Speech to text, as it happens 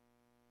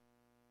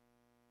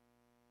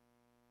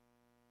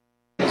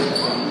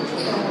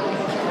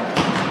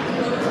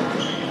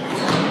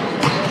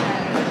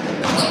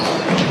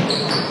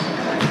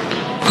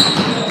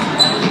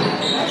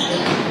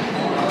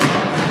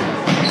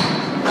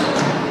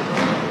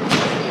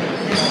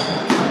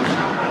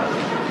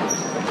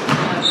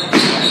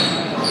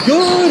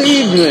Good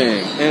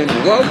evening, and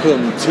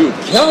welcome to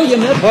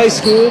Calumet High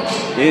School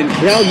in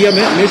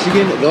Calumet,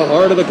 Michigan, the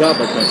heart of the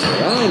Copper Country.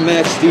 I'm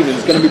Max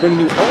Stevens, going to be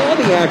bringing you all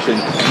the action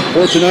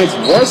for tonight's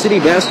varsity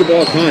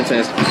basketball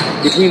contest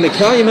between the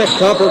Calumet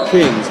Copper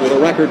Kings with a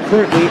record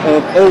currently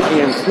of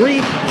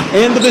 0-3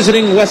 and the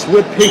visiting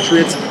Westwood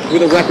Patriots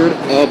with a record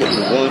of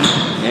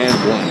 1-1.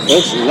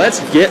 Folks, let's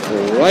get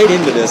right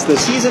into this. The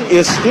season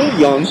is still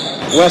young.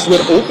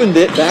 Westwood opened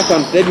it back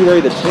on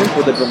February the 10th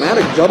with a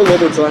dramatic double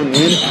overtime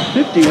win,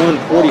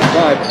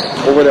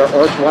 51-45 over their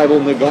arch-rival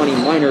Negaunee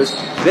Miners.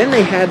 Then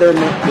they had their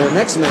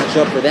next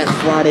matchup for that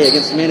Friday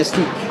against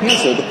Manistee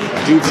canceled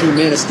due to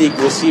Manistee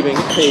receiving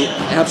an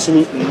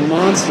absolute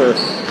monstrous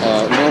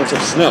amount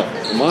of snow,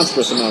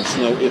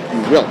 if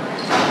you will.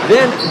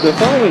 Then, the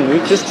following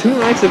week, just 2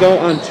 nights ago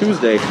on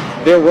Tuesday,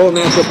 their road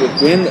matchup with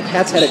Gwynn. The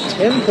Pats had a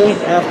 10-point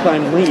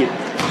halftime lead,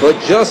 but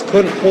just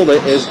couldn't hold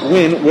it as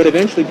Gwynn would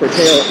eventually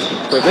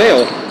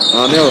prevail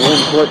on their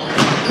home court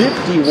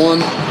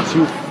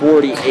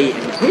 51-48.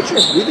 And the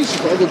Patriots really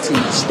struggled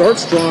to start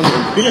strong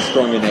and finish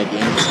strong in that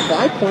game. Just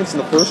 5 points in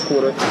the first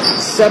quarter,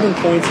 7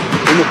 points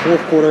in the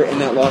fourth quarter in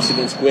that loss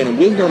against Gwynn. And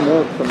we'll hear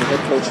more from the head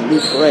coach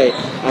Luke Gray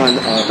on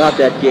about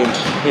that game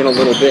in a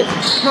little bit.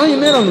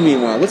 Calumet, on the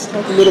meanwhile, let's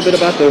talk a little bit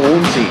about their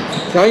home team.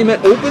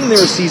 Calumet opened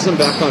their season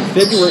back on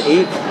February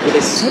 8th with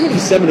a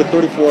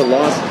 77-34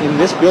 loss in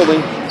this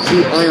building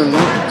to Iron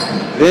Mountain.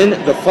 Then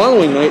the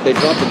following night, they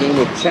dropped the game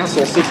with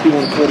Chassell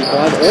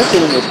 61-45, also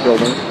in this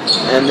building.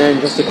 And then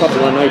just a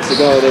couple of nights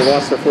ago, they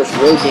lost their first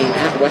road game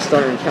at West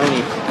Iron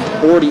County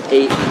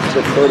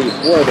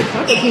 48-34. The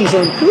Copper Kings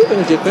are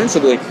improving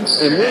defensively,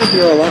 and we'll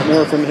hear a lot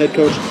more from head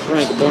coach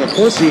Frank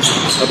Bonacorsi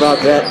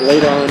about that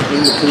later on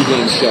in the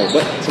pregame show.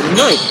 But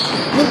tonight,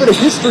 a little bit of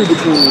history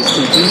between these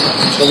two teams.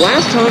 The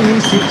last time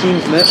these two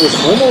teams met was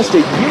almost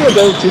a year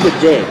ago to the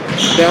day.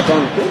 Back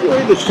on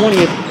February the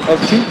 20th of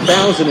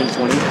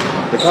 2020,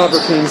 the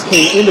Copper Kings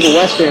came into the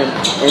West End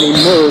and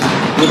emerged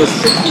with a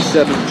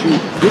 67-57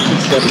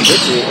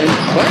 victory. And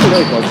by the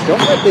way, folks, don't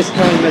let this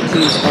Calumet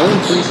team's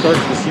 0-3 start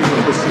to the season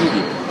deceive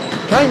you.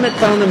 Calumet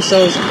found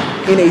themselves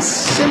in a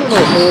similar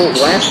hole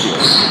last year.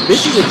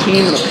 This is a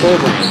team and a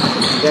program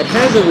that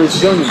has a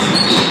resiliency.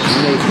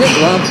 When they hit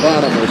rock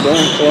bottom or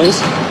going close,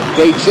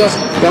 they just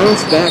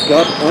bounce back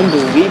up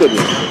unbelievably.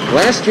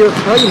 Last year,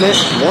 Calumet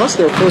lost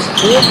their first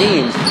 4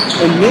 games,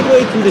 and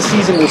midway through the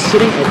season was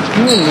sitting at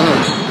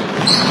 2-9.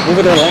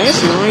 Over their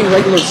last 9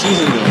 regular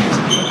season games,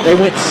 they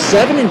went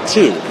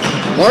 7-2,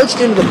 marched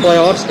into the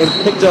playoffs, and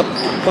picked up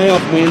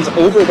playoff wins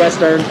over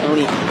West Iron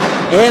County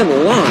and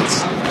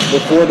Lance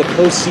before the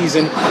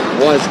postseason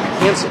was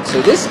canceled.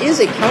 So this is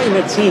a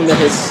Calumet team that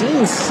has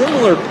seen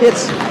similar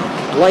pits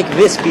like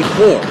this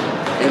before.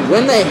 And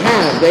when they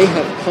have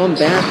come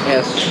back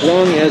as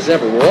strong as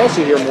ever. We'll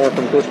also hear more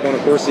from Coach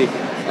Bonacorsi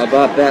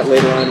about that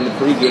later on in the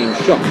pregame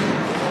show.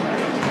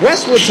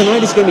 Westwood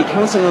tonight is going to be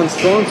counting on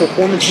strong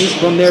performances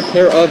from their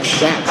pair of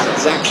Zacks.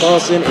 Zach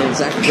Carlson and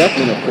Zach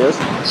Beckman, of course.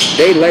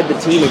 They led the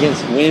team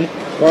against Gwynn.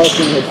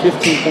 Carlson had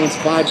 15 points,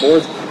 5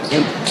 boards,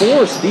 and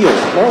 4 steals.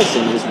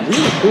 Carlson is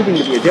really proving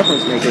to be a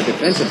difference maker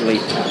defensively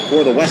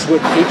for the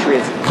Westwood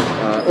Patriots.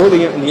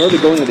 In the early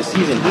going of the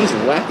season, he's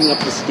racking up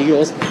the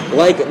steals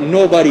like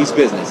nobody's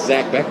business.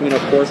 Zach Beckman,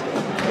 of course,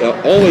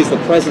 always the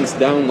presence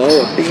down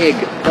low, a big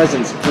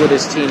presence for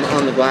this team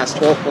on the glass.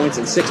 12 points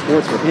and 6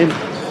 boards for him,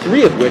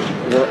 3 of which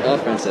were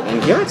offensive.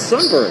 And Garrett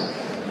Sundberg,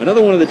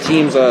 another one of the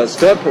team's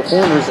stud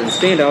performers and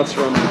standouts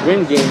from the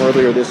Gwynn game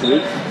earlier this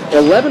week,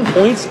 11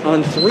 points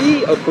on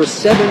 3 for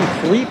 7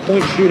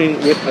 3-point shooting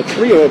with a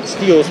trio of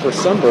steals for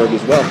Sundberg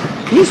as well.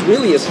 He's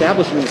really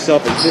establishing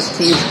himself as this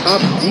team's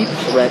top deep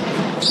threat.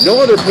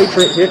 No other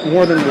Patriot hit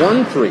more than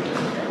 1 3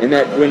 in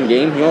that Gwynn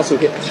game. He also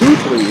hit 2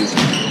 threes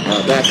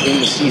back in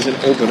the season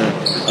opener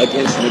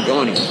against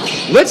Negaunee.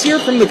 Let's hear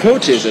from the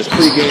coaches as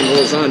pregame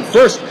rolls on.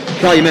 First,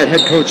 Calumet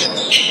head coach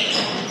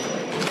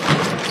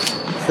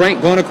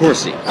Frank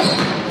Bonacorsi.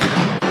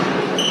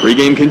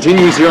 Pregame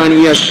continues here on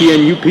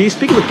ESPN UP.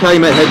 Speaking with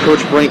Calumet head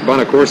coach Frank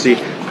Bonacorsi.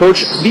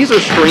 Coach, these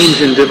are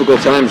strange and difficult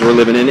times we're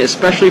living in,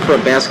 especially for a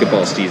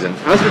basketball season.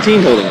 How's the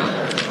team holding on?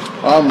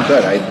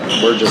 Good.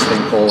 We're just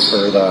thankful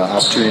for the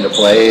opportunity to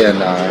play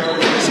and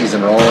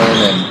season rolling,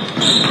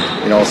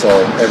 and so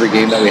every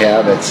game that we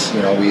have, it's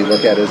we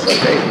look at it as like,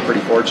 hey, we're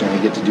pretty fortunate we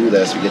get to do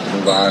this, we get to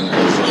move on,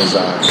 because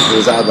it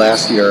was odd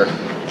last year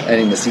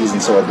ending the season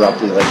so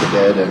abruptly like it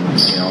did, and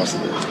so it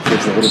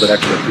gives a little bit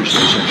extra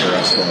appreciation for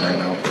us going right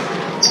now.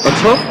 A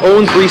tough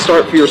 0-3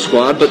 start for your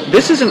squad, but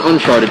this isn't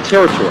uncharted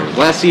territory.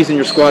 Last season,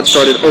 your squad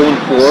started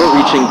 0-4,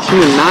 reaching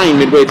 2-9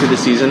 midway through the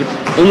season,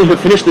 only to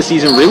finish the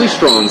season really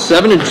strong,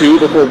 7-2,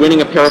 before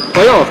winning a pair of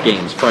playoff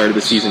games prior to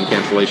the season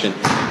cancellation.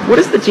 What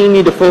does the team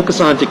need to focus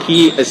on to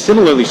keep a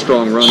similarly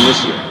strong run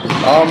this year?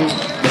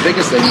 The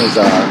biggest thing is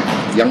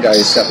young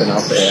guys stepping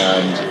up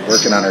and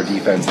working on our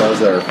defense. That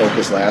was our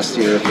focus last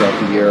year, throughout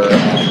the year.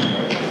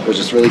 Was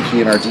just really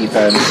key in our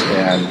defense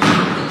and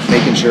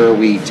making sure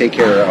we take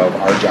care of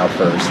our job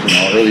first.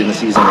 Early in the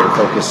season we were more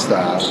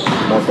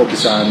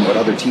focused on what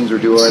other teams were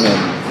doing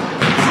and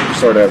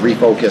sort of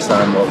refocused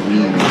on what we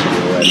need to do.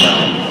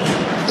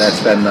 and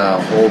that's been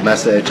the whole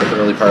message at the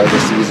early part of the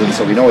season.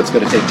 So we know it's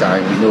going to take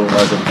time. We knew it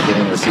was at the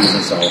beginning of the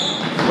season, so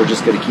we're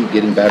just going to keep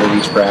getting better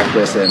each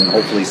practice and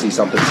hopefully see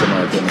something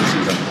similar at the end of the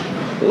season.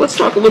 Well, let's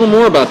talk a little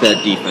more about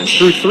that defense.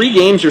 Through 3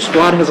 games, your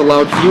squad has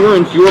allowed fewer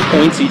and fewer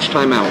points each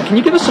time out. Can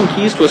you give us some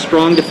keys to a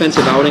strong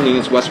defensive outing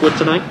against Westwood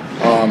tonight?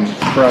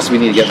 For us, we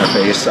need to get in their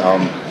face.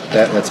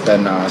 That's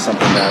been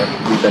something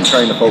that we've been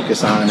trying to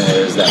focus on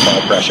is that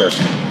ball pressure.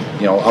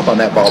 Up on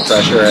that ball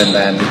pressure, and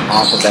then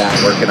off of that,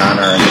 working on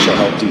our initial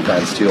help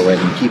defense too, and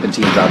keeping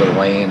teams out of the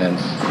lane. And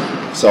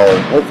so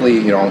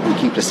hopefully, we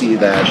keep to see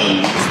that.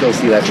 We still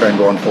see that trend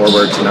going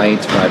forward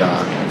tonight, but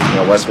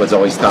Westwood's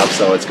always tough,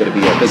 so it's going to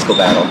be a physical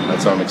battle.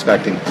 That's what I'm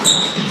expecting.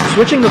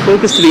 Switching the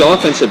focus to the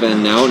offensive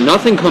end now,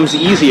 nothing comes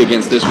easy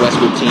against this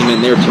Westwood team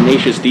and their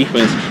tenacious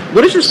defense.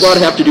 What does your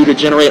squad have to do to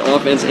generate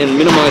offense and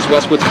minimize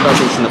Westwood's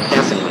presence in the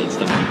passing lanes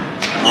tonight?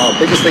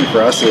 Biggest thing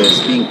for us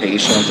is being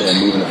patient and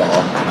moving the ball.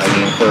 I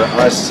mean, for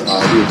us,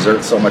 we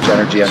exert so much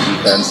energy on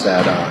defense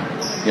that,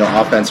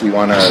 offense, we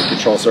want to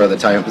control sort of the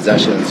time of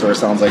possession. Sort of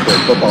sounds like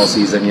during football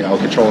season,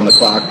 controlling the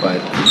clock, but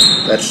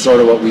that's sort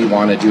of what we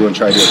want to do and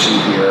try to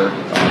achieve here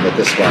with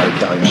this squad at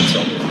Calumet.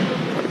 So.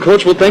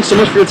 Coach, well, thanks so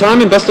much for your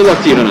time, and best of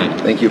luck to you tonight.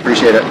 Thank you.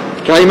 Appreciate it.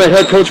 Calumet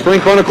head coach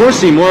Frank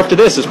Bonacorsi. More after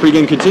this as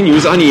pregame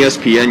continues on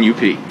ESPN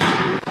UP.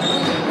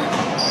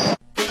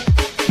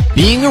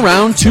 Being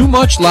around too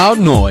much loud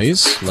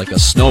noise, like a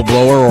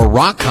snowblower or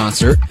rock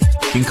concert,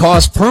 can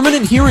cause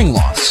permanent hearing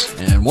loss,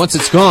 and once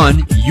it's gone,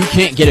 you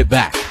can't get it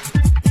back.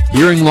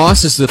 Hearing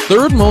loss is the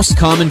 3rd most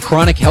common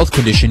chronic health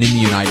condition in the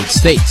United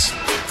States.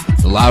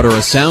 The louder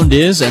a sound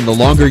is, and the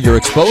longer you're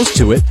exposed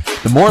to it,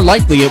 the more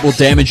likely it will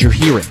damage your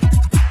hearing.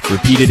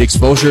 Repeated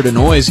exposure to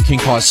noise can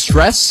cause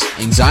stress,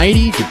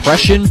 anxiety,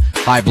 depression,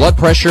 high blood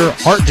pressure,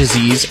 heart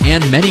disease,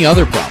 and many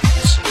other problems.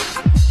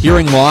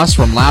 Hearing loss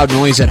from loud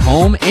noise at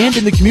home and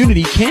in the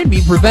community can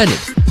be prevented.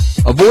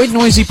 Avoid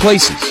noisy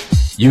places.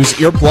 Use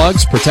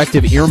earplugs,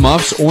 protective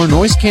earmuffs, or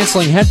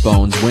noise-canceling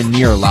headphones when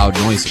near loud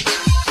noises.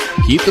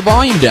 Keep the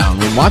volume down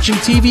when watching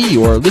TV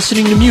or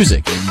listening to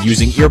music and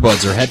using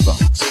earbuds or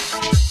headphones.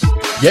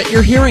 Get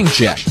your hearing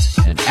checked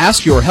and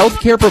ask your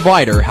healthcare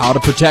provider how to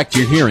protect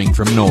your hearing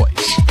from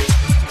noise.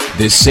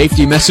 This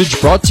safety message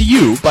brought to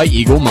you by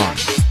Eagle Mind.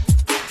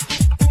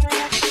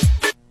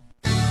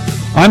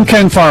 I'm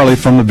Ken Farley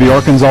from the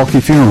Bjork and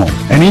Zalke Funeral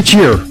Home, and each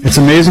year it's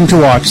amazing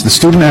to watch the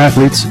student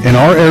athletes in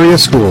our area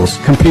schools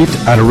compete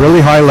at a really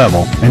high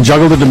level and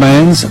juggle the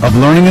demands of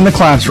learning in the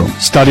classroom,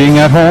 studying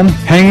at home,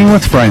 hanging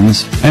with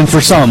friends, and for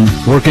some,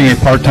 working a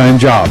part-time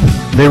job.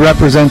 They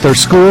represent their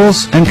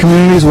schools and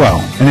communities well,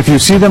 and if you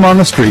see them on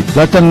the street,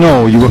 let them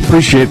know you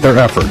appreciate their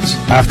efforts.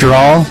 After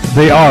all,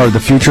 they are the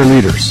future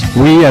leaders.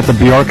 We at the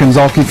Bjork and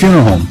Zalke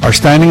Funeral Home are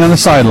standing on the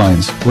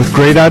sidelines with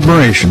great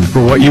admiration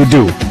for what you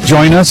do.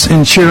 Join us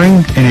in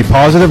cheering in a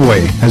positive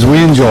way as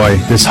we enjoy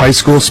this high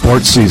school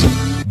sports season.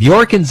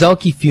 Bjork and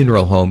Zalke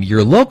Funeral Home,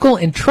 your local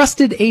and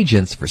trusted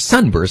agents for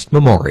Sunburst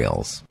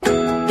Memorials.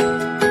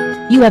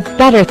 You have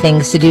better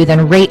things to do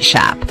than rate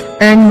shop.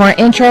 Earn more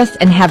interest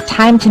and have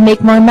time to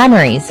make more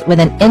memories with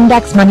an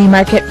index money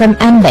market from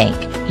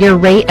mBank. Your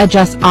rate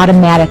adjusts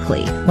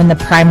automatically. When the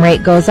prime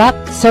rate goes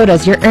up, so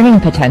does your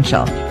earning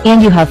potential.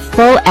 And you have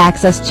full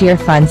access to your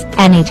funds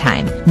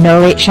anytime.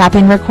 No rate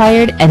shopping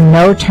required and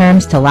no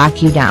terms to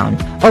lock you down.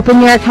 Open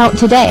your account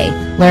today.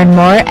 Learn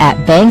more at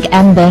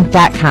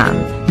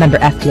bankmbank.com. Member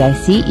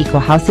FDIC, Equal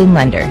Housing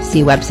Lender.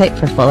 See website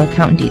for full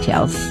account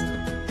details.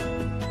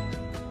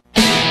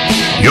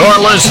 You're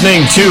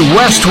listening to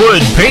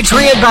Westwood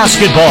Patriot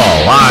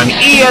Basketball on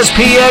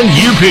ESPN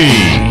UP.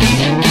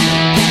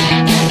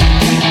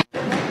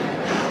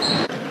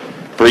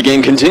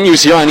 Pre-game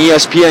continues here on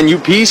ESPN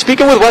UP.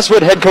 Speaking with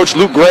Westwood head coach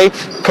Luke Gray.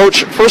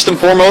 Coach, first and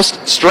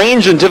foremost,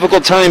 strange and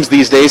difficult times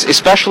these days,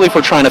 especially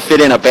for trying to fit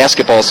in a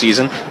basketball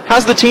season.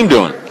 How's the team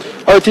doing?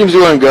 Our team's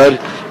doing good.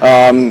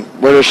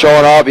 We're just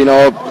showing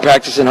up,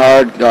 practicing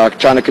hard,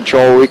 trying to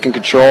control what we can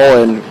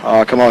control and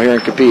come out here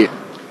and compete.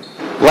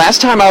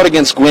 Last time out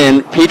against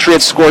Gwynn,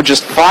 Patriots scored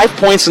just 5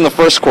 points in the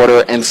first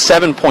quarter and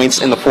 7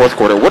 points in the fourth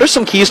quarter. What are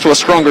some keys to a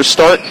stronger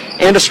start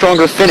and a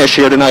stronger finish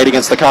here tonight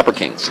against the Copper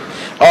Kings?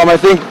 I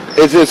think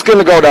it's going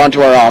to go down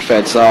to our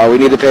offense. We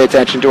need to pay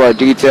attention to our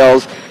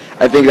details.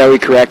 I think that we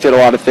corrected a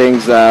lot of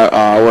things that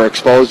were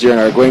exposed during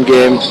our Gwynn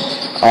game.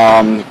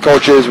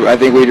 Coaches, I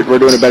think we're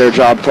doing a better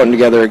job putting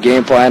together a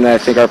game plan, and I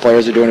think our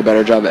players are doing a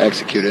better job of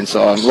executing.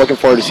 So I'm looking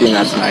forward to seeing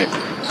that tonight.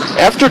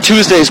 After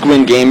Tuesday's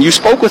Gwynn game, you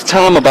spoke with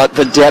Tom about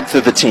the depth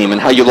of the team and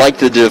how you liked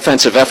the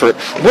defensive effort.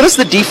 What does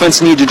the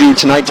defense need to do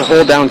tonight to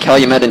hold down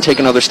Calumet and take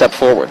another step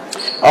forward?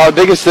 The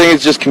biggest thing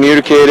is just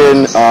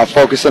communicating,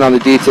 focusing on the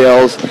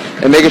details,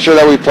 and making sure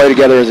that we play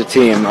together as a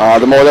team.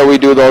 The more that we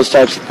do those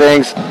types of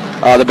things,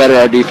 the better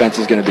our defense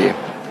is going to be.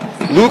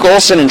 Luke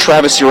Olson and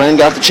Travis Uren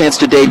got the chance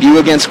to debut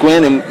against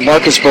Gwynn, and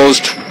Marcus Bose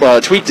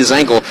tweaked his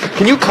ankle.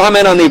 Can you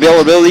comment on the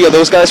availability of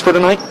those guys for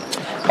tonight?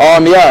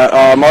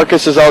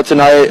 Marcus is out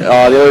tonight.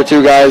 The other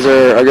two guys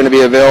are going to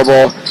be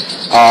available.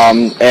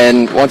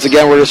 And once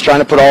again, we're just trying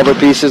to put all the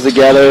pieces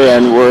together,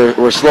 and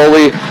we're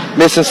slowly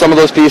missing some of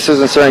those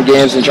pieces in certain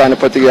games and trying to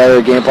put together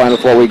a game plan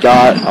with what we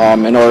got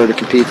in order to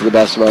compete to the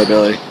best of our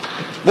ability.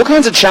 What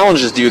kinds of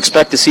challenges do you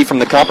expect to see from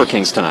the Copper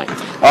Kings tonight?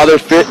 They're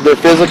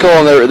physical,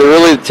 and they're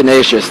really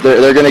tenacious.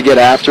 They're going to get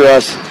after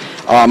us,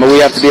 and we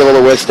have to be able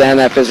to withstand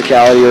that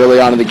physicality early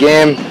on in the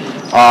game,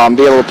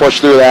 be able to push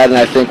through that, and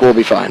I think we'll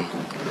be fine.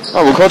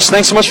 All right, well, Coach,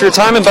 thanks so much for your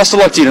time, and best of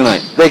luck to you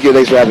tonight. Thank you.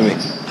 Thanks for having me.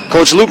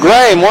 Coach Luke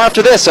Gray, more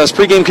after this as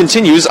pregame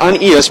continues on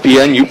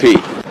ESPN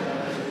UP.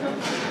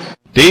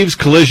 Dave's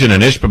Collision in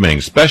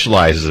Ishpeming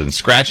specializes in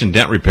scratch and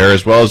dent repair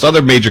as well as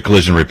other major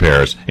collision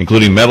repairs,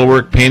 including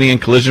metalwork, painting,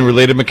 and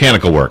collision-related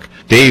mechanical work.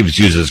 Dave's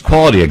uses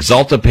quality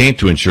Axalta paint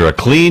to ensure a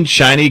clean,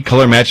 shiny,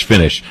 color-matched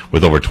finish.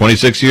 With over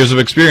 26 years of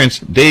experience,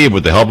 Dave,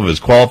 with the help of his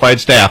qualified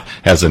staff,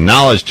 has the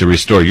knowledge to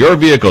restore your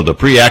vehicle to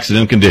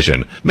pre-accident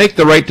condition. Make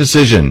the right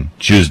decision.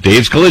 Choose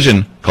Dave's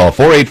Collision. Call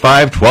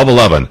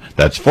 485-1211.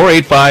 That's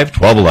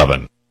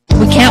 485-1211.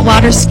 We can't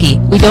water ski.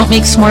 We don't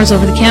make s'mores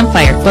over the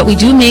campfire, but we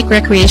do make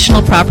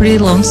recreational property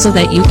loans so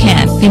that you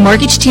can. The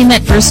mortgage team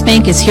at First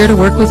Bank is here to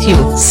work with you.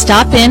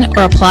 Stop in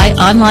or apply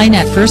online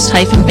at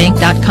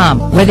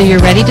first-bank.com. Whether you're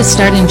ready to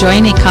start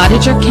enjoying a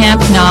cottage or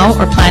camp now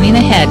or planning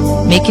ahead,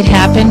 make it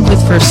happen with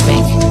First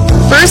Bank.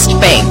 First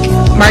Bank,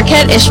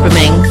 Marquette,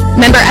 Ishpeming.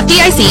 Member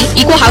FDIC,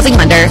 equal housing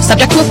lender,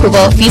 subject to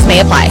approval, fees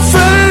may apply.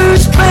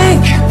 First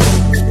Bank,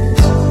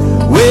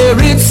 where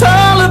it's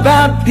all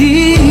about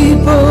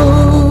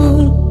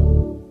people.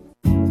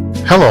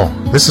 Hello,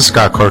 this is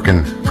Scott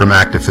Corkin from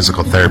Active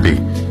Physical Therapy,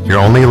 your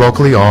only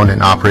locally owned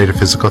and operated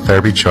physical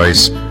therapy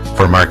choice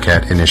for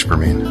Marquette and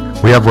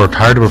Ishpeming. We have worked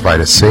hard to provide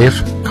a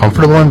safe,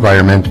 comfortable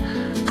environment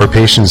for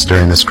patients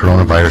during this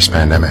coronavirus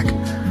pandemic.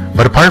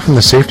 But apart from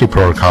the safety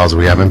protocols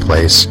we have in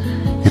place,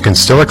 you can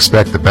still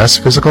expect the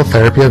best physical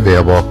therapy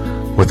available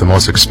with the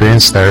most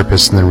experienced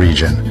therapists in the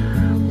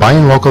region.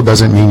 Buying local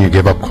doesn't mean you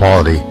give up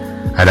quality.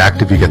 At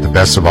Active, you get the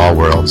best of all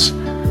worlds.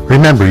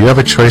 Remember, you have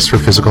a choice for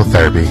physical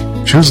therapy.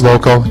 Choose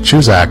local,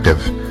 choose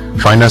Active.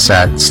 Find us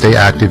at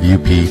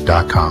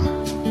stayactiveup.com.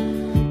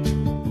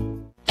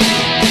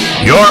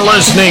 You're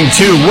listening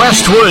to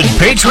Westwood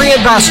Patriot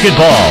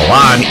Basketball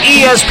on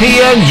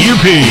ESPN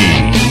UP.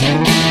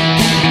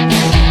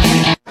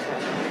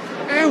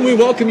 And we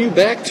welcome you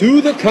back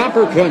to the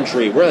Copper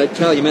Country. We're at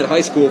Calumet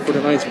High School for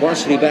tonight's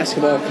varsity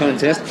basketball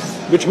contest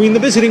between the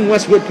visiting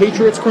Westwood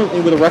Patriots,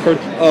 currently with a record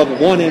of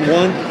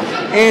 1-1,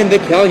 and the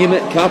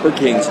Calumet Copper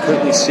Kings,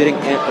 currently sitting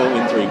at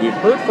 0-3. We've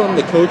heard from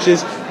the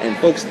coaches, and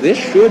folks, this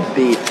should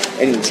be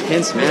an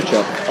intense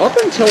matchup. Up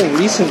until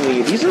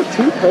recently, these are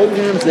two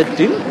programs that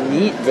didn't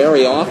meet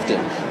very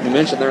often. You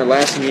mentioned their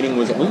last meeting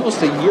was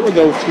almost a year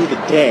ago to the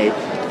day.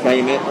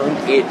 Calumet earned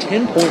a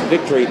 10-point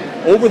victory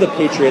over the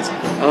Patriots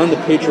on the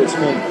Patriots'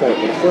 home court.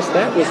 But of course,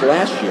 that was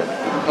last year.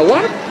 A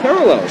lot of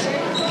parallels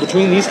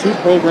between these two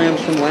programs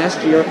from last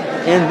year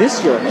and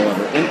this year,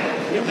 however. And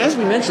as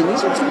we mentioned,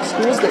 these are two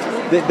schools that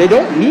they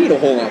don't need a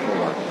whole awful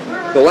lot.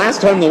 The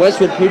last time the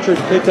Westwood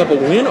Patriots picked up a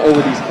win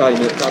over these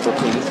Calumet Copper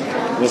Kings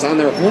was on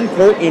their home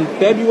court in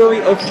February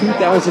of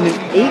 2018.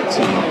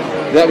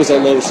 That was a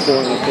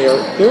low-scoring affair,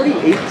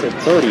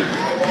 38-30,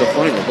 the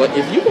final. But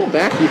if you go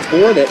back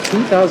before that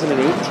 2018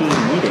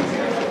 meeting,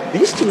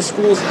 these two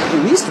schools,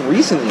 at least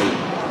recently,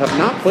 have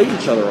not played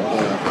each other a whole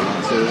lot.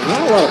 So there's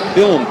not a lot of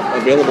film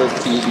available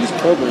to these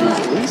programs,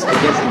 at least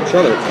against each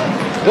other.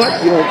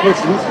 But,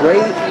 Coach Luke Gray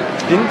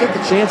didn't get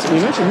the chance. We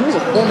mentioned he was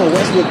a former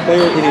Westwood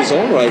player in his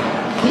own right.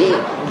 He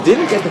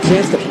didn't get the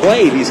chance to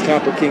play these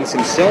Copper Kings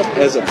himself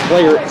as a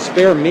player,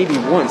 spare maybe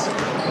once.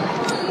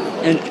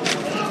 And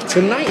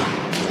tonight,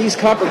 these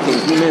Copper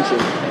Kings, we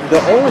mentioned, the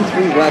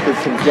 0-3 record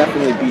can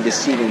definitely be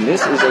deceiving.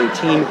 This is a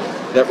team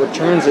that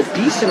returns a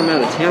decent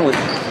amount of talent.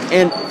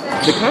 And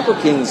the Copper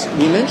Kings,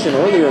 we mentioned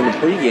earlier in the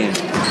pregame,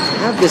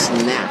 have this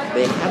knack.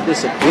 They have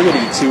this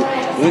ability to,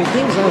 when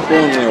things aren't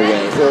going their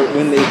way, or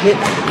when they hit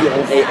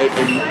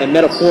a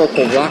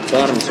metaphorical rock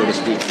bottom, so to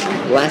speak.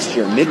 Last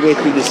year, midway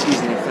through the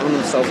season, they found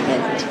themselves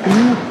at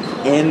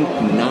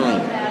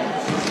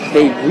 2-9.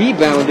 They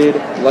rebounded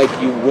like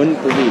you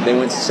wouldn't believe. They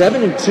went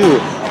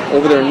 7-2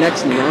 over their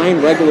next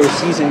 9 regular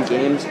season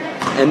games,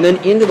 and then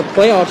into the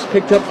playoffs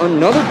picked up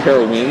another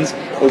pair of wins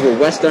over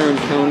West Iron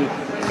County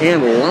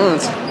and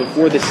Lance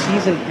before the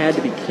season had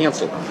to be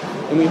canceled.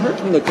 And we heard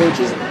from the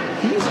coaches,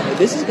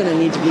 this is going to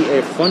need to be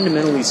a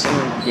fundamentally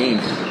sound game.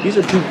 These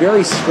are two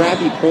very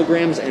scrappy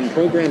programs and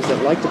programs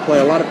that like to play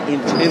a lot of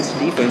intense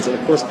defense. And,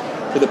 of course,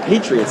 for the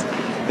Patriots,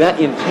 that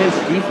intense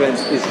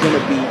defense is going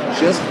to be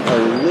just a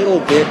little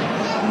bit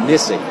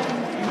missing.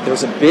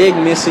 There's a big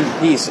missing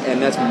piece,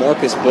 and that's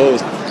Marcus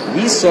Bose.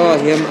 We saw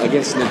him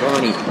against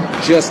Nagani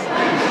just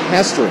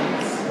pestering,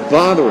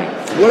 bothering,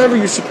 whatever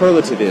your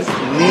superlative is.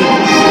 Never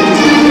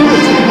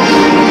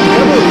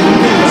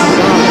leaving the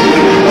side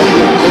of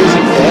the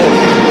opposing ball.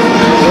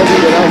 Wasn't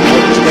without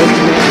Marcus Bose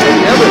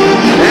ever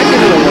back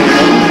into the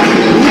lineup.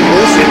 He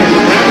was in the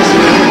practice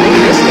and they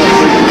missed that.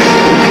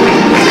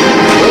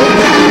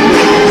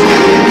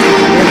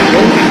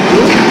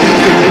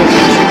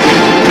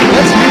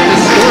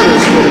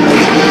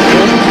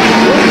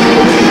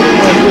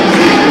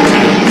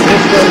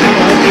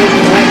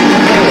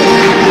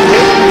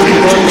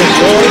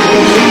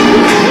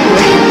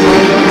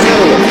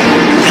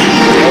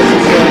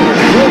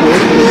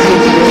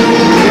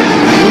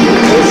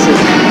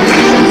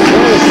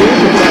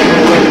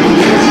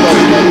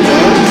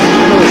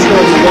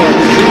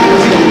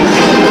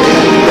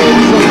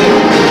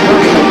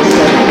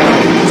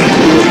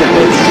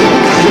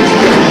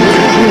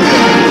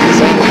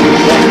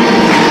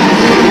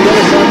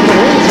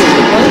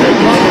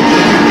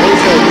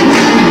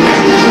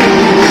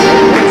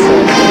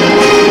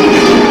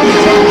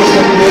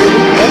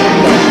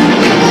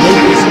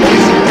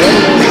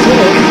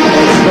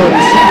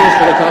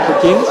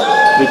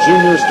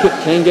 Kip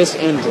Kangas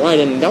and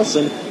Dryden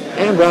Nelson.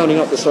 And rounding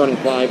out the starting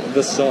five,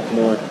 the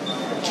sophomore,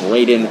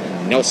 Drayden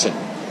Nelson.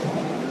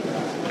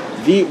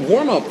 The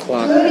warm-up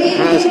clock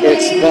has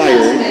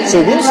expired,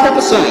 so we'll step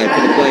aside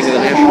for the playing of the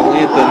national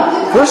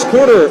anthem. First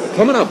quarter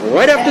coming up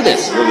right after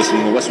this. You're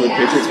listening to Westwood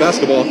Patriots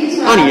basketball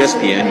on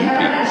ESPN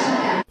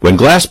UP. When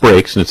glass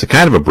breaks, and it's a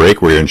kind of a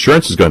break where your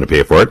insurance is going to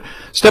pay for it,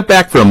 step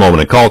back for a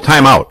moment and call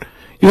timeout.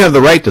 You have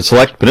the right to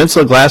select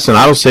Peninsula Glass and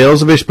Auto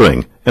Sales of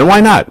Ishpeming, and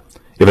why not?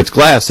 If it's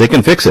glass, they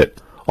can fix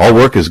it. All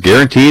work is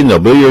guaranteed and they'll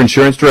bill your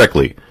insurance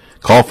directly.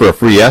 Call for a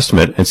free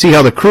estimate and see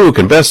how the crew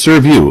can best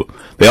serve you.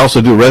 They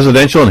also do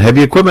residential and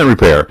heavy equipment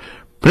repair.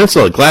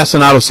 Peninsula Glass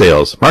and Auto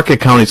Sales,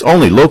 Marquette County's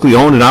only locally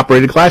owned and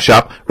operated glass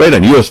shop, right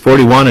on US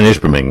 41 in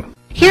Ishpeming.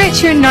 Here at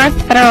True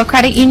North Federal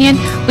Credit Union,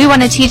 we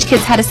want to teach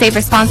kids how to save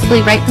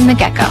responsibly right from the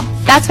get-go.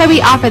 That's why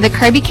we offer the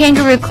Kirby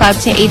Kangaroo Club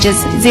to ages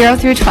 0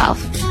 through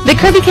 12. The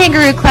Kirby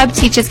Kangaroo Club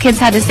teaches kids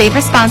how to save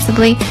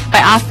responsibly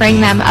by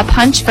offering them a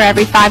punch for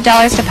every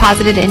 $5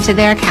 deposited into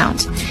their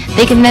account.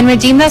 They can then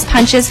redeem those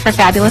punches for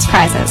fabulous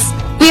prizes.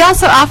 We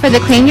also offer the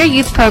Claim Your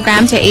Youth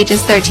program to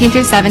ages 13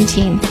 through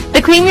 17.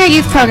 The Claim Your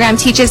Youth program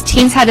teaches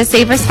teens how to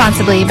save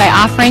responsibly by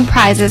offering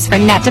prizes for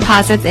net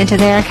deposits into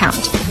their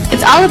account.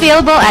 It's all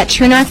available at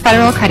True North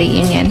Federal Credit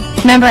Union.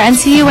 Member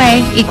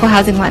NCUA, Equal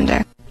Housing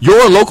Lender.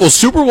 Your local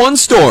Super One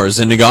stores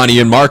in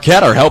Negaunee and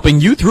Marquette are helping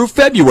you through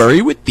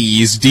February with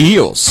these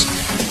deals.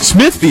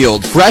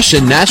 Smithfield Fresh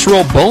and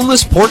Natural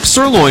Boneless Pork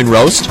Sirloin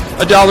Roast,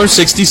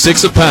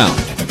 $1.66 a pound.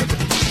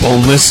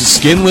 Boneless,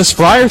 skinless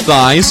fryer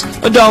thighs,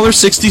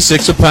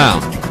 $1.66 a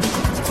pound.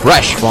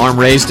 Fresh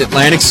farm-raised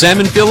Atlantic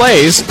salmon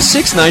fillets,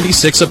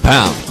 $6.96 a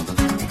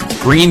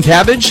pound. Green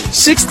cabbage,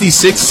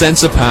 66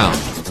 cents a pound.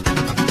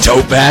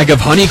 Tote bag of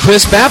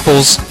Honeycrisp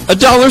apples,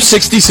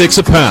 $1.66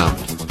 a pound.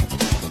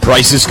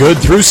 Price is good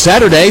through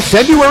Saturday,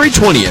 February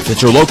 20th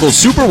at your local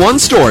Super One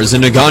stores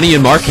in Negaunee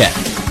and Marquette.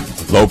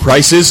 Low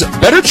prices,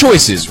 better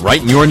choices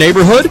right in your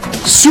neighborhood.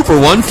 Super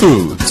One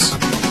Foods.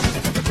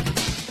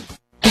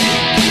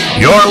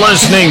 You're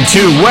listening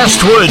to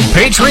Westwood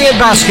Patriot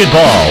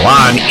Basketball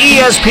on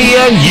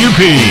ESPN UP.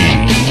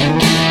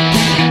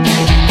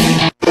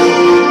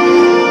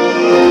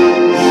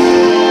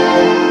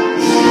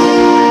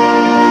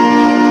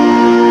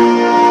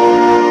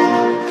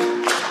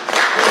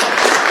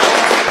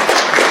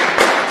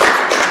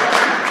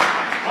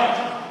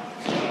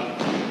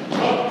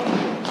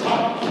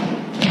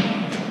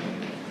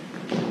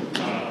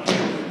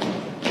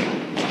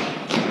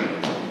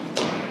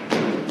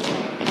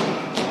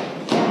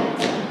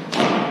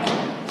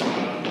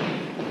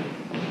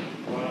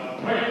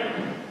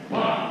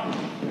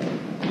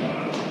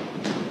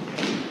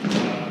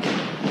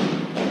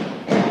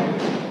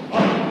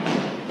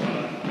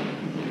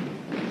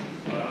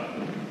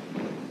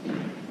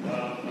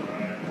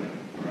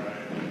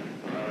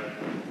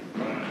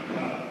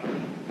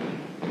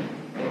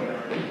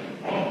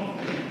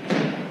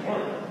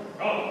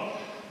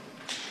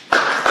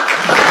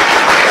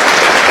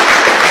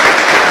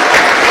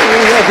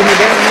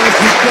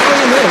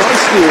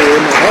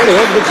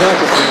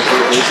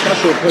 A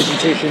special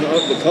presentation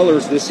of the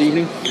colors this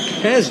evening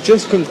has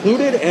just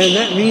concluded, and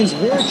that means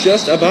we're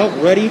just about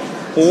ready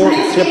for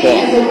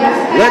tip-off.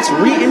 Let's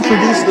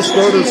reintroduce the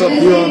starters up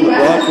here on the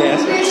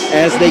broadcast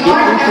as they get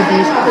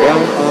introduced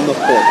down on the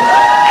court.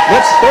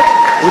 Let's start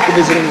with the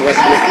visiting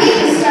Westwood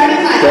Patriots.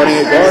 Starting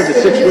at guard, the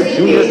 6-foot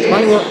junior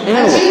Tyler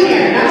Antelope.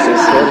 Also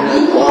starting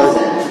at guard,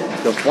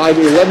 the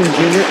 5'11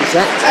 junior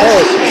Zach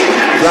Paulson.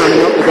 Rounding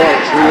out the guard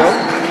trio,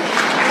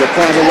 the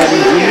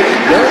 5'11 junior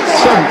Garrett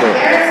Sundberg.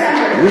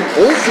 Luke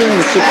Olsen,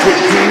 the 6-foot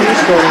junior,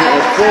 starting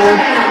at forward,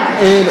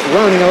 and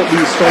rounding out the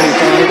starting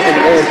five of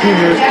all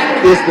juniors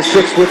is the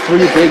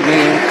 6'3" big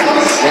man,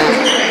 Zach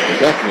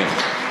Beckman.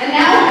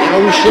 Now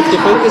we shift the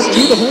focus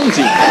to the home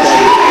team.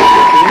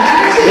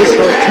 They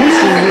start 2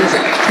 seniors,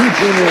 2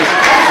 juniors,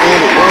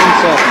 and 1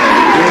 sophomore.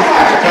 Here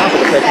at the top of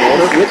the pecking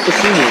order with the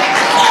seniors.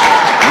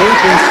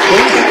 Nathan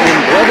Spence and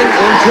Brevin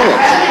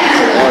Antilles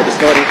are the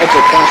starting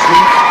upperclassmen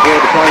for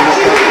the Calumet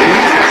team.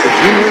 The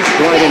juniors,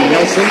 Dryden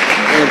Nelson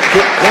and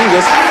Kip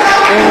Kangas,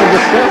 and the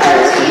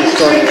sophomore in the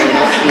starting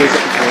lineup is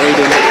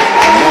Drayden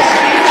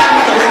Nelson.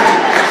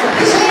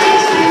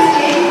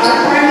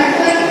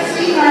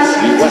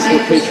 The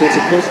Westwood Patriots,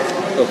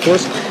 of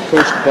course,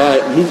 coached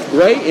by Luke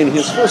Gray in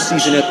his first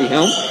season at the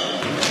helm,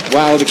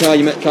 while the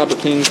Calumet Copper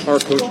Kings are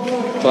coached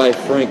by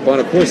Frank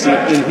Bonacorsi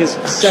in his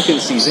second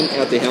season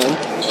at the helm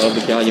of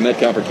the Calumet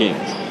Copper Kings.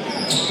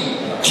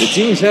 The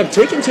teams have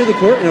taken to the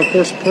court, and of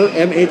course, per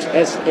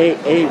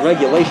MHSAA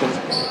regulations,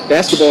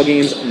 basketball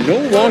games no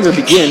longer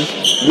begin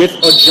with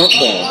a jump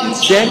ball.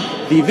 Instead,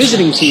 the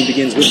visiting team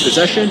begins with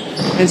possession,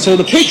 and so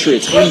the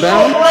Patriots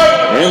inbound,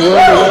 and we're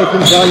underway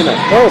from Calumet.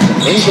 Carlson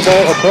brings the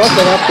ball across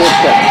the half-court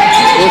step.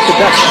 Goes to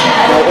Beck.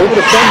 Now over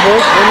to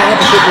Sunburst on the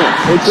opposite rim.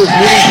 Patriots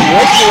moving from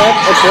right to left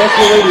across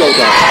the radio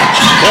dial.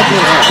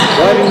 Beckman out,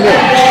 driving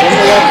middle, from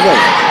the left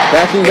wing.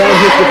 Backing down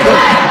his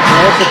defense.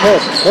 Now it's to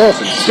Carlson.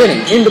 Carlson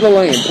spinning into the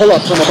lane. Pull up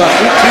from about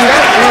 8 feet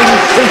out, and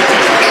he sinks it.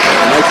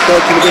 A nice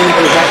start to the game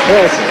for Zach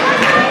Carlson.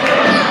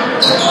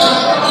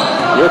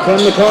 The Here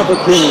come the Copper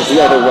Kings the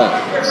other way.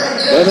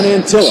 Devin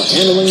Antilla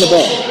handling the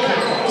ball.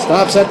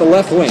 Stops at the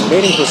left wing,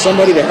 waiting for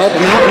somebody to help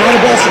him out. Now the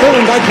ball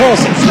stolen by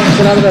Carlson.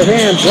 Snaps it out of their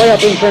hands. Way up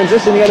in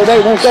transition the other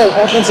way. Won't go.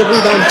 Offensive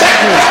rebound.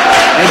 Beckman.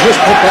 And just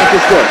put back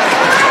is good.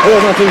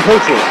 4-0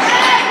 Patriots.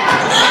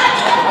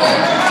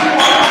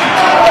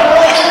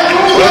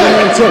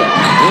 Devin Antilla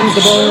brings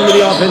the ball into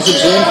the offensive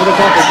zone for the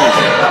Copper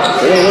Kings.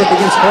 They'll work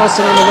against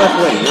Carlson on the left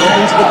wing. Now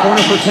into the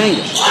corner for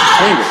Kangas.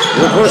 Kangas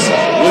reverses.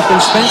 Nathan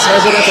Spence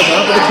has it at the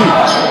top of the key.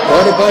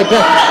 Guarded by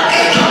Beckman.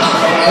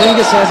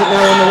 Kangas has it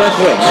now on the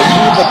left wing. They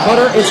feed the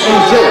cutter. It's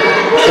Antilla.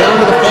 Down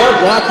to the far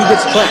block. He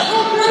gets trapped.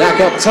 Back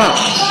up top.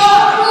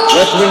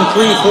 Left wing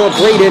 3 for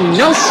Braden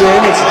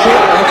Nelson. It's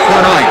tipped off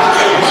front iron.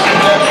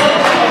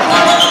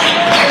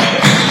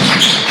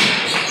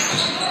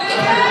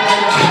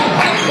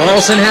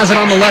 Carlson has it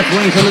on the left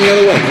wing coming the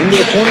other way.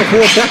 Into the corner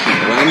for Beckman.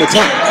 Around the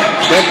top.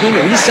 Beckman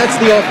resets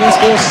the offense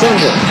for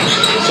Sundberg.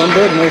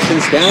 Sundberg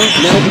motions down.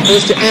 Now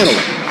defers to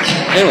Anola.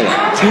 Anola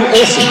to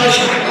Olsen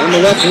on the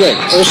left wing.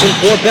 Olsen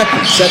for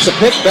Beckman. Sets a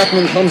pick.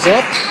 Beckman comes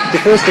off.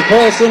 Defers to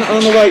Carlson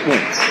on the right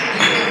wing.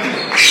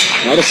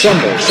 Now to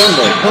Sundberg.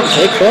 Sundberg pump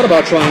fake. Thought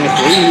about trying a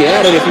three. He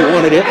had it if he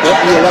wanted it, but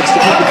he elects to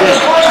keep it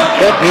down.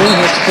 Beckman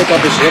has to pick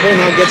up his dribble.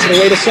 Now gets it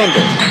away to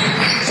Sundberg.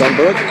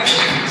 Sundberg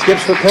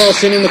skips for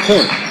Carlson in the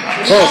corner.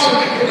 Carlson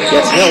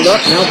gets held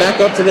up. Now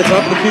back up to the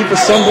top of the key for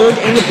Sundberg.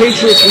 And the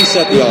Patriots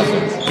reset the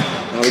offense.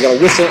 Now we got a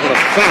whistle and a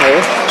foul.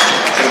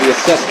 It's going to be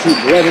assessed to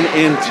Brevin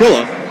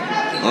Antilla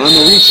on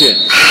the reach-in.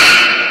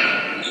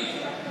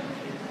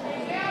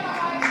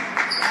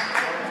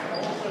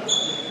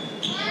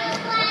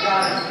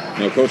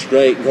 Now Coach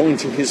Gray going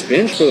to his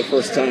bench for the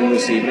first time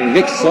this evening.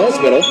 Nick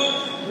Salzwedel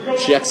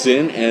checks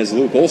in as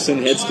Luke Olsen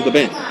heads to the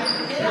bench.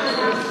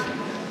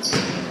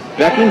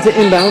 Beckman to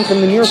inbound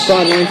from the near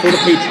sideline for the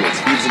Patriots.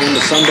 Feeds it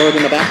into Sundberg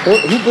in the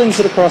backcourt, who brings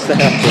it across the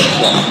half-court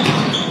line.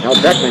 Now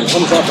Beckman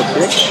comes off a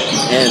pick,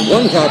 and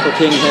one Copper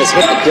King has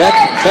hit the deck.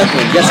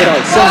 Beckman gets it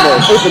out.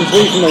 Sundberg, open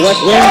three from the left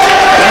wing.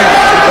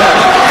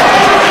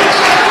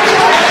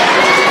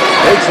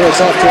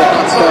 Patriots off to a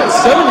hot start.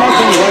 7-0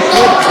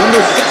 Westwood,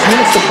 under 6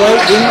 minutes to play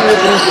in the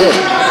opening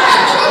quarter.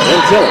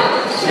 Antilla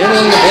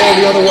handling the ball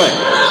the other way.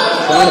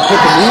 Trying to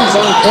put the moves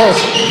on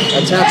Carlson.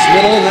 Attacks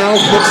middle, now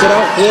kicks it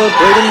out for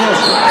Braden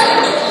Nelson.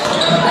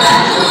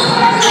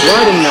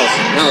 Braden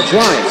Nelson now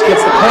drives,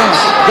 gets the pass,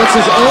 gets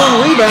his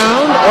own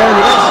rebound, and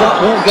that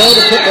shot won't go.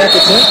 The putback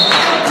attempt.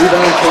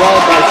 Rebound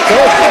corralled by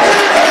Carlson.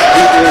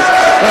 He is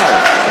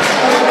fouled.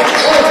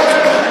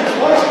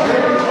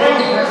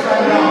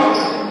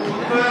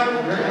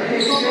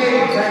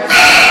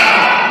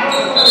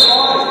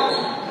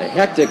 A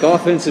hectic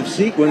offensive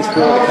sequence for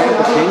the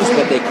Copper Kings,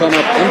 but they come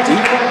up empty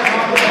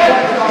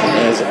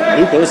as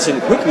Luke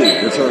Olsen quickly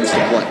returns to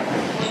play.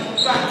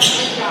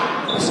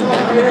 Olsen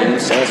back in the game,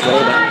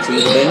 Salzwedel back to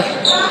the bench.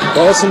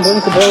 Carlson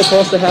brings the ball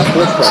across the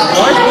half-court front.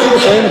 5:30 to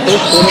play in the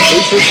first quarter,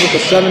 Patriots with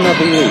a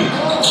 7-0 lead.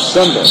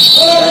 Sundberg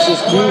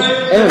passes to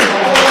Aaron.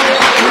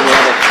 We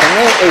have a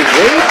foul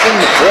away from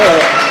the ball.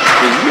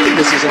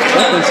 This is an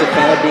offensive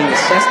foul being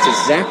assessed to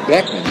Zach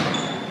Beckman.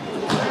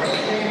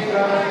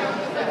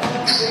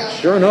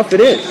 Sure enough, it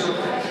is.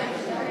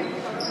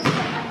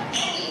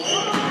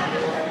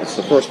 It's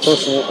the first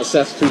personal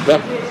assessed to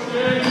Beckman.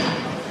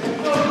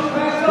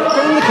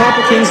 Going the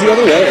Copper Kings the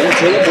other way, and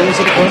Taylor brings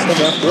it across the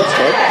half-court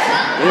stripe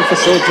and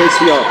facilitates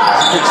the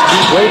offense. Picks to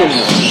Braden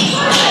Nelson.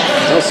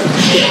 Nelson to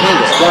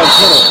Kangas, drives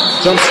middle,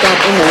 jump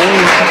stop in the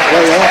lane,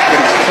 way off, but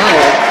he's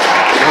fouled.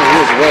 Now he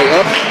is way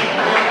up.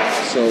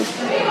 So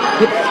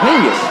Kip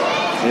Kangas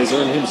has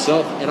earned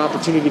himself an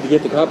opportunity to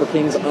get the Copper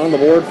Kings on the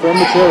board from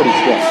the charity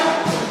stripe.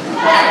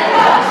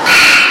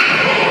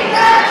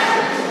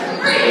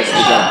 First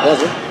we got a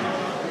buzzer.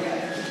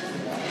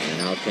 And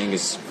now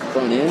Kangas'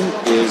 front end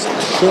is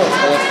short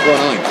off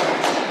front iron.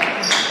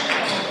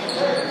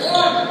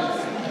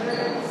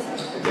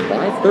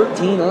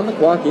 5:13 on the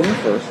clock in the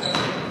first.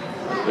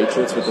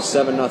 Patriots with the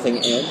 7-0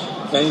 edge.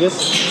 Kangas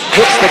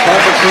puts the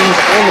Copper Kings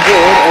on the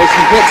board as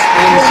he hits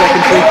on the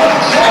second free throw.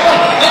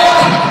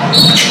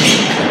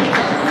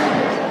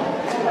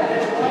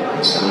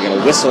 And we got a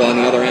whistle on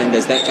the other end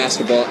as that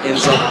basketball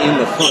ends up in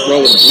the front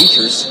row of the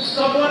bleachers.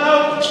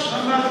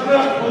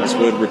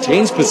 Westwood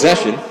retains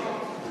possession.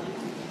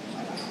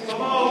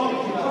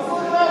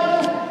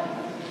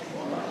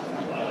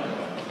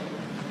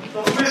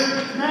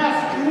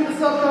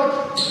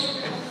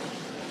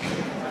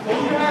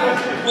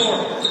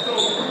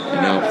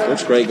 And now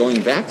Coach Gray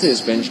going back to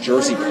his bench.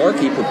 Jersey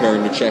Clarkey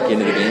preparing to check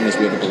into the game as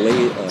we have a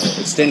delayed,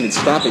 extended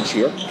stoppage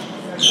here.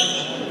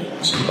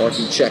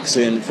 Clarkey checks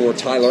in for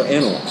Tyler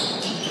Anola.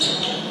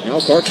 Now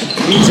Clarkey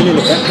feeds it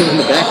into Beckman in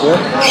the backcourt.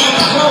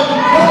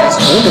 That's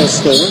almost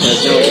stolen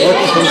as now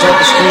Clarkey comes off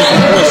the screen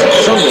from Carlson.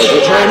 Sundberg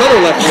will try another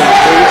left hand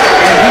three,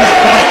 and he's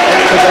caught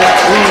after that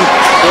three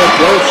for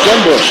Joe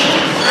Sundberg.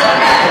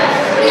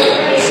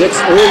 6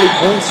 early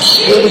points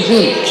for the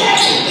junior.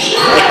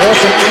 Now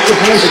Carlson at the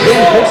points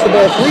again, pokes the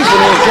ball free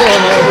from Antilla,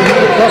 and over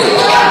here recovered.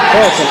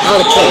 Carlson out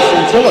of place.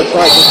 Antilla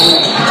tries to be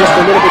just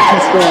a little bit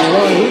too strong.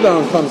 Long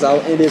rebound comes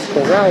out and is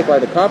corralled by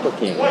the Copper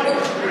King.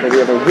 So we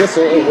have a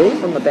whistle away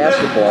from the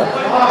basketball.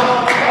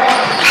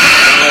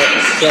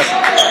 Assessed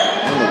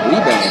on the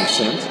rebound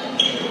attempt.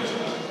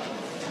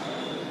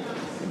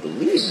 I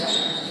believe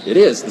it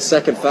is the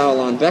second foul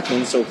on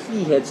Beckman, so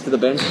he heads to the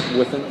bench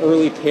with an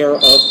early pair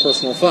of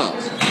personal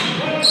fouls.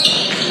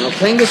 Now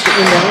Kangas to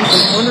inbound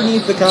from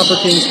underneath the Copper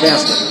King's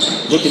basket.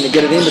 Looking to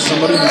get it into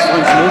somebody who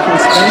finds Nathan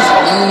Spence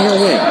on the near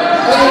wing.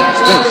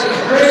 Spence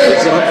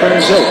picks it up for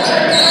Zilla.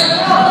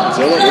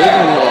 Zilla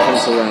waving the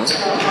offense around.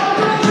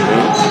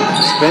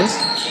 Spence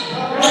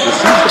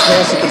receives the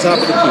pass at the top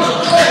of the key.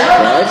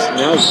 Drives,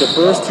 now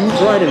defers to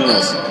Dryden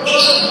Nelson.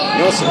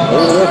 Nelson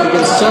holding up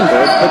against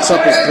Sundberg, picks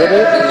up his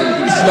dribble,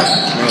 and he's stuck.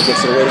 Now gets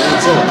it away to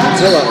Anzilla.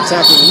 Anzilla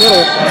attacking the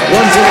middle,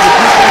 runs into the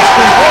defense,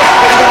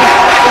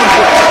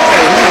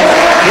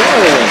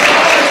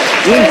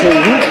 into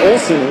Luke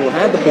Olsen, who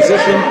had the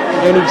position,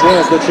 and he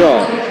draws the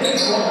charge.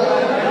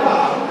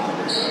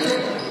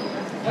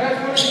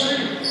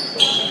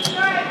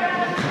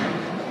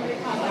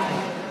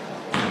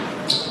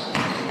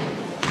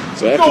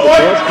 So after the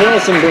charge,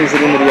 Carlson brings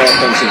it into the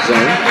offensive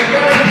zone.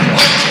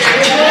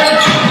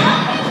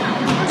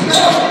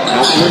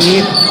 Out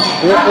underneath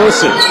for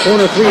Olsen.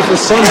 Corner three for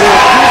Sundberg.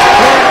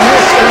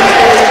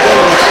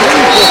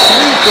 3 for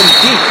 3 from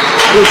deep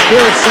is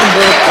Garrett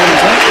Sundberg, and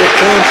that will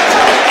force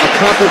a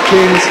Copper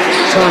Kings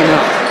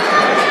timeout.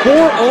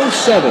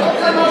 4:07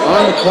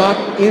 on the clock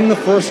in the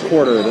first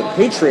quarter. The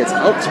Patriots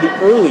out to the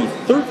early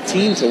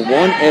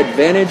 13-1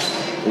 advantage,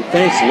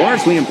 thanks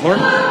largely in part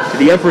to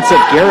the efforts of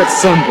Garrett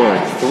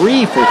Sundberg.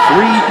 3 for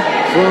 3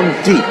 from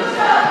deep.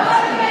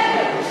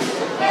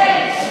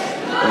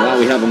 And while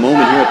we have a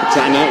moment here at the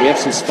timeout, we have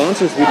some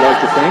sponsors we'd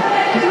like to thank.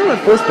 Did you know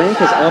that First Bank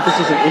has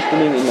offices in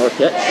Ishpeming and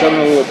Marquette, 7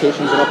 other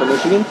locations in Upper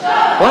Michigan?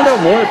 Find out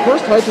more at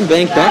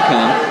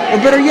first-bank.com, or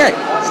better yet,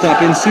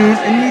 stop in soon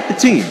and meet the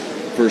team.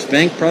 First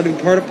Bank, proud to be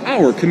part of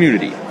our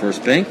community.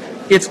 First Bank,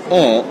 it's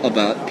all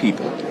about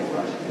people.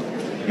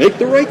 Make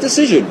the right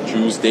decision.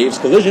 Choose Dave's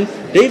Collision.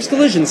 Dave's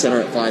Collision Center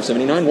at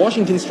 579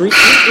 Washington Street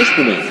in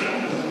Ishpeming.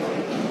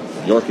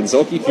 York and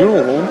Zelke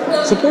Funeral Home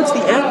supports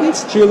the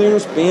athletes,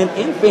 cheerleaders, band,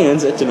 and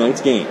fans at tonight's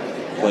game.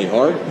 Play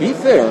hard, be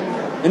fair,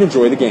 and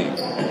enjoy the game.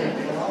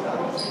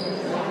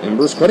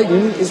 Embers Credit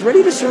Union is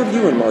ready to serve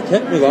you in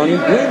Marquette, Milani,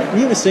 Grand,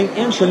 Munising,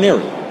 and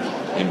Chaneri.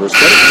 Embers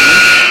Credit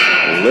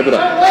Union, live it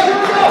up.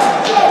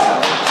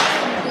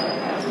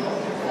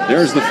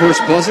 There's the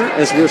first buzzer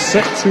as we're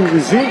set to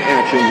resume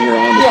action here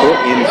on the court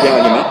in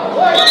Calumet.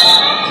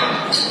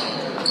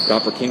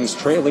 Copper Kings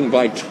trailing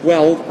by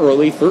 12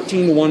 early,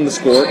 13-1 the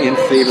score in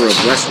favor of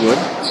Westwood.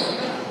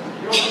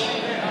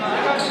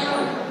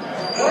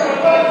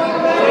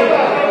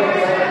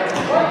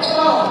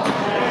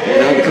 And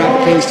now the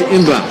Copper Kings to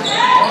inbound.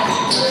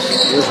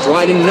 Here's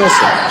Dryden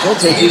Nelson. He'll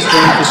take his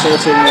turn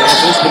facilitating the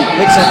offense, but he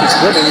picks up his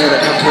dribble near the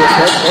half-court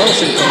court.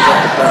 Carlson comes up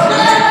the pressure.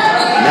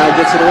 Now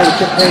gets it away to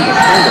Kip Kangas.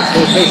 Kangas,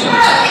 full baseline.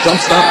 Jump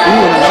stop,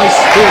 and a nice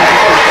spin.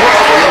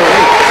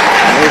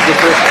 And there's the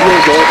first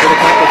field goal for the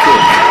Copper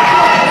Kings.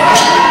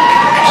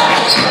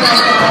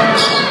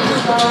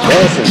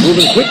 Carlson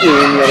moving quickly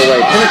in the other way.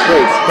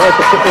 Penetrates. Tries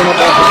to put one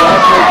up off the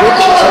glass. No good.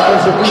 The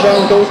offensive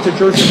rebound goes to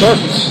Jersey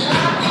Carpenter.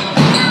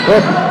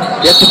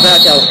 Carpenter gets it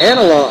back out.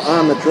 Anila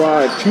on the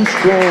drive. Too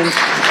strong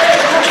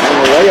on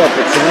the layup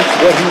attempt,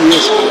 but he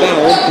is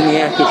fouled in the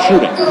act of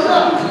shooting.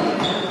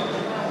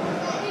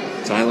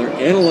 Tyler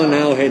Anila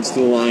now heads to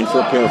the line for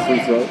a pair of free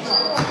throws.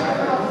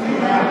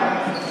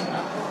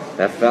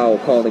 That foul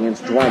called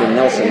against Dryden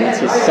Nelson. That's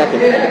his second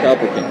for the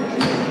Copper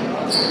Kings.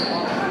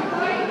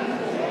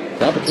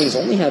 Copper Kings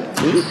only have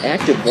 8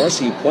 active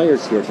varsity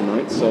players here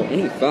tonight, so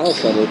any foul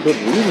trouble could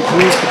really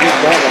prove to be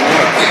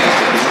problematic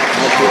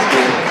as this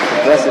game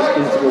progresses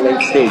into the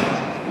late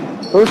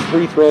stages. First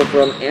free throw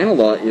from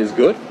Anila is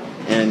good,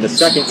 and the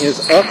second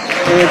is up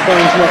and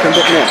finds nothing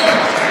but net.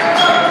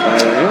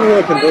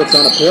 Anila converts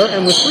on a pair,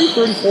 and with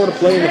 3:34 to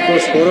play in the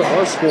first quarter,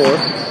 our score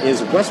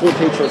is Westwood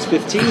Patriots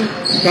 15,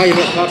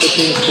 Calumet Copper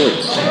Kings 3.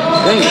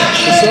 Kangas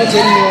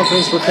facilitating the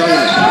offense for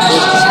Calumet.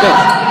 First to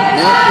Spence.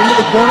 Now into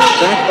the corner,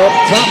 back up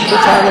top for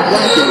Tyler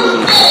Black into the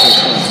lead.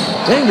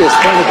 Kangas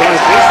trying to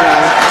drive first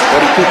round, but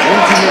he took 1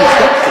 too many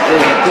steps before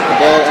he put the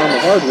ball on the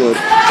hardwood,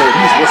 so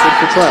he's whistled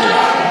for travel.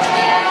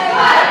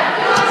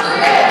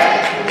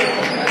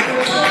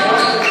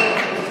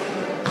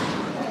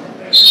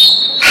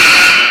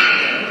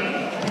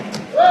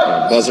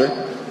 Buzzer.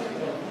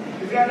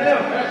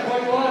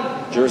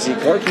 Jersey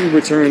Karki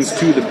returns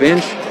to the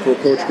bench for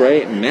Coach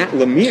Gray. Matt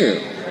Lemire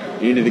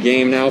into the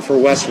game now for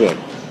Westwood.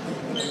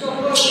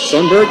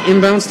 Sundberg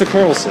inbounds to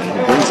Carlson,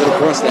 who brings it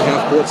across the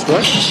half-court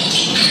stretch.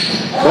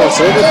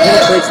 Crossover,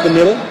 penetrates the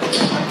middle.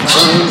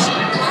 Finds,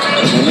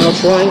 and now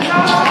trying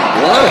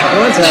a lot of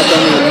contact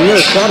on the Lemire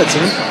shot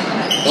attempt.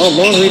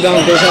 Long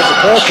rebound goes out to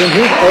Carlson,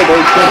 whose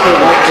elbow jumper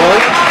won't go,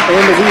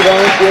 and the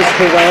rebound is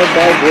corralled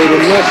by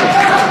Braden Wilson.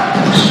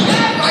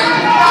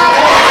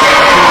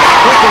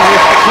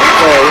 With the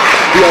tempo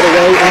the other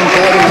way, and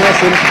Jordan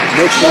Nelson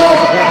makes the off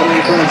the pocket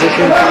in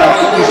transition for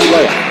an easy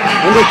layup.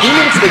 Under 3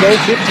 minutes to go,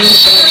 15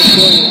 shots to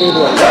score in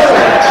favor of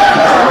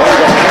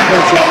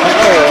offensive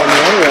foul on the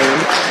other end.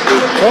 A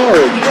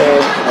charge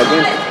called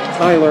against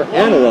Tyler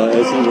Anola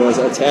as he was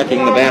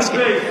attacking the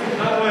basket.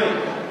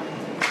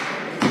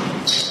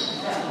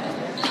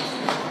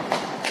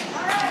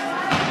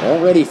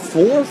 Already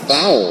 4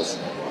 fouls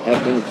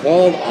have been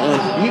called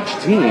on each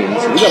team,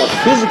 so we got a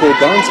physical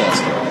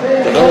contest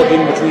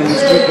developing between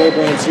these two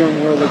programs here and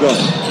where they're going.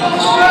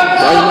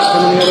 Calumet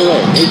coming the other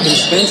way. Nathan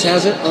Spence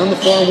has it on the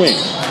far wing.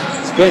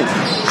 Spence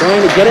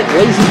trying to get it.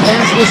 Lazy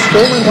pass was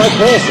stolen by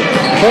Carlson.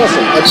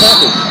 Carlson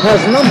attacking,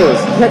 has numbers,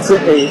 gets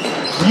it a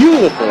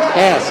beautiful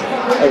pass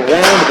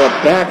around the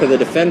back of the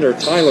defender,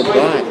 Tyler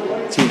Black,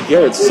 to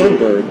Garrett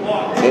Sundberg.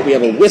 But we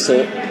have a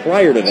whistle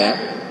prior to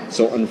that,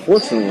 so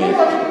unfortunately,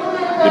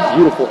 the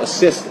beautiful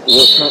assist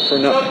will count for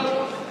nothing.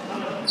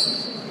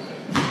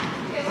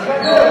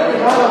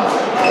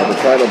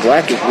 Tyler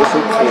Black is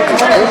whistled for his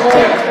first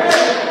time.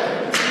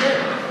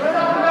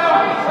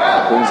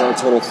 Brings our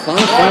total 5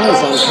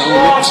 fouls on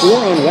Calumet, 4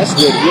 on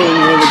Westwood here in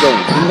the early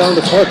going. Inbound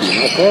to Parkey.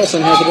 Now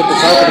Carlson has it at the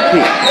top of the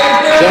key.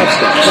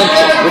 Jackson,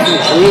 Thompson, looking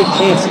to create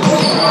chances.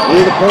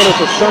 Near the corner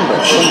for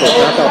Sundberg. Sundberg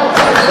back up.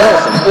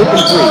 Carlson,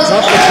 open 3.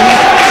 Top of the key.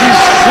 He's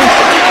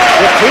shooting.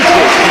 The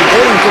Patriots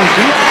converting from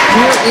deep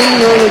here in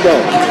the early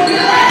going.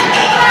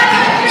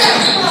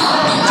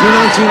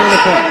 2:19 on the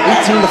clock.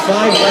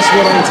 18-5,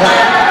 Westwood on top.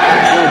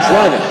 Now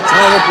driving.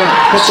 Tyler Black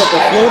puts up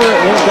a floater.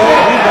 Won't go.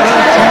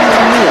 Rebound to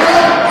Lemieux.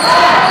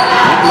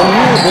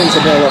 Lemieux brings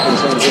the ball up in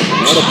transition.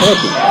 Now to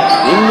Parkey.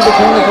 Into the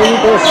corner for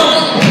Luke Orson.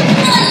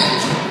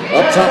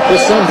 Up top for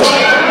Sundberg.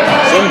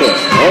 Sundberg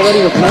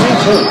already with 9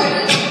 points.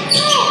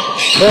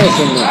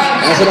 Carlson now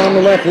has it on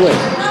the left wing.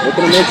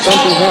 Looking to make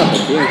something happen.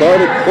 Being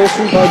guarded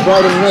closely by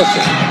Bryden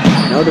Nelson.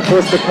 Now to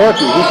first to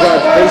Parkey. He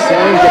drives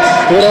baseline, gets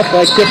stood up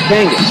by Kip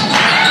Kangas.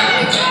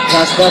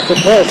 Pass back to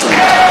Carlson.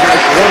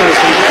 Nice runners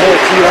from the 12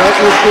 feet out.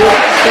 Is good,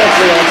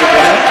 especially off the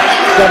glass.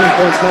 7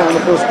 points now in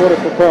the first quarter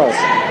for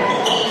Carlson.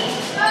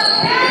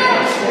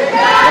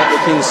 Dr.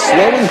 King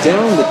slowing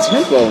down the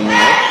tempo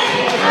now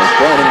as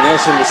Bryden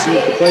Nelson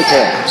received the play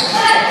call.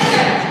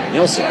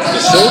 Nelson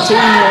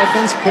facilitating the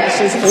offense,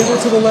 passes over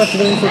to the left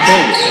wing for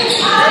Kangas.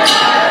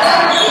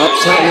 Up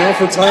top now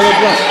for Tyler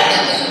Black.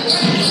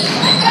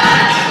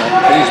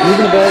 He's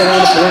moving the ball around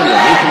the perimeter.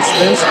 Nathan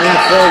Spence on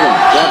the far wing.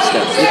 Drop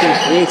steps. He can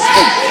create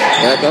space.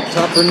 Back up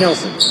top for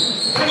Nelson.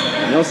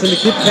 Nelson to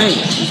Kip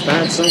Kangas. He's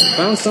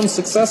found some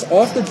success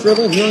off the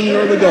dribble here in the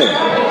early going.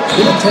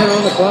 10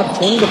 on the clock.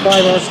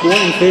 20-5 our score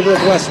in favor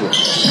of Westwood.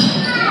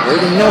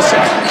 Bryden Nelson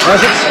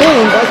has it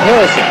stolen by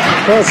Carlson.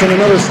 Carlson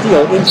another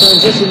steal. In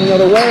transition the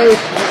other way.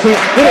 Can't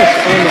finish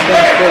on the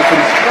fast break, but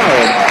he's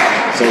fouled.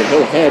 So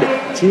he'll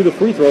head to the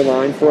free throw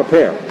line for a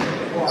pair.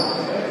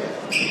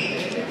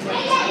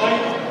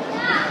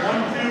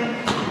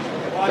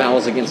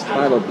 Fouls against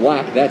Tyler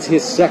Black. That's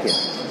his second.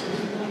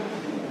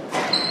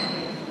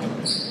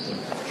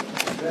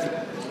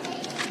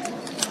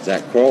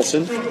 Zach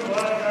Carlson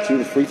to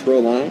the free throw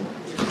line.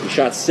 He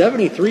shot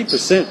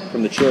 73%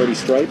 from the charity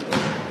stripe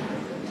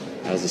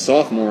as a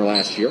sophomore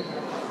last year.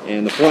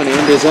 And the front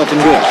end is up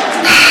and good.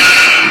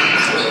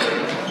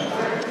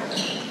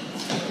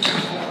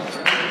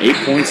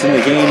 8 points in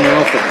the game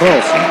now for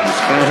Carlson. He's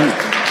found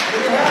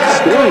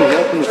scoring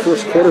help in the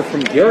first quarter from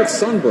Garrett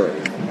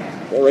Sundberg.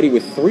 Already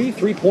with 3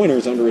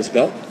 3-pointers under his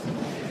belt.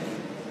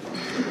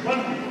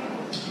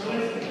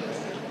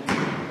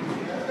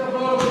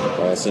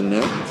 Carlson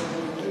now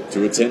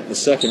to attempt the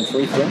second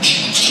free throw. And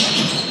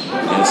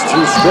it's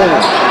too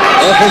strong.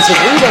 Offensive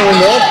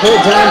rebound though,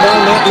 pulled down by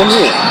Matt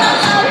Lemieux.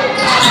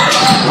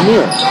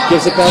 Lemieux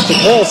gives it back to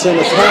Carlson,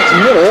 attacks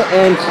middle,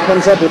 and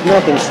comes up with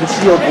nothing.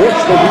 Cecile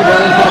Brooks the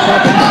rebound for the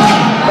Coppertons.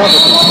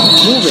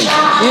 Moving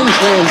in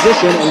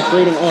transition and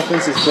creating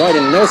offense is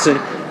Bryden Nelson,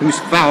 who's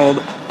fouled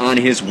on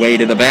his way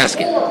to the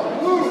basket.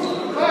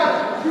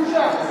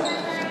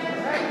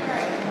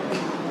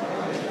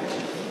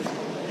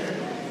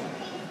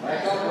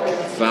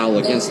 Foul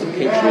against the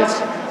Patriots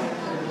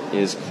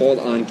is called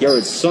on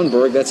Garrett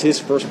Sundberg. That's his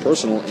first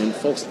personal. And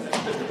folks,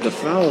 the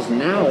fouls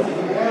now,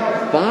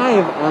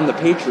 5 on the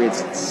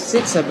Patriots,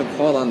 6 have been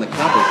called on the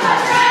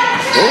Coppertons.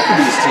 Both of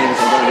these teams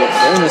are going to get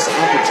bonus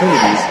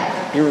opportunities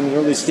here in the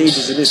early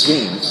stages of this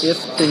game if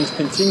things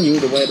continue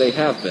the way they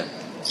have been.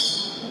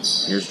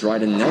 Here's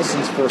Bryden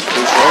Nelson's first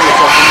free throw.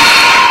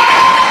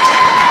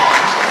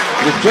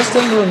 With just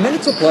under a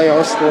minute to play,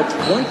 our score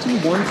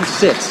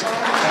 21-6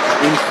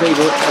 in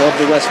favor of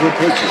the Westwood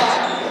Patriots.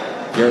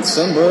 Garrett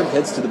Sundberg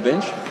heads to the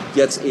bench,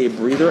 gets a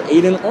breather.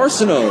 Aiden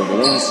Arsenault, the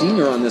lone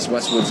senior on this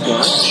Westwood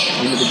squad,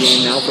 into the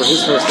game now for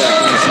his first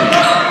action this season.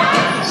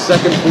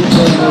 Second free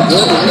throw, no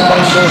good. The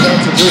rebound goes out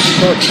to Bruce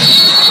Parkey.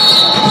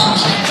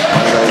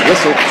 A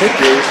whistle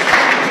quickly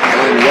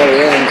on the other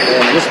end,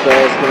 and this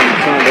ball is going to be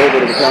turned over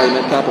to the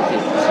Calumet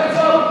Coppertons.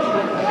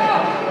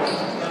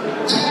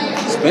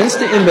 Spence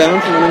to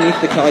inbound from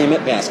underneath the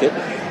Calumet basket.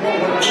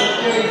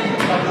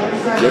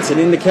 Gets it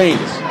into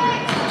Kangas.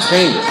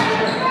 Kangas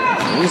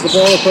Brings the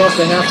ball across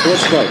the half-court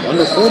stripe.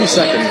 Under 40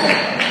 seconds.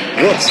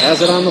 Brooks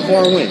has it on the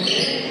far wing.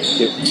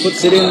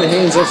 Puts it in the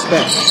hands of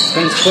Spence.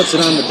 Spence puts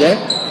it on the deck.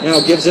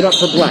 Now gives it up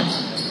for Black.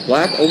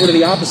 Black over to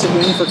the opposite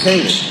wing for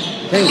Kangas.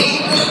 Kangas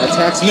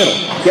attacks middle.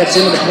 Gets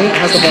into the paint.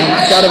 Has the ball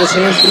knocked out of his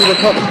hands, but he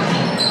recovers.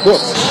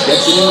 Brooks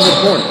gets it into the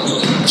corner.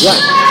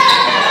 Black.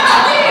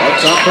 Up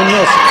top from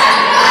Nelson.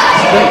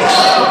 Spence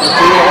with the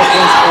free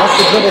offense off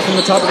the dribble from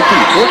the top of the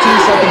key.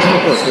 14 seconds in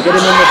the first. They get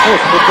it in the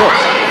first for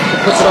Brooks. He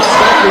puts it up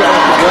softly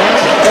off the glass,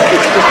 but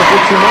it's just a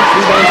bit too much.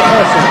 Rebound to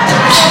Carlson.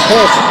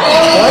 Carlson,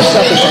 5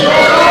 seconds in the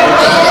first.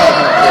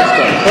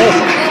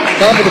 Carlson,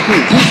 top of the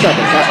key, 2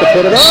 seconds. Has to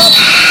put it up.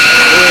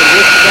 And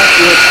this shot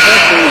is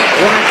perfectly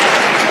blocked.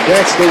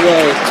 That's the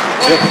way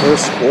the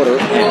first quarter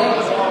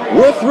ends.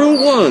 We're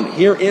through one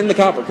here in the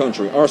Copper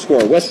Country. Our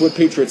score, Westwood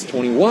Patriots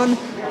 21,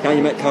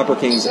 Calumet Copper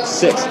Kings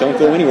 6. Don't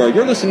go anywhere.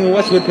 You're listening to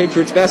Westwood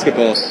Patriots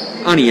basketball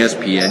on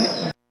ESPN.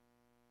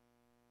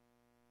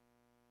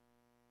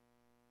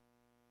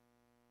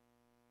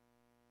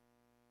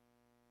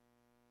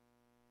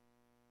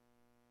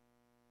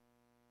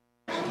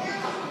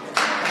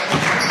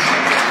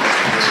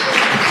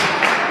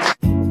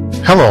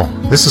 Hello,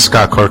 this is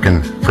Scott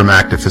Corkin from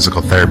Active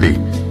Physical Therapy,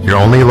 your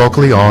only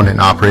locally owned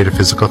and operated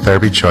physical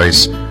therapy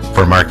choice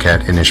for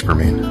Marquette and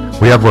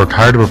Ishpeming. We have worked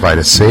hard to provide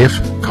a safe,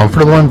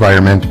 comfortable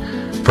environment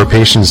for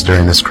patients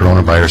during this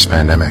coronavirus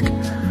pandemic.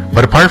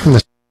 But apart from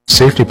the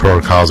safety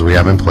protocols we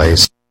have in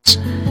place,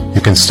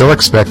 you can still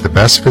expect the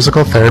best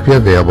physical therapy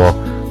available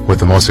with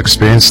the most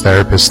experienced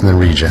therapists in the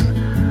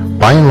region.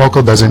 Buying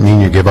local doesn't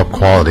mean you give up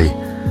quality.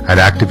 At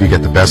Active, you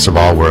get the best of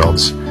all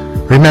worlds.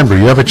 Remember,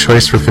 you have a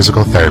choice for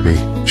physical therapy.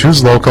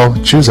 Choose local,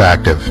 choose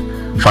Active.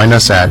 Find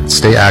us at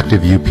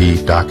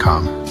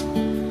stayactiveup.com.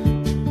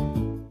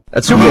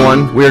 At Super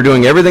One, we are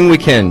doing everything we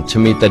can to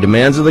meet the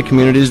demands of the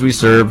communities we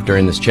serve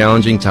during this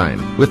challenging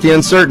time. With the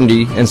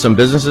uncertainty and some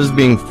businesses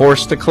being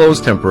forced to close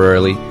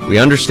temporarily, we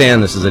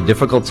understand this is a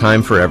difficult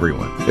time for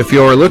everyone. If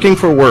you are looking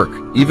for work,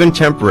 even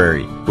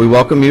temporary, we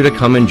welcome you to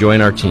come and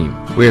join our team.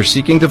 We are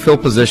seeking to fill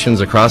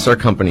positions across our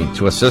company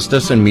to assist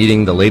us in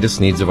meeting the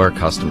latest needs of our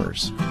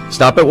customers.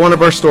 Stop at one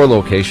of our store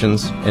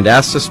locations and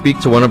ask to speak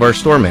to one of our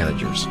store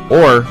managers,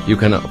 or you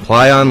can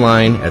apply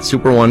online at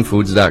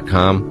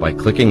superonefoods.com by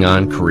clicking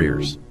on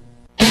Careers.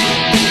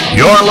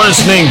 You're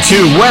listening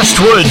to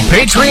Westwood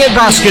Patriot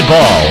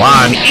Basketball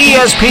on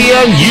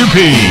ESPN UP.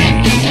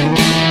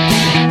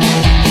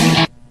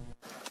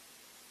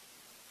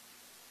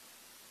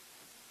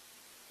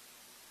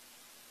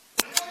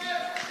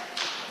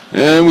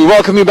 And we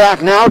welcome you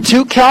back now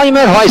to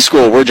Calumet High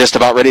School. We're just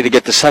about ready to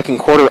get the second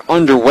quarter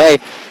underway.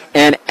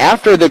 And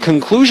after the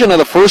conclusion of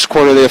the first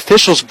quarter, the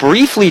officials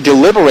briefly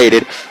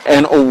deliberated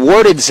and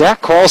awarded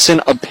Zach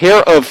Carlson a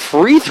pair of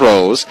free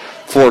throws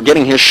for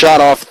getting his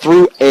shot off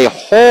through a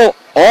whole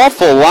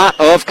awful lot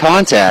of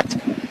contact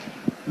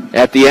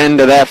at the end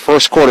of that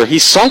first quarter. He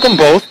sunk them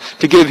both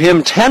to give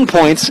him 10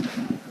 points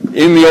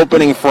in the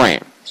opening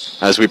frame.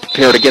 As we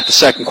prepare to get the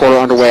second quarter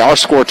underway, our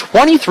score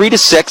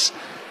 23-6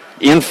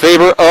 in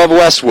favor of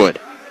Westwood.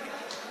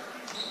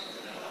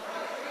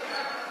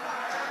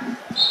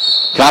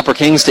 Copper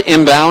Kings to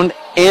inbound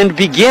and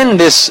begin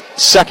this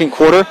second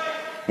quarter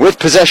with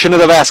possession of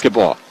the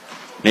basketball.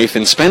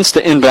 Nathan Spence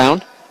to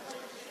inbound.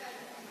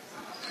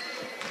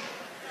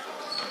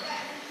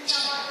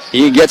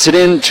 He gets it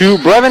in to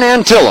Brevin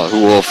Antilla,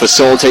 who will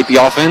facilitate the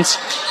offense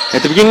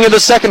at the beginning of the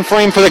second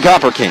frame for the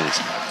Copper Kings.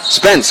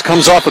 Spence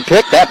comes off a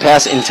pick. That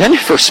pass intended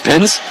for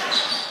Spence.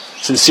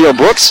 Sincere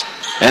Brooks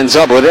ends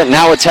up with it.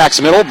 Now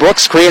attacks middle.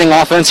 Brooks creating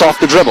offense off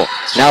the dribble.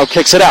 Now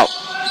kicks it out.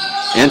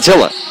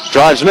 Antilla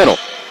drives middle.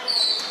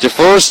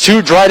 Defers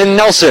to Dryden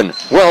Nelson.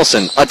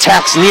 Wilson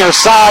attacks near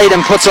side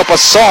and puts up a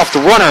soft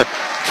runner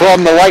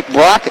from the right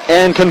block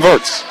and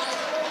converts.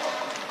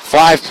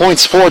 5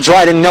 points for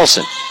Dryden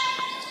Nelson.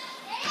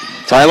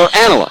 Tyler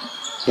Anila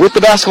with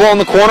the basketball in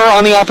the corner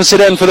on the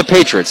opposite end for the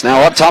Patriots.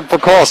 Now up top for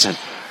Carlson.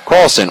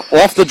 Carlson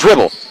off the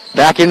dribble.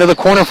 Back into the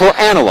corner for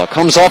Anila.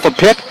 Comes off a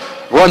pick.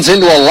 Runs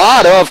into a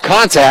lot of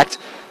contact.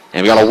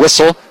 And we got a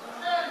whistle.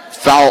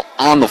 Foul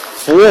on the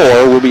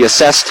floor will be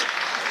assessed.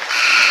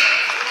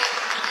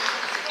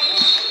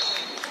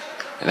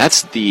 And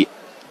that's the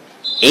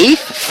 8th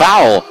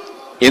foul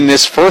in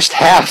this first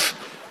half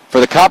for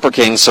the Copper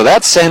Kings. So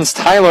that sends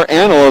Tyler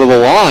Anila to the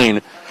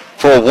line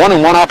for a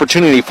one-on-one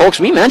opportunity. Folks,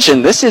 we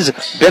mentioned this has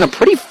been a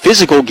pretty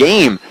physical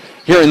game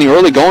here in the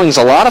early goings.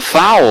 A lot of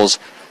fouls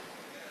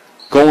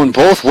going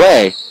both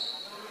way.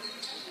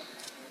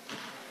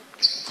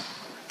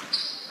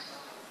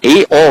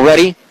 8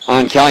 already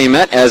on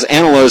Calumet as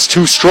Anila is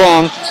too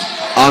strong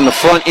on the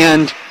front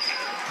end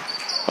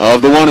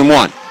of the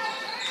one-and-one.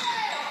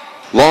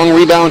 Long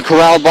rebound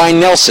corralled by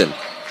Nelson.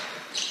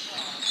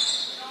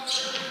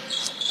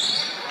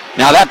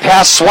 Now that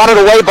pass swatted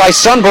away by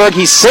Sundberg.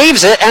 He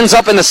saves it, ends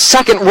up in the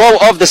second row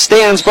of the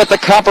stands, but the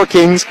Copper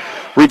Kings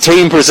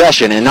retain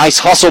possession. A nice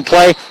hustle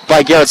play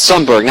by Garrett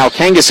Sundberg. Now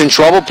Kangas in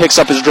trouble, picks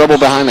up his dribble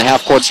behind the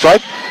half-court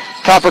stripe.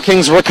 Copper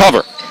Kings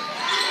recover.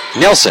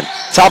 Nelson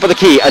Top of the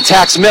key,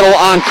 attacks middle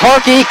on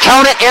Karki,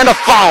 count it, and a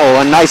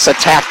foul. A nice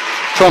attack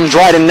from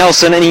Dryden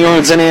Nelson, and he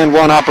earns an and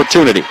one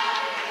opportunity.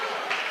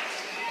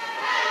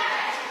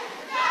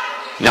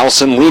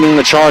 Nelson leading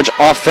the charge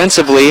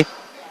offensively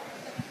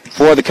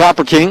for the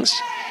Copper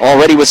Kings,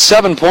 already with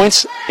 7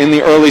 points in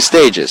the early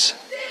stages.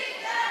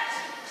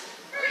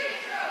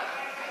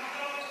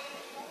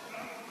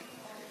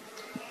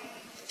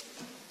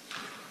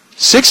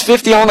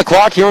 .6:50 on the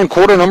clock here in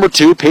quarter number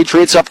 2.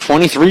 Patriots up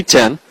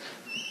 23-10.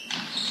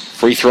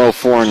 Free throw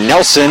for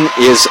Nelson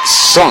is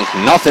sunk.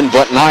 Nothing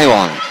but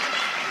nylon.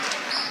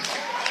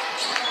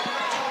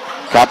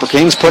 Copper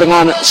Kings putting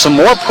on some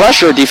more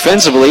pressure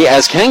defensively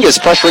as Kangas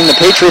pressuring the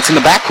Patriots in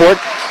the backcourt.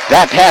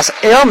 That pass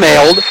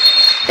airmailed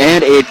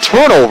and a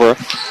turnover.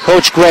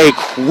 Coach Gray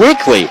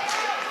quickly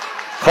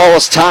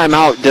calls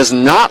timeout. Does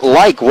not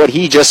like what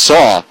he just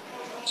saw.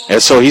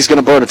 And so he's going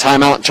to burn a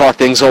timeout and talk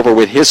things over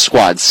with his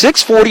squad.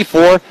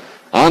 6:44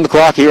 on the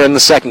clock here in the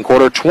second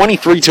quarter.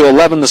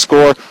 23-11 the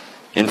score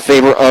in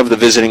favor of the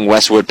visiting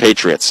Westwood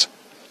Patriots.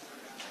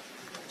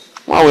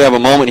 While we have a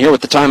moment here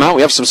with the timeout,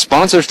 we have some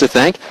sponsors to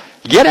thank.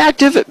 Get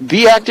active,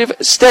 be active,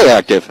 stay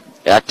active.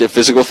 Active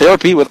Physical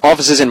Therapy with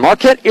offices in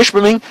Marquette,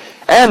 Ishpeming,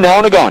 and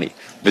now Negaunee.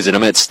 Visit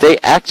them at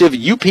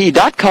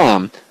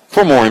stayactiveup.com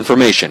for more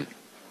information.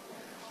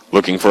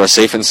 Looking for a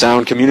safe and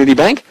sound community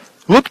bank?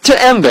 Look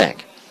to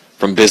M-Bank.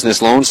 From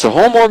business loans to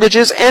home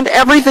mortgages and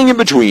everything in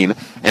between,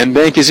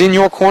 M-Bank is in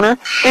your corner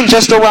and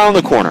just around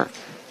the corner.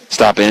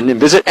 Stop in and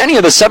visit any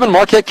of the 7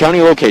 Marquette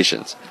County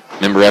locations.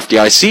 Member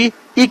FDIC,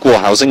 Equal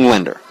Housing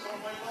Lender.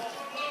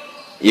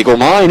 Eagle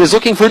Mine is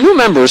looking for new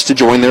members to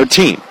join their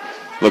team.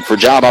 Look for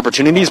job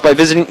opportunities by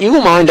visiting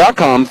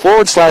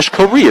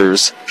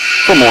eaglemine.com/careers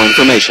for more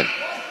information.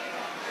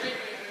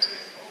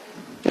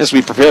 As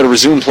we prepare to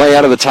resume play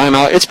out of the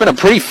timeout, it's been a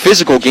pretty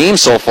physical game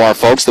so far,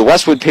 folks. The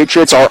Westwood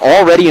Patriots are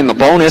already in the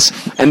bonus,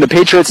 and the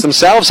Patriots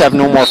themselves have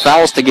no more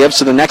fouls to give,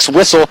 so the next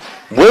whistle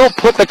will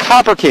put the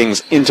Copper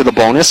Kings into the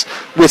bonus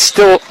with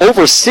still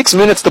over 6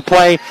 minutes to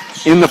play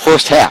in the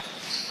first half.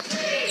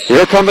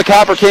 Here come the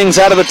Copper Kings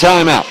out of the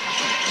timeout.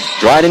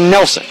 Dryden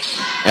Nelson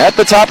at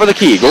the top of the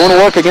key, going to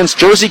work against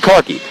Jersey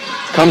Karki.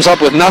 Comes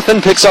up with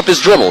nothing, picks up his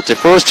dribble,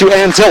 defers to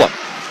Antilla.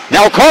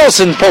 Now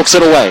Carlson pokes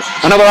it away.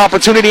 Another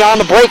opportunity on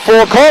the break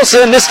for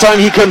Carlson. This time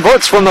he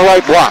converts from the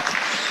right block.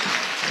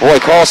 Boy,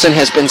 Carlson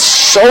has been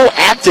so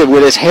active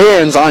with his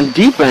hands on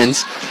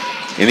defense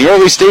in the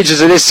early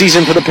stages of this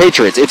season for the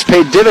Patriots. It's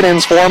paid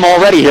dividends for him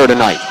already here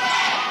tonight.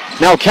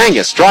 Now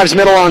Kangas drives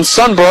middle on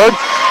Sundberg,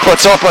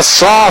 puts up a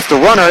soft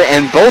runner,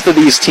 and both of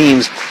these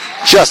teams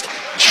just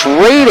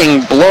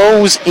trading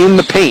blows in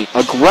the paint.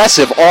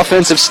 Aggressive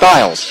offensive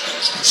styles.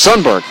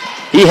 Sundberg,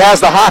 he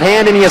has the hot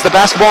hand and he has the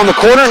basketball in the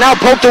corner. Now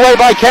poked away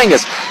by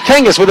Kangas.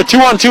 Kangas with a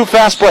 2-on-2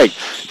 fast break.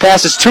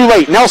 Pass is too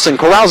late. Nelson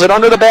corrals it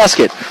under the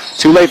basket.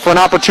 Too late for an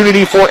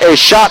opportunity for a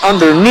shot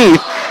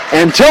underneath.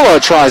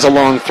 Antilla tries a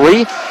long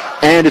three,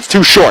 and it's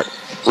too short.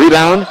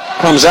 Rebound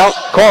comes out.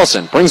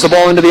 Carlson brings the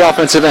ball into the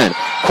offensive end.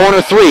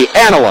 Corner three.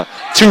 Anila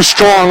too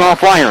strong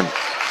off iron.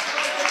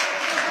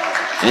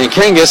 And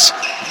Kangas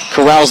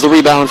corrals the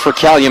rebound for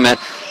Calumet.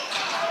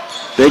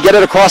 They get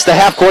it across the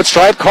half-court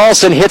stripe.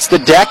 Carlson hits the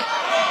deck.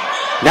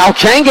 Now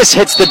Kangas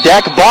hits the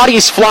deck.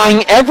 Bodies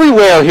flying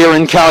everywhere here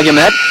in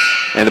Calumet.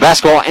 And the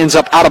basketball ends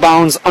up out of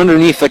bounds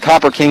underneath the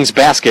Copper Kings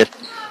basket.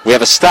 We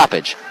have a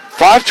stoppage.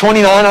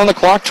 5:29 on the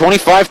clock.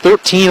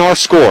 25-13 our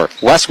score.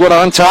 Westwood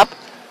on top.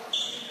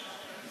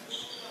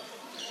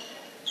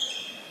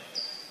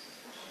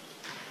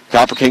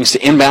 Copper Kings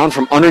to inbound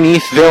from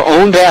underneath their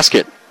own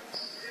basket.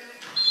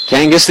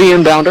 Kangas the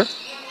inbounder.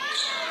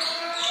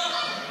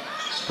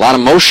 A lot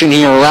of motion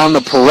here around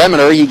the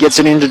perimeter. He gets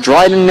it into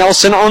Dryden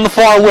Nelson on the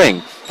far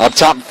wing. Up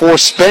top for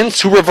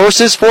Spence, who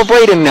reverses for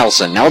Braden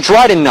Nelson. Now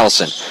Dryden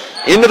Nelson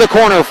into the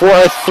corner for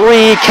a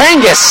three.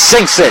 Kangas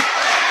sinks it.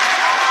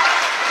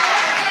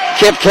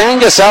 Kip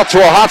Kangas out to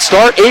a hot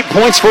start. 8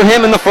 points for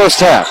him in the first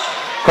half.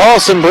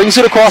 Carlson brings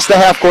it across the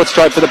half-court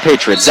stripe for the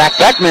Patriots. Zach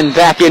Beckman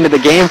back into the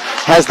game.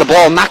 Has the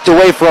ball knocked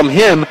away from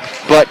him,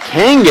 but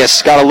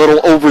Kangas got a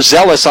little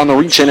overzealous on the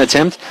reach-in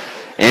attempt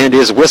and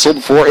is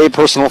whistled for a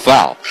personal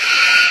foul.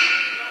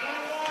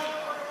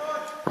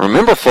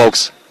 Remember,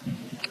 folks,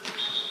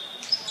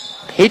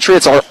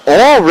 Patriots are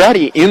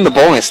already in the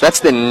bonus. That's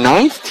the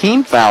 9th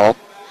team foul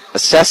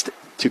assessed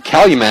to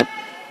Calumet,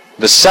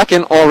 the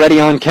 2nd already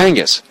on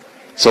Kangas.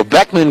 So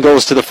Beckman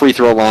goes to the free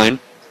throw line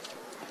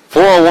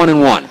for a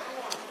 1-and-1.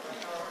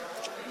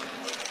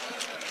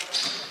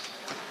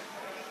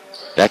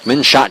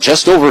 Beckman shot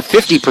just over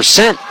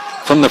 50%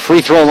 from the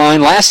free throw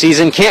line last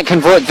season. Can't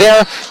convert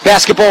there.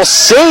 Basketball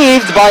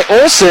saved by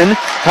Olsen.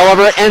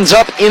 However, it ends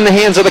up in the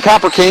hands of the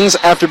Copper Kings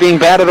after being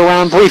batted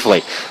around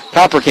briefly.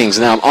 Copper Kings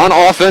now on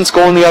offense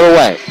going the other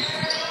way.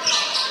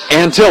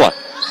 Antilla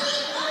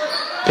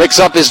picks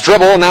up his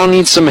dribble, now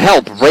needs some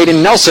help.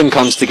 Braden Nelson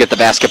comes to get the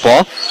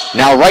basketball.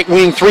 Now right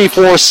wing three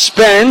for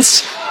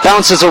Spence.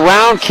 Bounces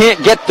around,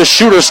 can't get the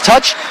shooter's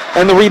touch,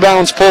 and the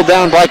rebound's pulled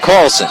down by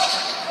Carlson.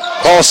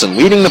 Carlson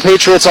leading the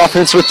Patriots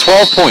offense with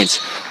 12 points.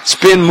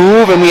 spin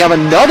move, and we have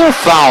another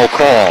foul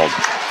called.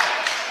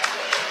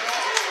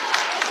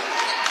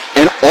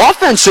 An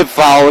offensive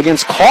foul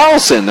against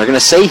Carlson. They're going to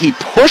say he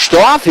pushed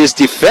off his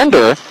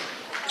defender,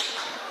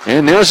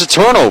 and there's a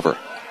turnover.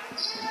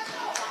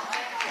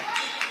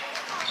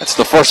 That's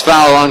the first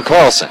foul on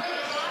Carlson.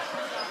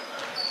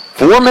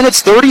 4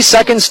 minutes, 30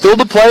 seconds still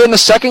to play in the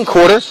second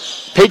quarter.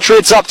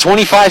 Patriots up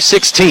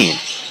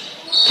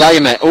 25-16.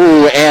 Calumet,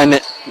 and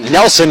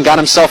Nelson got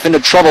himself into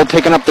trouble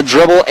picking up the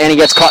dribble, and he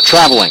gets caught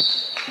traveling.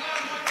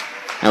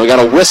 Now we got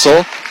a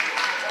whistle.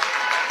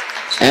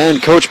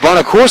 And Coach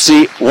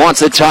Bonacorsi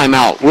wants a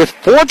timeout with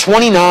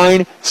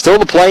 4:29 still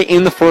to play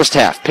in the first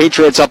half.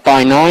 Patriots up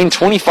by 9,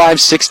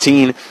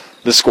 25-16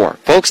 the score.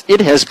 Folks,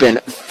 it has been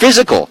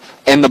physical,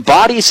 and the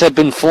bodies have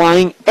been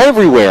flying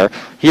everywhere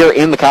here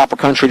in the Copper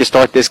Country to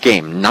start this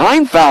game.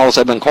 9 fouls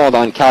have been called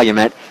on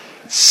Calumet,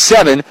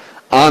 7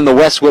 on the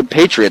Westwood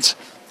Patriots.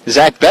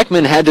 Zach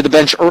Beckman had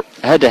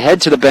to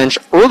head to the bench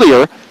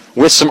earlier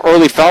with some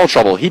early foul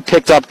trouble. He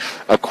picked up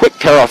a quick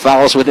pair of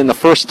fouls within the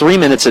first 3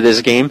 minutes of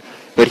this game,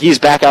 but he's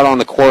back out on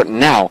the court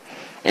now.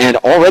 And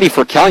already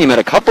for Calumet,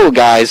 a couple of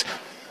guys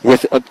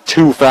with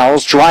 2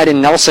 fouls.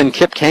 Dryden Nelson,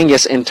 Kip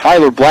Kangas, and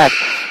Tyler Black,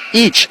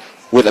 each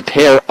with a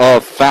pair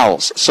of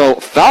fouls. So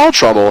foul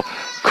trouble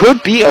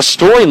could be a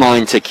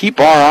storyline to keep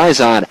our eyes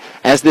on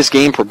as this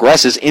game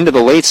progresses into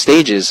the late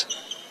stages.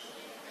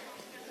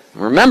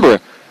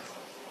 Remember,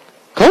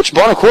 Coach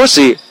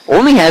Bonacorsi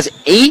only has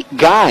 8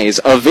 guys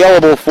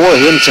available for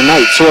him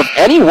tonight. So if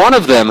any one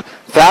of them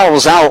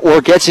fouls out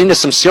or gets into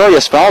some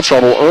serious foul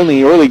trouble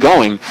early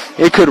going,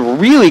 it could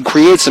really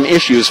create some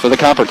issues for the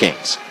Copper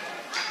Kings.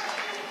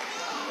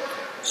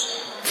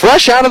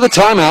 Fresh out of the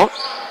timeout,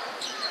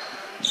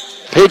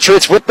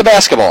 Patriots with the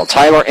basketball.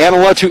 Tyler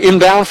Anola to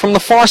inbound from the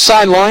far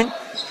sideline.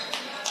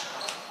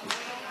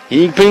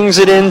 He pings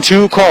it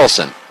into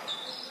Carlson.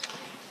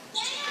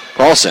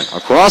 Carlson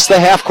across the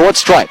half-court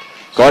stripe.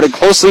 Guarded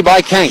closely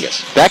by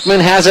Kangas.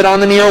 Beckman has it on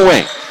the near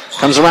wing.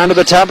 Comes around to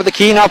the top of the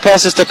key, now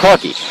passes to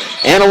Karki.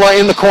 Anola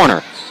in the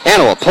corner.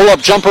 Anola,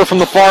 pull-up jumper from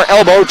the far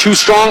elbow. Too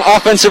strong,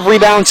 offensive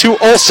rebound to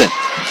Olsen.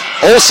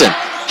 Olsen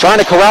trying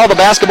to corral the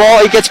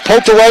basketball. It gets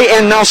poked away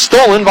and now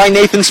stolen by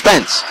Nathan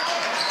Spence.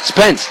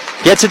 Spence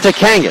gets it to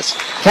Kangas.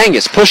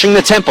 Kangas pushing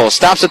the tempo,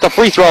 stops at the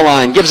free throw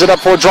line, gives it up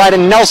for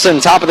Dryden Nelson.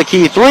 Top of the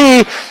key,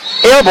 3,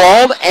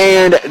 airballed,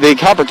 and the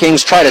Copper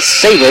Kings try to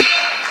save it.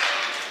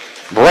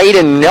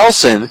 Braden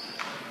Nelson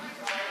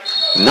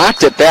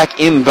knocked it back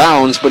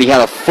inbounds, but he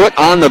had a foot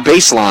on the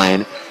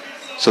baseline.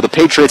 So the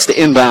Patriots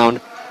to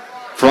inbound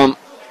from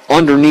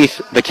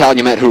underneath the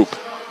Calumet hoop.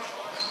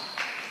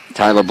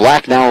 Tyler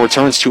Black now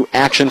returns to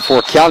action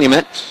for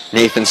Calumet.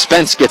 Nathan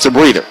Spence gets a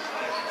breather.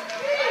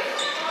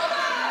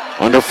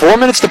 Under 4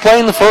 minutes to play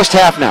in the first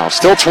half now.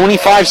 Still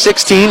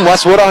 25-16,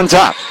 Westwood on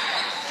top.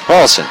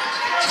 Carlson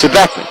to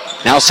Beckman.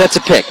 Now sets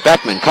a pick.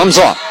 Beckman comes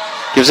off.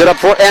 Gives it up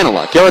for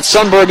Anola. Garrett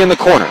Sundberg in the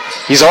corner.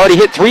 He's already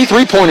hit 3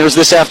 3-pointers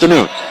this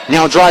afternoon.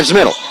 Now drives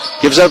middle.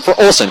 Gives it up for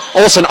Olsen.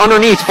 Olsen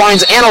underneath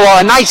finds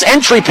Anola. A nice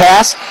entry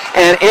pass.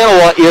 And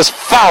Anola is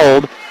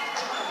fouled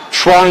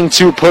trying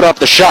to put up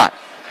the shot.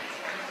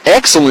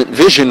 Excellent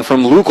vision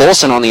from Luke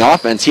Olsen on the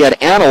offense. He had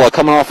Anola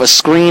coming off a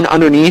screen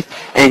underneath,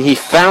 and he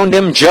found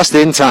him just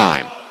in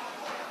time.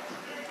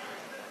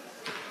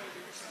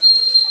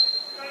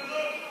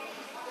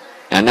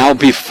 And now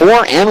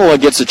before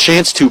Anola gets a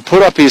chance to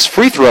put up his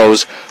free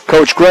throws,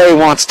 Coach Gray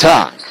wants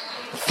time.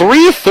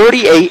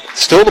 3:38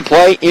 still to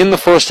play in the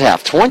first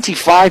half.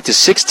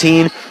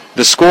 25-16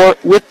 the score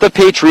with the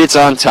Patriots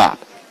on top.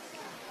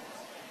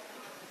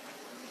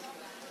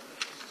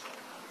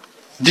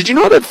 Did you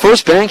know that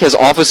First Bank has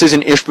offices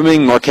in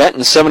Ishpeming, Marquette,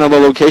 and 7 other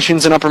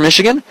locations in Upper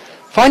Michigan?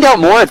 Find out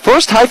more at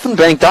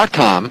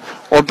first-bank.com,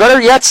 or better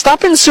yet,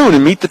 stop in soon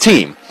and meet the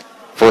team.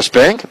 First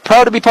Bank,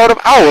 proud to be part of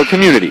our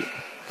community.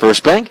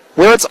 First Bank,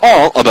 where it's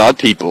all about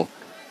people.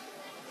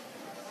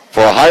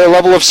 For a higher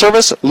level of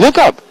service, look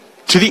up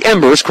to the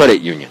Embers Credit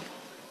Union.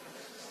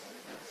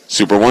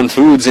 Super One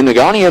Foods in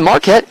Negaunee and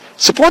Marquette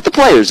support the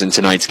players in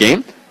tonight's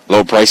game.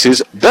 Low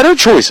prices, better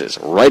choices,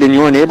 right in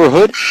your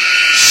neighborhood.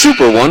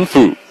 Super One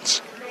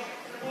Foods.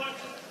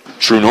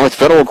 True North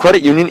Federal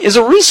Credit Union is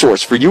a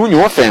resource for you and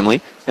your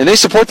family, and they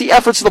support the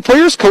efforts of the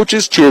players,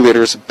 coaches,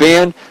 cheerleaders,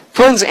 band,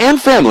 friends, and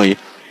family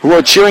who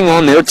are cheering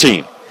on their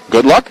team.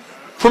 Good luck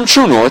from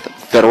True North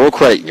Federal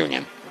Credit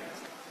Union.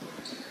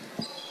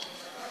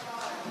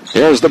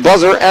 There's the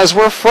buzzer as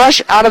we're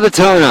fresh out of the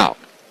timeout.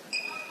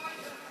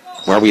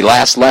 Where we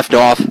last left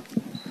off,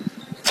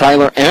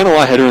 Tyler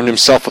Anola had earned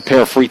himself a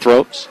pair of free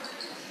throws.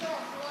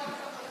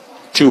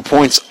 2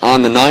 points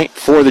on the night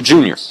for the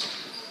junior.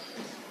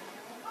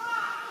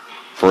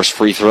 First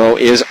free throw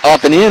is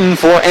up and in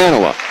for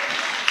Anola.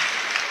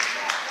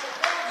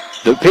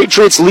 The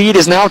Patriots' lead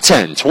is now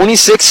 10,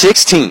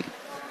 26-16.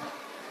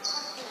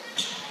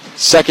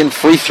 Second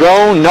free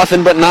throw,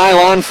 nothing but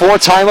nylon for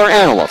Tyler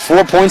Anola.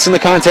 4 points in the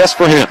contest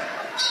for him.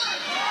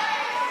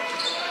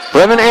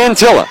 Brevin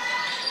Antilla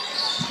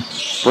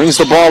brings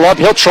the ball up.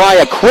 He'll try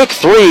a quick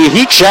 3.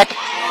 Heat check.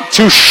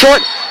 Too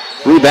short.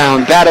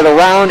 Rebound batted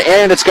around,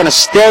 and it's going to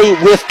stay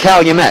with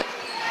Calumet.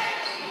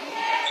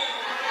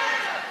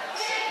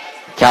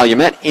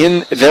 Calumet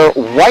in their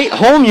white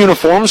home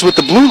uniforms with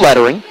the blue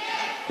lettering.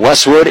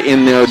 Westwood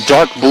in their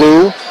dark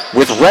blue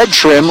with red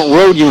trim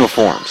road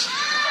uniforms.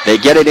 They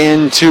get it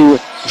into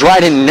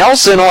Dryden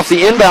Nelson off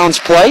the inbounds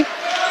play.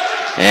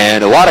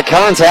 And a lot of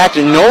contact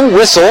and no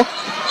whistle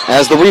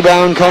as the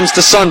rebound comes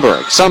to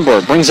Sundberg.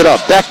 Sundberg brings it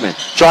up. Beckman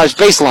drives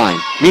baseline,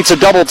 meets a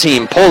double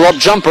team, pull-up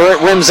jumper.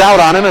 It rims out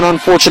on him. An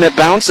unfortunate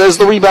bounce as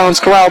the rebound's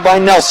corralled by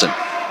Nelson.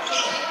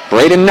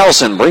 Braden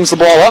Nelson brings the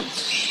ball up.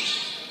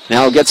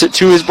 Now gets it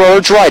to his brother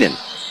Dryden.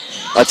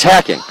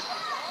 Attacking.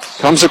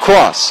 Comes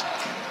across.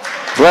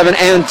 Brevin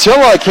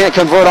Antilla can't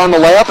convert on the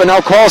layup, and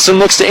now Carlson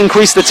looks to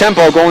increase the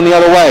tempo going the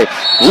other way.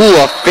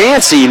 Ooh, a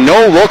fancy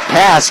no-look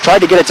pass. Tried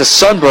to get it to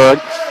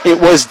Sundberg. It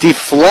was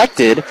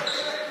deflected,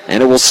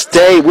 and it will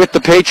stay with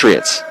the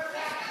Patriots.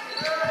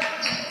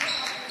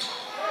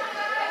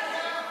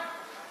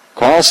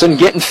 Carlson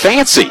getting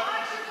fancy.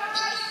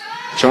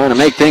 Trying to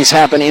make things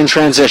happen in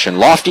transition.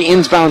 Lofty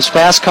inbounds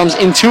pass comes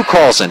into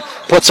Carlson.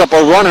 Puts up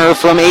a runner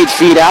from 8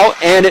 feet out,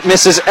 and it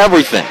misses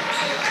everything.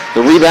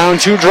 The rebound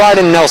to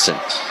Dryden Nelson.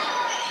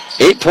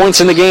 8 points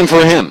in the game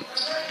for him.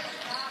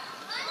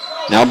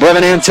 Now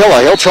Brevin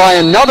Antilla, he'll try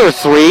another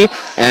three,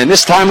 and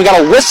this time we got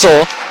a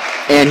whistle,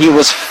 and he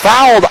was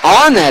fouled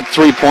on that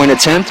three-point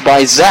attempt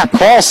by Zach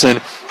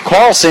Carlson.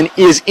 Carlson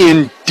is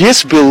in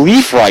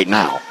disbelief right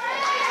now.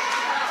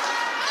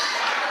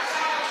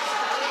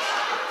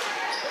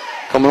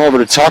 Coming over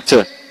to talk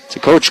to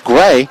Coach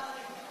Gray.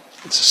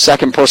 It's a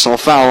second personal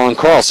foul on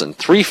Carlson.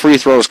 3 free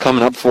throws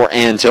coming up for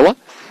Antilla,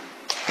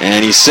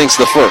 and he sinks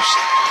the first.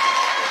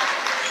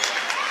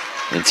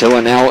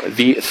 Antilla now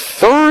the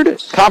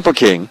third Copper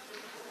King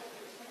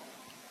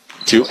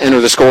to enter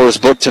the scorer's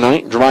book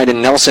tonight.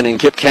 Dryden Nelson and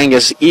Kip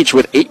Kangas each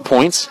with 8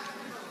 points.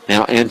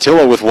 Now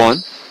Antilla with 1.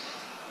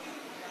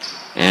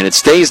 And it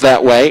stays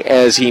that way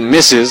as he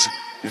misses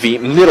the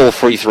middle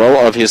free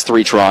throw of his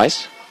 3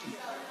 tries.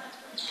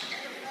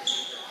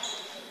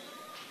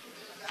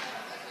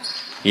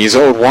 He's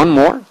owed 1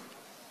 more.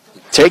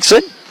 Takes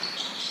it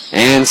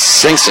and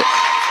sinks it.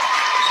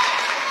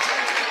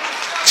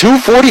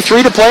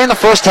 2:43 to play in the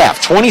first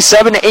half.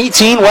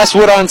 27-18,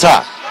 Westwood on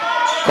top.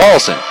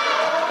 Carlson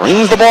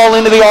brings the ball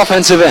into the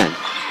offensive end.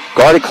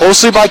 Guarded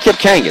closely by Kip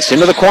Kangas.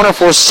 Into the corner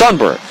for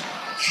Sundberg.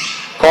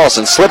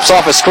 Carlson slips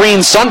off a screen.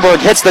 Sundberg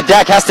hits the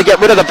deck, has to get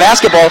rid of the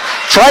basketball.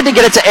 Tried to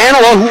get it to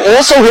Anila, who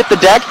also hit the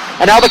deck.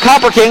 And now the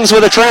Copper Kings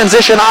with a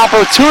transition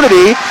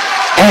opportunity.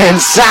 And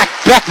Zach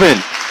Beckman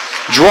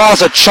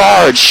draws a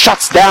charge,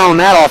 shuts down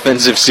that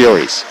offensive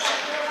series.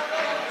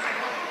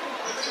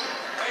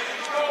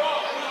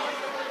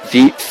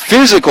 The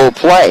physical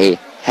play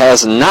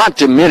has not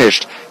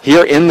diminished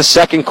here in the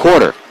second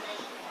quarter.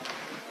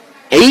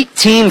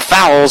 18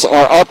 fouls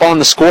are up on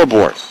the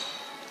scoreboard.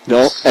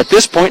 No, at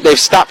this point, they've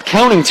stopped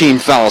counting team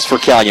fouls for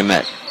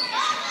Calumet.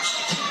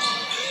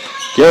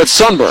 Garrett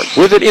Sundberg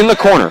with it in the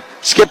corner.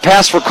 Skip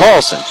pass for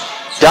Carlson.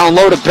 Down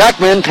low to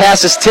Beckman.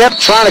 Pass is tipped,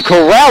 trying to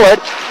corral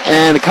it.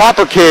 And the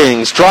Copper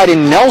Kings,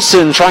 Dryden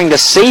Nelson trying to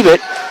save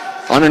it.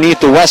 Underneath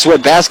the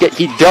Westwood basket,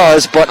 he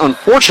does, but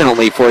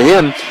unfortunately for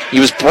him, he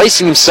was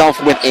bracing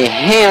himself with a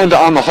hand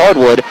on the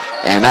hardwood,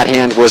 and that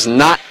hand was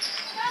not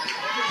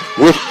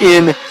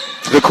within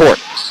the court.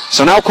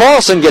 So now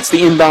Carlson gets the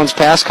inbounds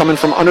pass coming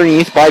from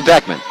underneath by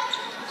Beckman.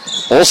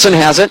 Olsen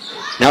has it,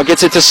 now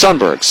gets it to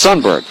Sundberg.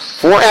 Sundberg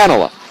for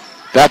Anila.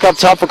 Back up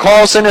top for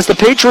Carlson as the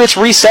Patriots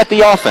reset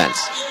the offense.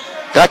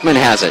 Beckman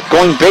has it,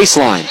 going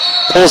baseline,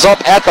 pulls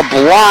up at the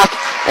block,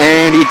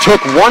 and he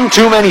took one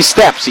too many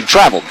steps. He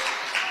traveled.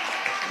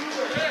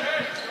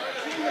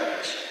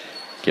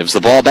 Gives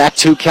the ball back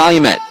to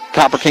Calumet.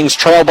 Copper Kings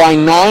trail by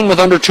 9 with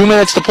under 2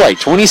 minutes to play.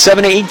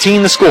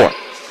 27-18 the score.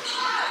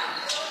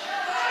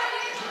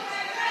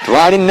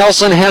 Dryden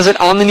Nelson has it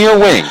on the near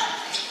wing.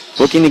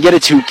 Looking to get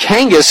it to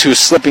Kangas, who's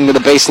slipping to the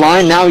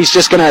baseline. Now he's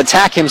just going to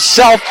attack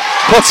himself.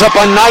 Puts up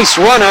a nice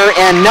runner,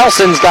 and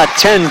Nelson's got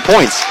 10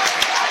 points.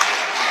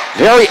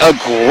 Very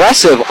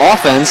aggressive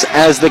offense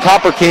as the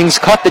Copper Kings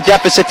cut the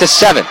deficit to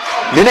 7.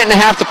 Minute and a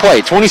half to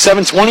play.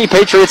 27-20,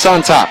 Patriots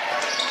on top.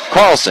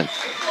 Carlson.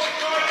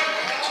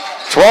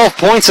 12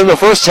 points in the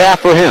first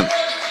half for him.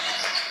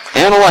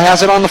 Anila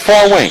has it on the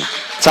far wing.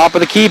 Top of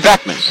the key,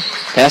 Beckman.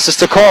 Passes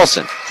to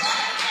Carlson.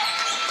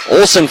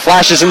 Olsen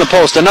flashes in the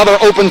post. Another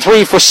open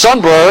three for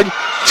Sundberg.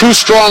 Too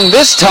strong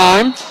this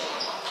time.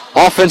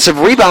 Offensive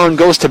rebound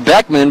goes to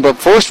Beckman, but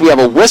first we have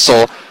a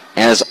whistle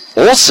as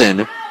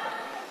Olsen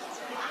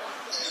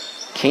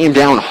came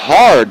down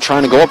hard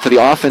trying to go up for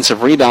the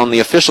offensive rebound. The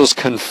officials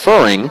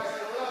conferring.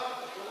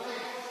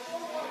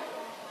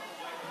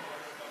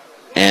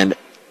 And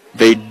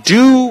they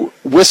do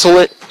whistle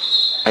it,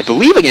 I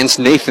believe, against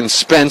Nathan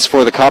Spence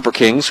for the Copper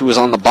Kings, who was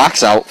on the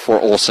box out for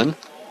Olsen.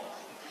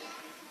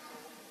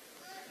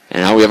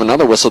 And now we have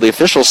another whistle. The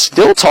officials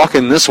still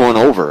talking this one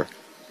over.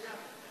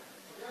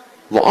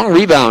 Long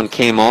rebound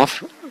came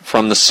off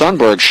from the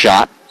Sundberg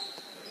shot.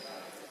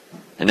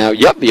 And now,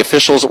 the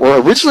officials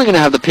were originally going to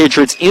have the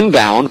Patriots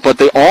inbound, but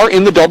they are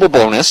in the double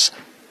bonus.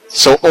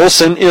 So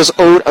Olsen is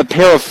owed a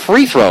pair of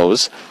free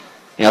throws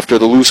after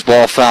the loose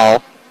ball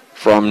foul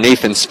from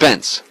Nathan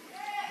Spence.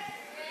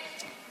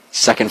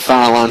 Second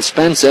foul on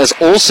Spence as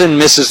Olsen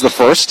misses the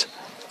first.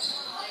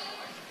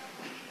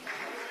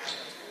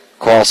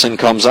 Carlson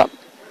comes up.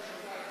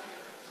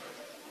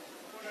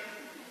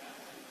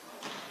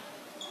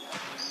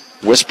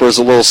 Whispers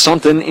a little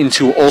something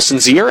into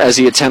Olsen's ear as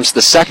he attempts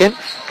the second,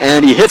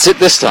 and he hits it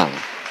this time.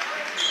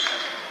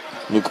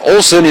 Luke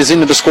Olsen is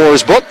into the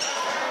scorer's book.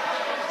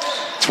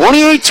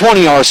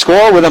 28-20 our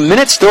score with a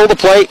minute still to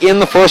play in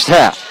the first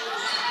half.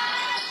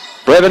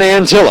 Brevin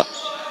Antilla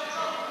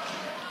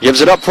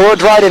gives it up for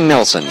Dryden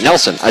Nelson.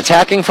 Nelson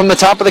attacking from the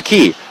top of the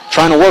key,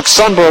 trying to work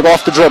Sundberg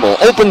off the dribble.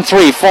 Open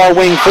three, far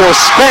wing for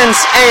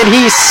Spence, and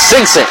he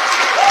sinks it.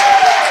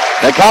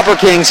 The Copper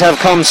Kings have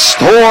come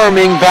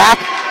storming back,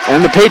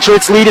 and the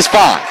Patriots lead is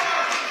 5.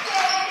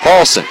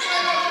 Carlson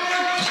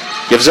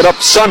gives it up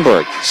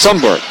Sundberg.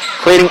 Sundberg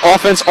creating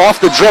offense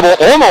off the dribble.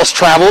 Almost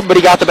traveled, but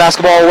he got the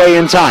basketball away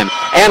in time.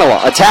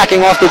 Anila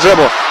attacking off the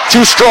dribble.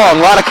 Too strong.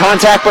 A lot of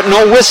contact, but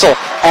no whistle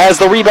as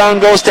the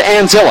rebound goes to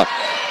Antilla.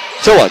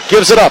 Tilla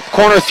gives it up.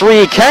 Corner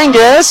three.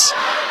 Kangas.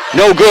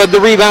 No good. The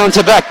rebound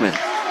to Beckman.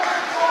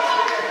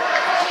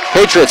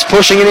 Patriots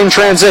pushing it in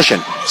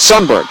transition.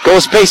 Sundberg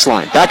goes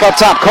baseline. Back up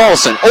top.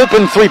 Carlson.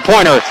 Open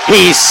three-pointer.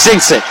 He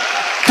sinks it.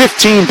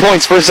 15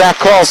 points for Zach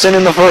Carlson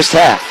in the first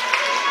half.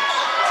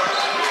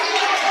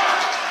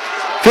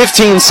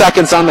 15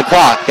 seconds on the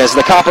clock as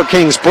the Copper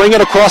Kings bring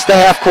it across the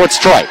half-court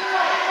stripe.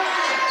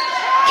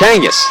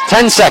 Kangas,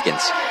 10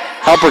 seconds.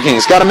 Copper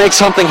Kings got to make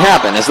something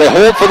happen as they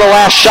hold for the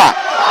last shot.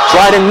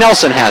 Dryden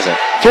Nelson has it.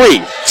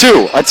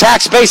 3-2,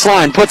 attacks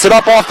baseline, puts it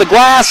up off the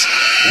glass.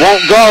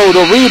 Won't go.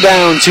 The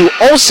rebound to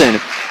Olsen,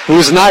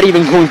 who's not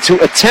even going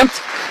to attempt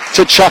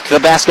to chuck the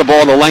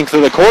basketball the length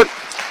of the court.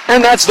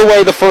 And that's the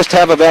way the first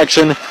half of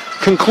action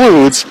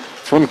concludes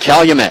from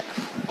Calumet.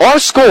 Our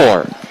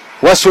score,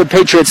 Westwood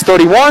Patriots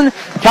 31,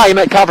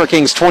 Calumet Copper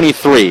Kings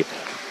 23.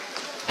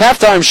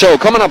 Halftime show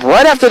coming up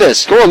right after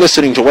this. You're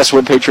listening to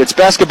Westwood Patriots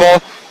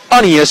basketball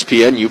on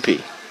ESPN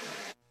UP.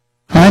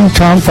 I'm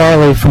Tom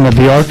Farley from the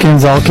Bjork and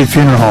Zalke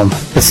Funeral Home.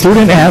 The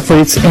student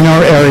athletes in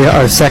our area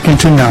are second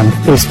to none.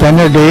 They spend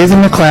their days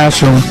in the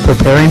classroom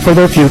preparing for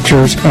their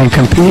futures and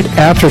compete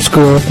after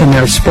school in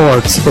their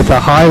sports with a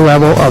high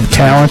level of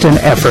talent and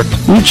effort.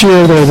 Each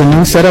year there's a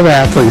new set of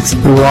athletes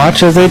who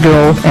watch as they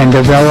grow and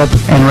develop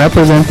and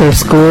represent their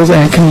schools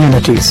and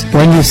communities.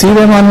 When you see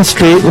them on the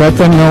street, let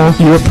them know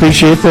you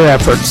appreciate their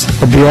efforts.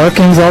 The Bjork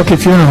and Zalke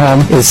Funeral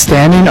Home is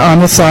standing on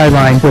the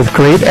sideline with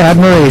great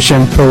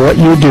admiration for what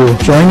you do.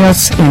 Join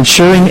us in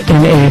cheering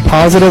in a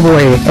positive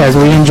way as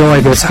we enjoy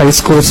this high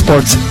school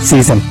sports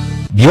season.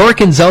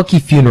 Bjork and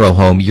Zelke Funeral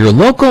Home, your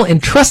local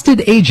and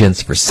trusted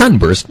agents for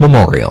Sunburst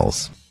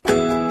Memorials.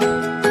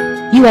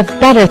 You have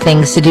better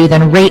things to do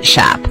than rate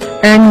shop.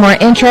 Earn more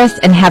interest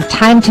and have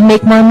time to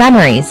make more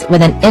memories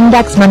with an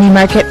index money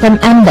market from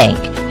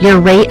MBank.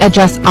 Your rate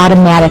adjusts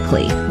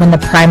automatically. When the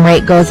prime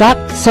rate goes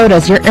up, so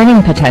does your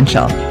earning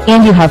potential.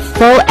 And you have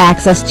full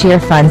access to your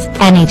funds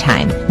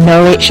anytime.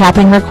 No rate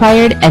shopping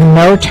required and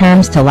no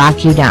terms to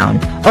lock you down.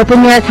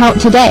 Open your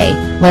account today.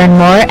 Learn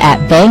more at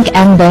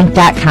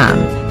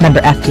bankmbank.com. Member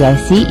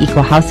FDIC,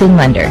 Equal Housing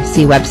Lender.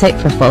 See website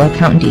for full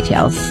account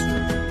details.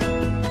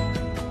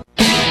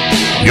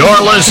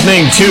 You're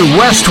listening to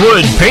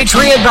Westwood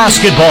Patriot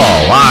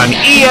Basketball on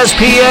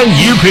ESPN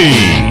UP.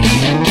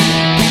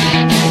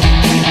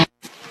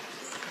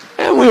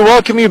 And we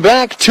welcome you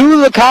back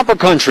to the Copper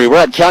Country. We're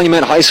at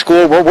Calumet High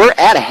School where we're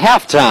at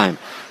halftime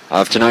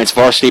of tonight's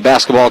varsity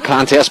basketball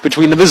contest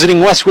between the visiting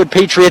Westwood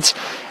Patriots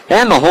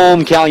and the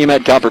home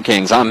Calumet Copper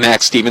Kings. I'm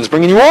Max Stevens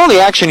bringing you all the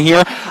action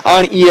here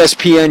on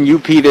ESPN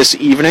UP this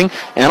evening.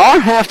 And our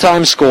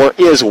halftime score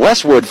is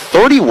Westwood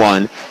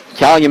 31,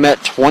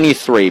 Calumet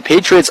 23.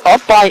 Patriots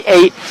up by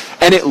 8,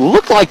 and it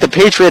looked like the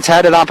Patriots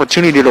had an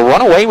opportunity to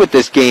run away with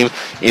this game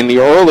in the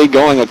early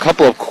going. A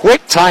couple of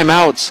quick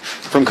timeouts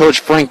from Coach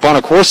Frank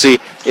Bonacorsi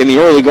in the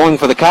early going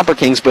for the Copper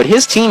Kings, but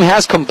his team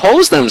has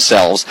composed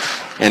themselves,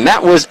 and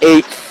that was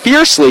a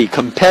fiercely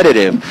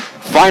competitive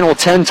final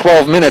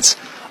 10-12 minutes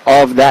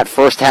of that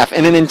first half,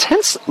 and an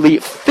intensely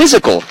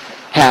physical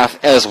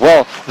half as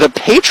well. The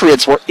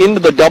Patriots were into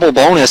the double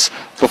bonus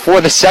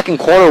before the second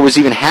quarter was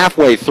even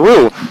halfway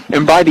through,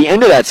 and by the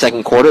end of that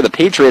second quarter, the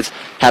Patriots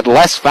had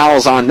less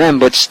fouls on them,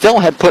 but still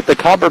had put the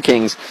Copper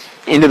Kings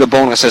into the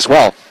bonus as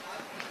well.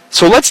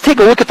 So let's take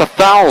a look at the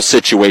foul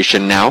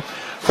situation now.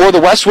 For the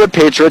Westwood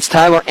Patriots,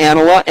 Tyler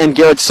Anila and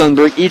Garrett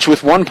Sundberg, each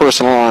with one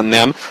personal on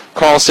them.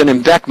 Carlson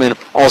and Beckman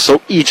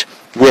also each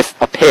with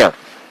a pair.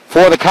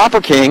 For the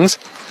Copper Kings,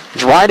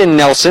 Dryden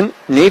Nelson,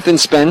 Nathan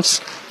Spence,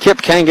 Kip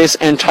Kangas,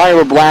 and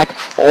Tyler Black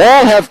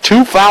all have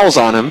 2 fouls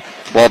on him,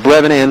 while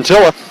Brevin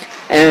Antilla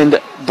and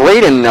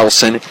Braden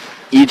Nelson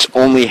each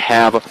only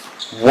have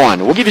 1.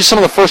 We'll give you some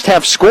of the first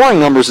half scoring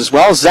numbers as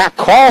well. Zach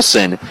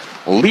Carlson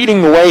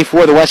leading the way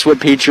for the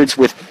Westwood Patriots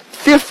with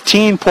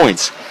 15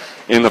 points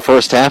in the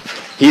first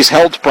half. He's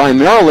helped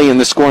primarily in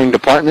the scoring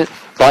department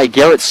by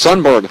Garrett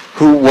Sundberg,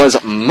 who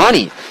was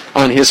money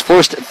on his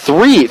first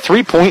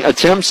three-point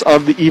attempts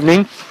of the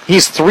evening.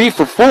 He's 3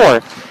 for 4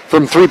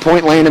 from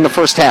three-point land in the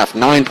first half.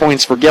 9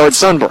 points for Garrett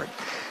Sundberg.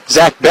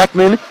 Zach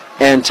Beckman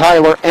and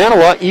Tyler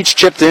Anila each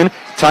chipped in.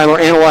 Tyler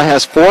Anila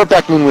has 4,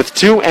 Beckman with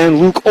 2, and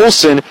Luke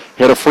Olson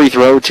hit a free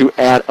throw to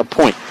add a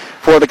point.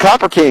 For the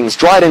Copper Kings,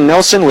 Dryden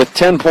Nelson with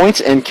 10 points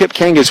and Kip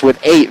Kangas with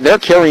 8. They're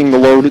carrying the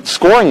load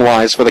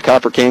scoring-wise for the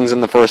Copper Kings in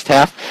the first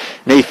half.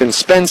 Nathan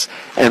Spence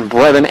and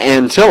Brevin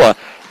Antilla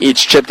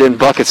each chipped in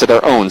buckets of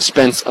their own.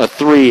 Spence a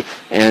 3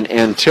 and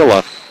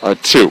Antilla a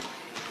 2.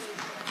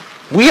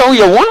 We owe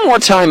you one more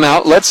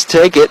timeout. Let's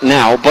take it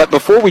now. But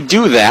before we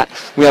do that,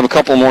 we have a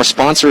couple more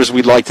sponsors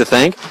we'd like to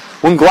thank.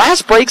 When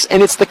glass breaks,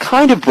 and it's the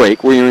kind of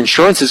break where your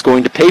insurance is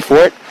going to pay for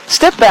it,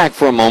 step back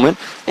for a moment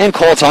and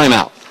call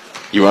timeout.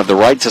 You have the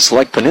right to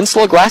select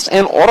Peninsula Glass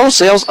and Auto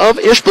Sales of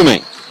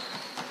Ishpeming.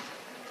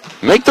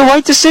 Make the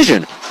right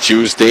decision.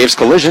 Choose Dave's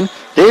Collision.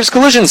 Dave's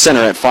Collision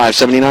Center at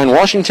 579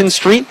 Washington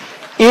Street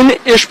in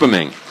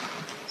Ishpeming.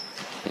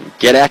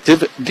 Get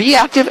active, be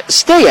active,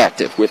 stay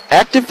active with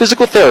Active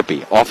Physical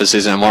Therapy.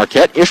 Offices in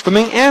Marquette,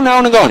 Ishpeming, and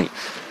Outagamie.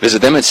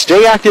 Visit them at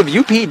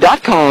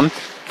stayactiveup.com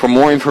for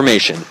more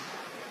information.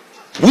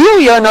 We owe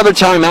you another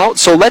timeout,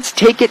 so let's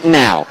take it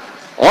now.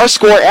 Our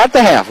score at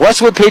the half,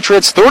 Westwood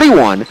Patriots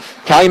 31,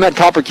 Calumet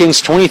Copper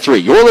Kings 23.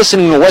 You're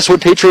listening to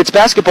Westwood Patriots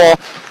basketball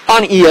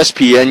on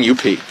ESPN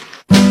UP.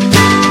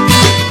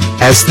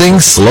 As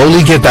things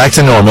slowly get back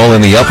to normal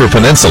in the Upper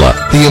Peninsula,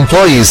 the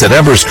employees at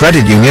Embers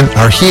Credit Union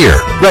are here,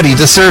 ready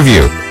to serve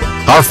you.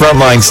 Our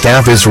frontline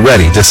staff is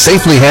ready to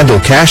safely handle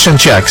cash and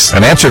checks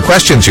and answer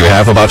questions you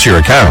have about your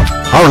account.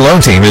 Our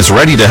loan team is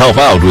ready to help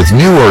out with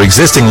new or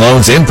existing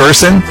loans in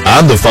person,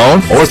 on the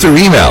phone, or through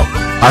email.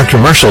 Our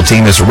commercial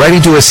team is ready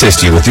to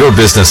assist you with your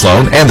business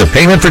loan and the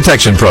Payment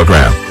Protection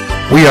Program.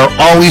 We are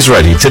always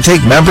ready to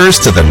take members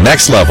to the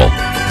next level.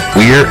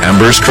 We're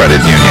Embers Credit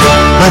Union.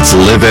 Let's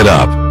live it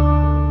up.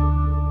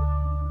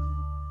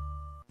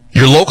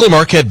 Your local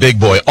Marquette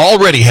Big Boy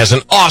already has an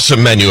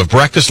awesome menu of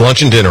breakfast,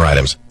 lunch, and dinner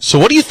items. So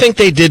what do you think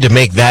they did to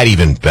make that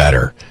even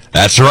better?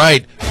 That's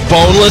right,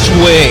 boneless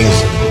wings.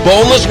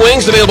 Boneless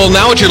wings available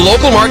now at your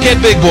local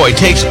Marquette Big Boy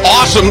takes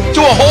awesome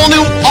to a whole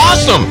new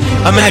awesome.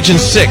 Imagine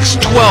 6,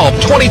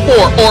 12, 24,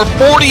 or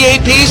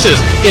 48 pieces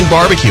in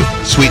barbecue,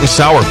 sweet and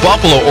sour,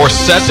 buffalo, or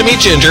sesame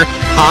ginger,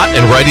 hot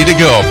and ready to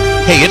go.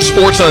 Hey, it's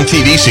sports on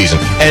TV season,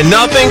 and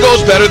nothing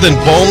goes better than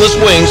boneless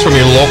wings from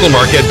your local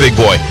Marquette Big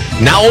Boy.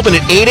 Now open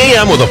at 8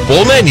 a.m. with a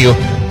full menu,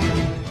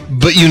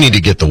 but you need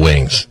to get the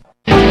wings.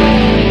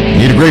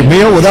 Need a great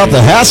meal without the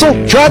hassle?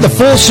 Try the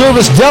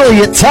full-service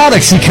deli at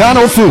Tonics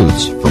Econo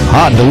Foods. From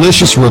hot and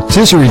delicious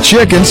rotisserie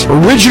chickens,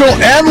 original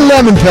and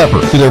lemon pepper,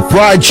 to their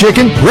fried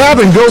chicken,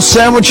 grab-and-go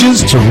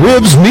sandwiches, to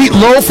ribs,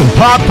 meatloaf, and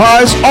pot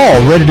pies, all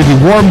ready to be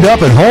warmed up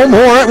at home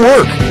or at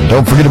work. And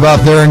don't forget about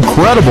their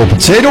incredible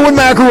potato and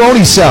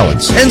macaroni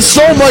salads, and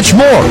so much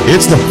more.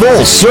 It's the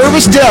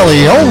full-service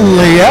deli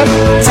only at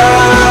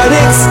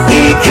Tonics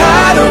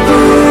Econo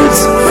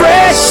Foods.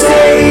 Fresh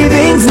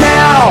savings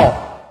now.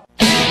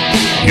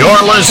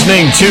 You're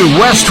listening to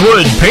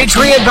Westwood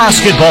Patriot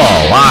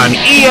Basketball on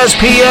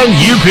ESPN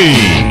UP.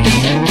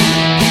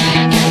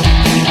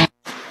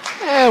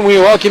 And we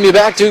welcome you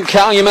back to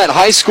Calumet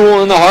High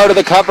School in the heart of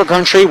the Copper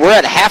Country. We're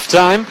at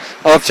halftime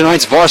of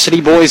tonight's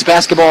varsity boys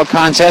basketball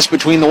contest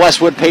between the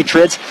Westwood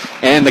Patriots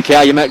and the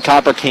Calumet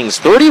Copper Kings.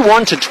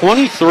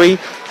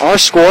 31-23, our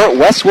score,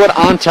 Westwood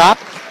on top.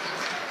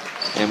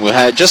 And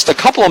we're just a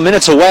couple of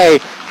minutes away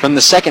from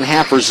the second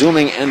half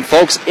resuming. And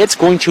folks, it's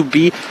going to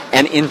be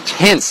an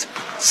intense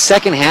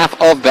second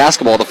half of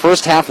basketball. The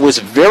first half was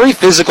very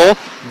physical.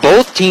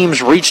 Both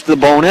teams reached the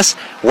bonus.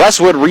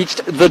 Westwood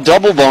reached the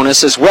double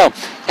bonus as well.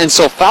 And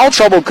so foul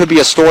trouble could be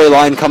a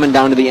storyline coming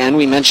down to the end.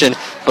 We mentioned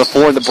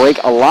before the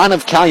break a lot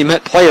of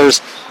Calumet players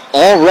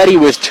already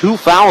with 2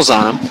 fouls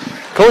on them.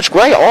 Coach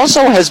Gray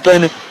also has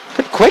been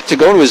pretty quick to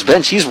go to his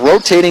bench. He's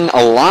rotating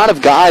a lot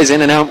of guys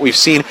in and out. We've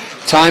seen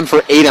time for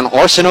Aiden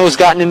Arsenault has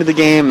gotten into the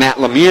game. Matt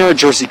Lemire,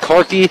 Jersey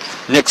Karki,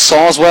 Nick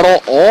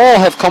Salzwedel all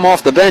have come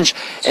off the bench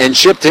and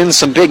chipped in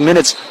some big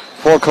minutes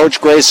for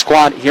Coach Gray's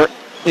squad here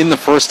in the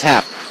first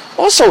half.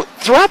 Also,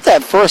 throughout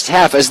that first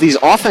half, as these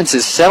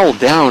offenses settled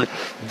down,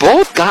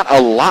 both got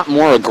a lot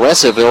more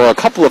aggressive. There were a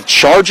couple of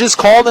charges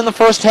called in the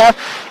first half,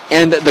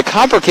 and the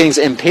Copper Kings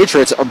and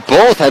Patriots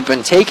both have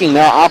been taking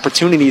their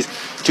opportunities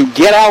to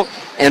get out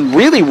and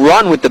really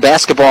run with the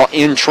basketball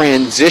in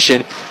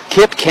transition.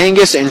 Kip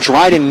Kangas and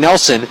Dryden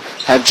Nelson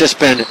have just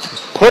been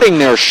putting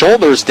their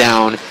shoulders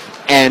down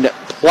and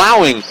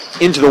plowing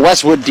into the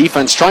Westwood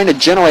defense, trying to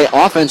generate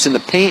offense in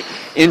the paint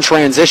in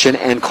transition,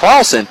 and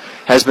Carlson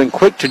has been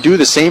quick to do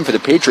the same for the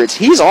Patriots.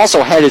 He's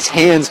also had his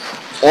hands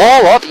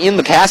all up in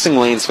the passing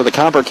lanes for the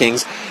Copper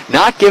Kings,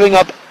 not giving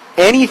up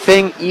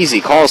anything easy.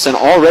 Carlson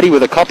already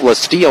with a couple of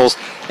steals,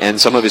 and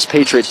some of his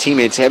Patriot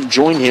teammates have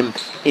joined him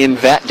in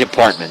that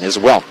department as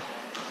well.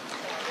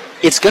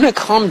 It's going to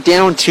come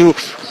down to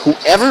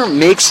whoever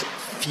makes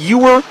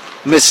fewer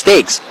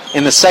mistakes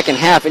in the second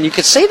half, and you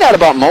could say that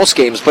about most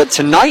games, but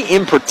tonight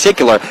in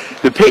particular,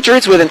 The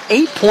Patriots with an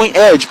 8-point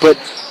edge, but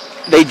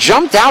they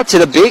jumped out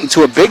to a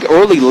big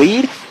early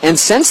lead, and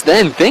since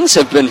then things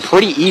have been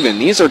pretty even.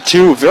 These are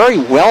two very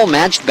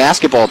well-matched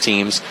basketball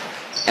teams,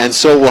 and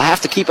so we'll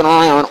have to keep an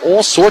eye on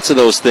all sorts of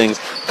those things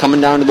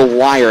coming down to the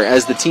wire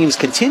as the teams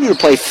continue to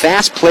play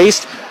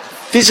fast-paced,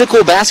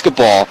 physical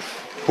basketball.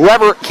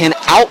 Whoever can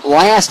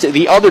outlast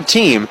the other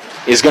team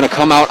is going to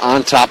come out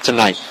on top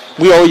tonight.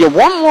 We owe you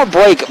one more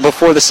break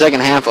before the second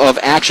half of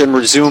action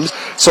resumes,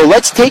 so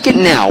let's take it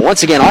now.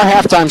 Once again, our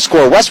halftime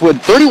score,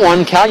 Westwood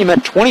 31,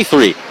 Calumet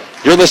 23.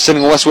 You're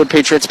listening to Westwood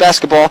Patriots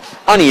basketball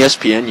on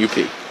ESPN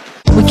UP.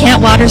 We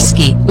can't water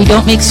ski. We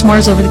don't make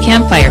s'mores over the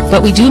campfire,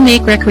 but we do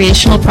make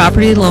recreational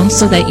property loans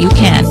so that you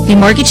can. The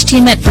mortgage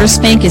team at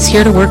First Bank is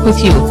here to work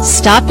with you.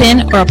 Stop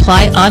in or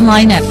apply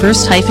online at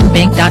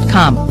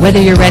first-bank.com.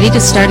 Whether you're ready to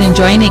start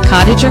enjoying a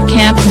cottage or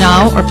camp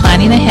now or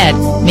planning ahead,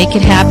 make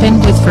it happen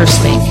with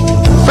First Bank.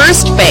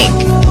 First Bank,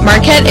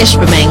 Marquette,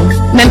 Ishpeming.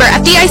 Member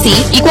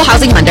FDIC, equal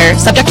housing lender,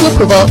 subject to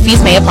approval,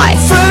 fees may apply.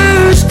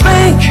 First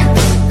Bank,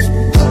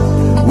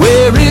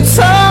 where it's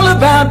all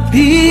about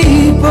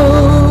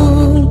people.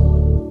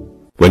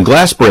 When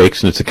glass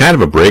breaks, and it's the kind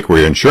of a break where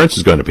your insurance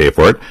is going to pay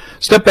for it,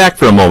 step back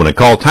for a moment and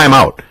call time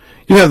out.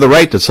 You have the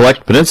right to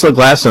select Peninsula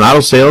Glass and Auto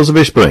Sales of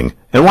Ishpeming,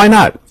 and why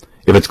not?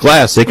 If it's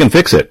glass, they can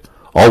fix it.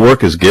 All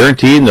work is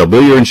guaranteed and they'll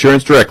bill your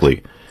insurance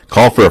directly.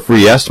 Call for a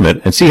free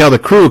estimate and see how the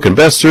crew can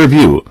best serve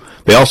you.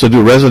 They also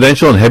do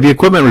residential and heavy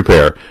equipment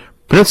repair.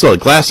 Peninsula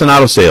Glass and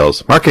Auto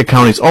Sales, Marquette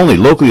County's only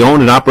locally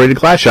owned and operated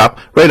glass shop,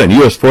 right on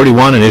US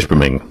 41 in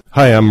Ishpeming.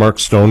 Hi, I'm Mark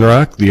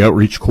Stonerock, the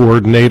Outreach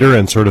Coordinator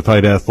and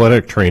Certified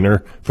Athletic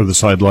Trainer for the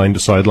Sideline to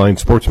Sideline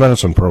Sports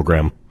Medicine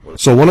Program.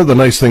 So one of the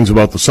nice things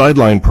about the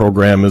Sideline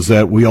program is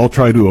that we all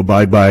try to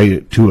abide by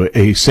to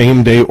a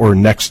same day or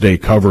next day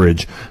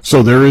coverage.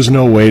 So there is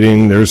no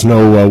waiting. There's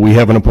no, we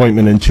have an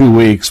appointment in 2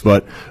 weeks,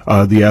 but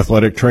the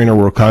athletic trainer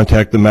will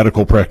contact the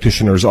medical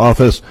practitioner's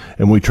office,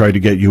 and we try to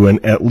get you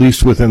in at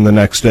least within the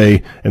next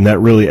day, and that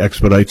really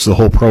expedites the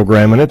whole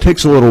program, and it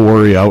takes a little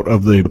worry out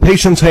of the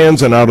patient's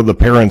hands and out of the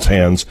parents'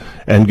 hands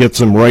and gets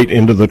them right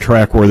into the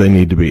track where they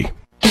need to be.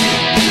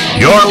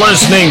 You're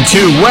listening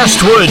to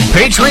Westwood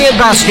Patriot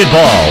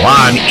Basketball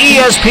on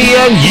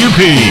ESPN UP.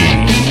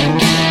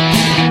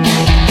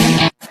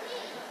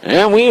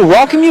 And we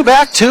welcome you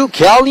back to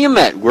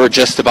Calumet. We're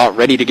just about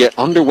ready to get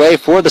underway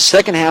for the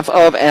second half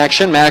of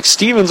action. Max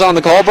Stevens on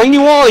the call,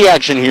 bringing you all the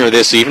action here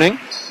this evening.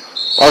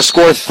 Our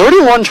score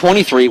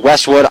 31-23,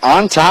 Westwood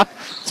on top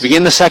to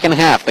begin the second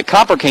half. The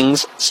Copper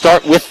Kings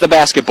start with the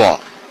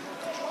basketball.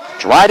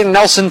 Dryden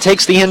Nelson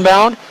takes the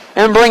inbound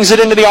and brings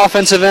it into the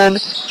offensive end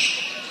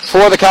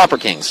for the Copper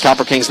Kings.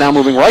 Copper Kings now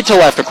moving right to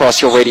left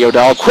across your radio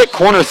dial. Quick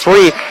corner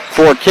three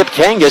for Kip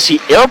Kangas. He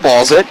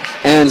airballs it,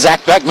 and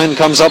Zach Beckman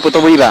comes up with the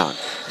rebound.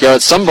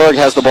 Garrett Sundberg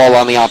has the ball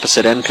on the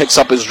opposite end, picks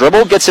up his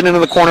dribble, gets it into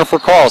the corner for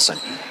Carlson.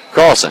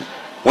 Carlson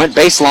went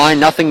baseline,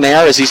 nothing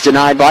there as he's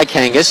denied by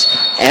Kangas.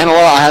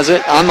 Anila has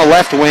it on the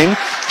left wing,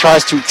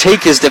 tries to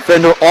take his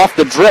defender off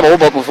the dribble,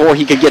 but before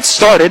he could get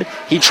started,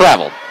 he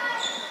traveled.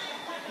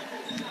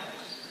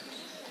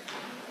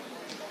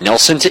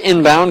 Nelson to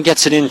inbound,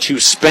 gets it into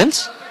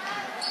Spence.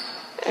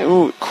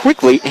 Who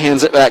quickly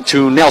hands it back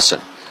to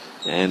Nelson.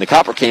 And the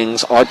Copper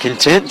Kings are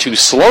content to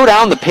slow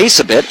down the pace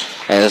a bit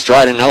as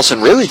Dryden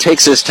Nelson really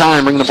takes his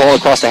time, bringing the ball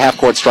across the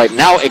half-court stripe.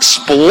 Now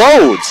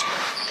explodes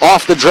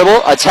off the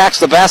dribble, attacks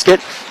the basket,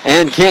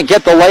 and can't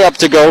get the layup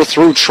to go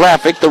through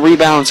traffic. The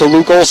rebound to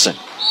Luke Olson.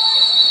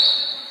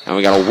 And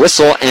we got a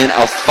whistle and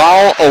a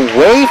foul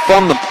away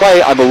from the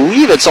play. I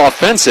believe it's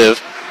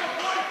offensive.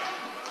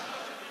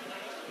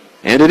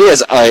 And it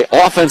is an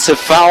offensive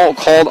foul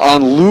called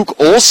on Luke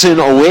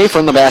Olson away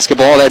from the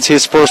basketball. That's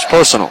his first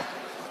personal.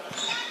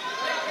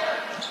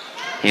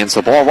 Hands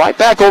the ball right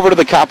back over to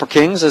the Copper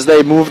Kings as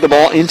they move the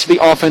ball into the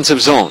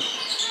offensive zone.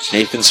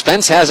 Nathan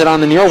Spence has it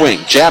on the near wing.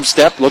 Jab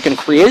step, looking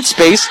to create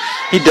space.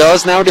 He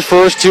does, now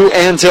defers to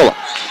Antilla.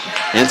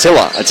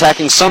 Antilla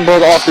attacking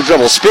Sundberg off the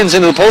dribble. Spins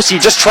into the post. He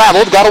just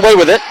traveled, got away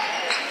with it.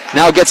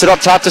 Now gets it up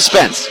top to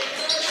Spence.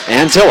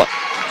 Antilla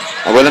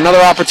with another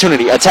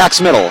opportunity,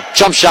 attacks middle.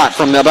 Jump shot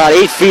from about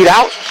 8 feet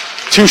out.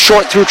 Too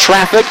short through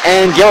traffic,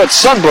 and Garrett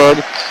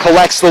Sundberg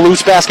collects the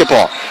loose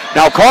basketball.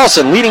 Now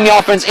Carlson, leading the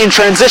offense in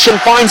transition,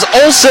 finds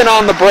Olson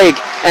on the break,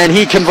 and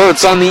he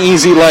converts on the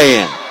easy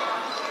lay-in.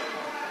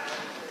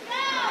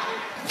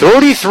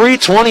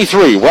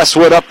 33-23,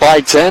 Westwood up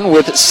by 10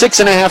 with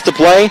 6.5 to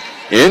play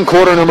in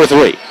quarter number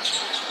 3.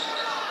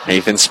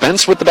 Nathan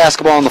Spence with the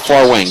basketball on the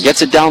far wing.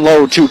 Gets it down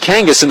low to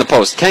Kangas in the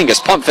post. Kangas,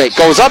 pump fake,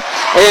 goes up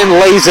and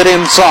lays it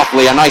in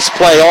softly. A nice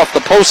play off the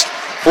post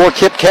for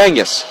Kip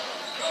Kangas.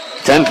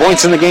 10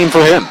 points in the game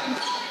for him.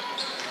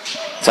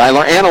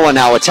 Tyler Anila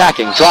now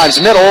attacking.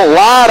 Drives middle, a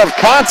lot of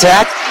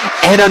contact,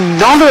 and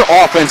another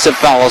offensive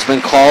foul has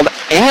been called.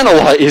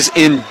 Anila is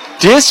in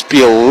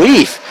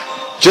disbelief.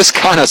 Just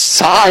kind of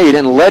sighed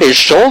and let his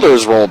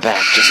shoulders roll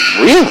back. Just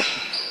really.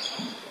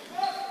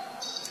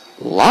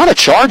 A lot of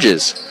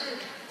charges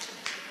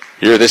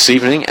here this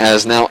evening,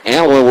 as now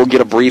Anila will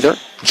get a breather.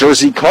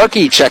 Jersey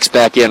Karki checks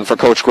back in for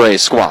Coach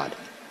Gray's squad.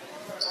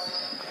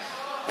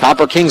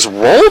 Copper Kings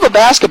roll the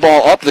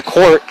basketball up the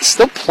court.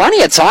 Still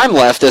plenty of time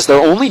left as they're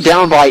only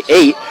down by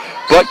 8,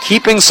 but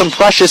keeping some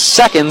precious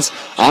seconds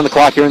on the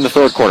clock here in the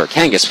third quarter.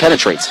 Kangas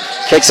penetrates,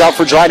 kicks out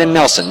for Dryden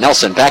Nelson.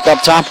 Nelson back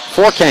up top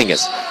for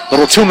Kangas.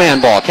 Little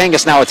two-man ball.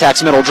 Kangas now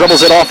attacks middle,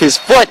 dribbles it off his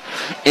foot,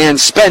 and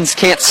Spence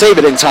can't save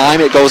it in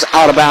time. It goes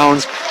out of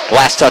bounds.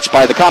 Last touch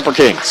by the Copper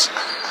Kings.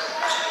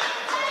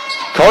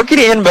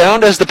 Carkey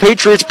inbound as the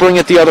Patriots bring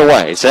it the other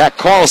way. Zach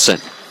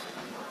Carlson.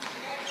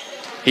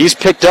 He's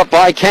picked up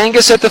by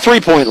Kangas at the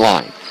three-point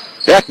line.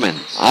 Beckman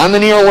on the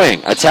near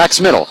wing,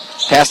 attacks middle.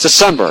 Pass to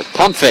Sundberg,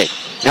 pump fake.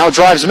 Now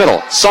drives middle.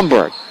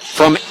 Sundberg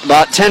from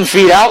about 10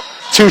 feet out,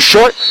 too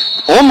short.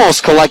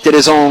 Almost collected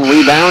his own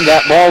rebound.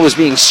 That ball was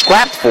being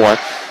scrapped for.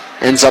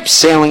 Ends up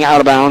sailing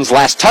out of bounds.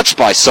 Last touch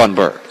by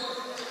Sundberg.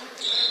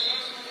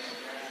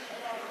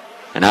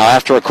 And now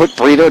after a quick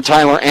breather,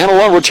 Tyler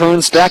Anola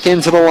returns back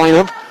into the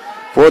lineup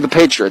for the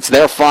Patriots.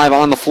 They're 5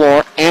 on the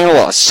floor.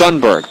 Anola,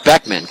 Sundberg,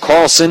 Beckman,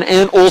 Carlson,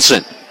 and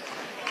Olsen.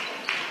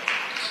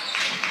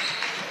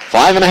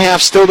 5.5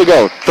 still to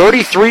go.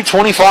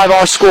 33-25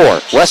 our score.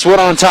 Westwood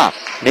on top.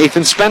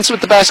 Nathan Spence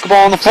with the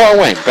basketball on the far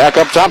wing. Back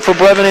up top for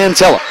Brevin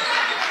Antilla.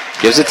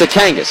 Gives it to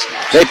Kangas.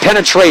 They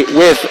penetrate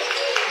with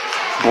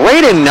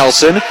Braden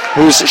Nelson,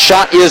 whose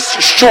shot is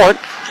short,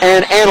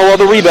 and Anola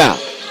the rebound.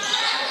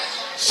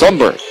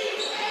 Sundberg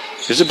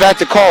gives it back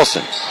to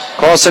Carlson.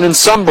 Carlson and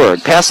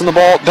Sundberg passing the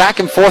ball back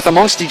and forth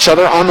amongst each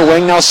other on the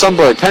wing. Now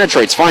Sundberg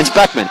penetrates, finds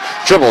Beckman,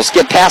 dribbles,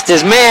 get past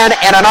his man,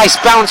 and a nice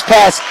bounce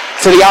pass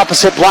to the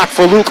opposite block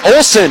for Luke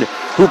Olsen,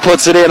 who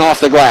puts it in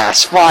off the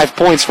glass. 5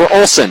 points for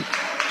Olsen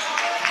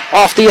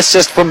off the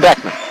assist from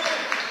Beckman.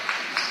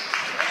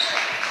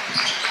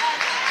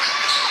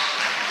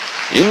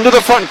 Into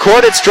the front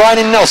court, it's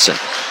Dryden Nelson.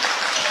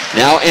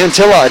 Now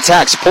Antilla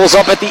attacks, pulls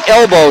up at the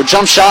elbow,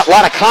 jump shot, a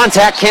lot of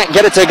contact, can't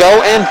get it to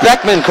go, and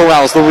Beckman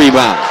corrals the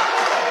rebound.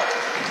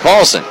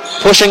 Carlson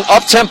pushing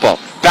up tempo,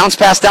 bounce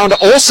pass down to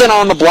Olsen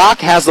on the block,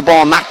 has the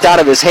ball knocked out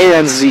of his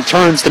hands as he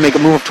turns to make a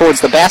move towards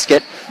the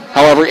basket.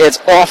 However, it's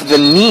off the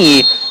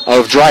knee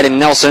of Dryden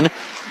Nelson,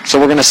 so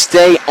we're going to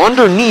stay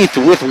underneath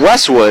with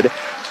Westwood,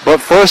 but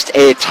first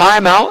a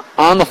timeout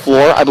on the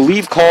floor, I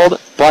believe called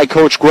by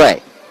Coach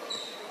Gray.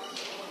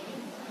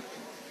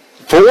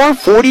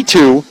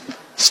 4:42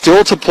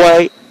 still to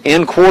play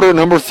in quarter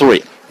number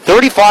 3.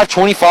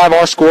 35-25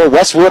 our score.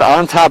 Westwood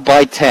on top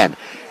by 10.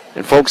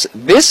 And folks,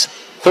 this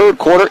third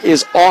quarter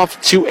is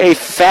off to a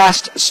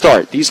fast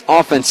start. These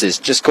offenses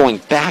just going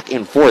back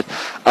and forth,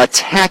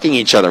 attacking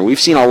each other. We've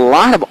seen a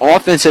lot of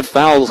offensive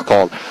fouls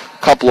called.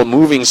 A couple of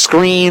moving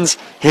screens,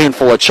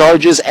 handful of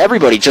charges,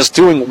 everybody just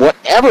doing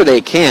whatever they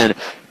can.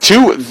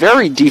 2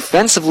 very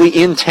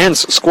defensively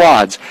intense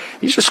squads.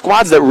 These are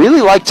squads that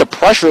really like to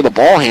pressure the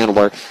ball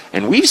handler,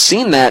 and we've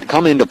seen that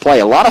come into play.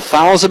 A lot of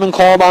fouls have been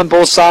called on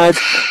both sides,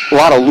 a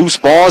lot of loose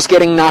balls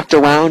getting knocked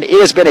around. It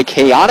has been a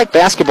chaotic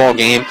basketball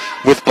game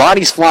with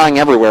bodies flying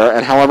everywhere,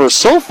 and however,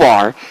 so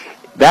far,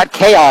 that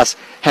chaos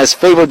has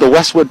favored the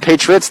Westwood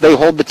Patriots. They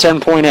hold the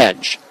 10-point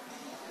edge.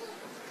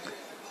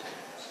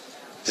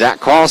 Zach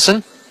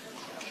Carlson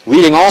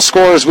leading all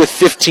scorers with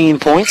 15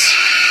 points.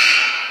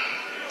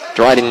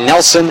 Dryden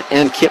Nelson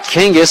and Kip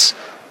Kangas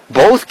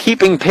both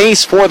keeping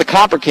pace for the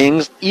Copper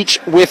Kings,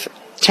 each with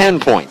 10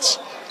 points.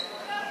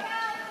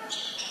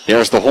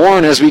 There's the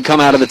horn as we come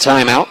out of the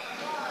timeout.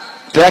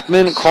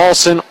 Beckman,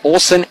 Carlson,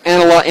 Olsen,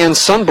 Anola, and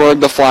Sundberg,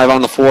 the 5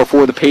 on the floor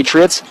for the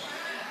Patriots.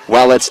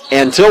 While it's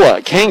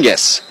Antilla,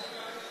 Kangas,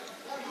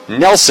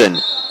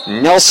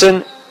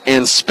 Nelson,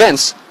 and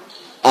Spence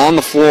on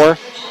the floor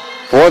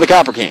for the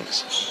Copper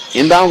Kings.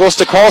 Inbound goes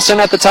to Carlson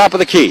at the top of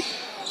the key.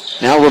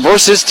 Now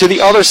reverses to the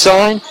other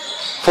side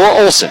for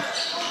Olsen.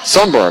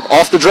 Sundberg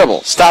off the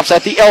dribble, stops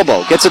at the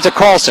elbow, gets it to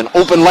Carlson.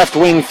 Open left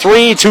wing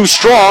 3, too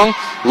strong.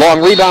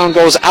 Long rebound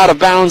goes out of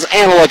bounds.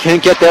 Anola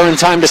can't get there in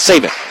time to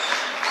save it.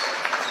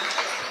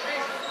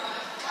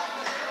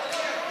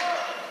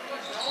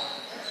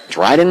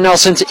 Dryden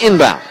Nelson to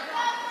inbound.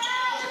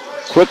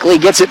 Quickly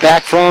gets it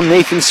back from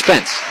Nathan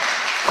Spence.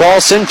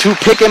 Carlson to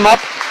pick him up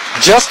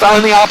just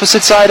on the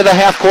opposite side of the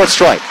half-court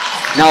stripe.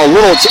 Now a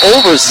little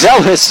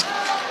overzealous.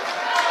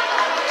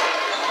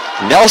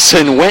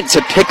 Nelson went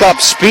to pick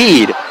up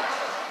speed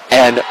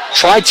and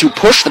tried to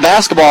push the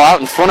basketball out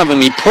in front of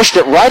him. He pushed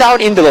it right out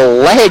into the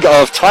leg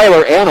of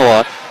Tyler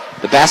Anola.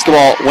 The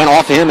basketball went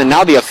off him, and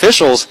now the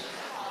officials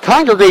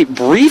congregate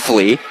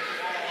briefly.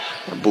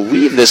 I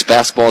believe this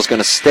basketball is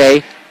going to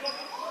stay.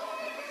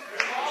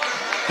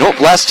 Nope,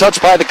 last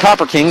touch by the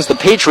Copper Kings. The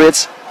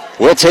Patriots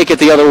will take it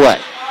the other way.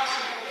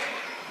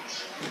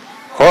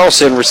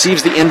 Carlson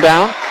receives the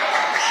inbound.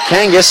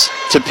 Kangas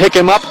to pick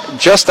him up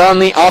just on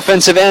the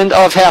offensive end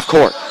of half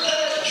court.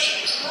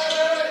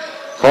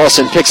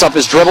 Carlson picks up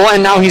his dribble,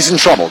 and now he's in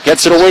trouble.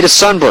 Gets it away to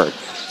Sundberg.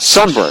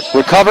 Sundberg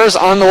recovers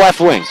on the left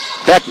wing.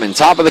 Beckman,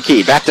 top of the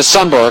key. Back to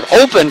Sundberg.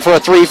 Open for a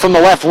 3 from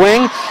the left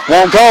wing.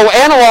 Won't go.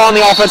 Anola on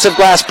the offensive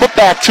glass. Put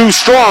back too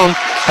strong.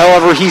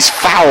 However, he's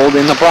fouled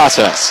in the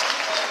process.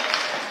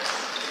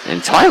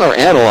 And Tyler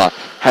Anola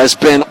has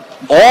been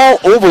all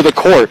over the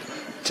court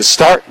to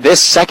start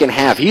this second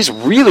half. He's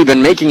really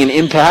been making an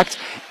impact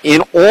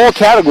in all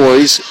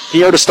categories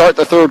here to start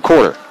the third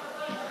quarter.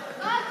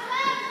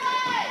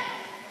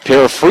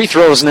 Pair of free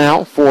throws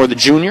now for the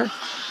junior.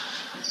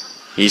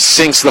 He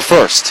sinks the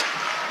first.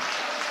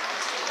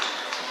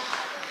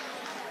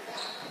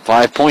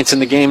 5 points in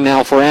the game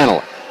now for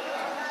Anola.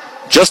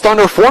 Just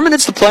under 4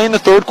 minutes to play in the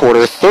third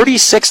quarter.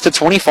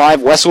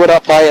 36-25. Westwood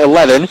up by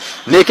 11.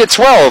 Make it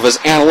 12 as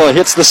Anola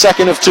hits the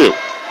second of two.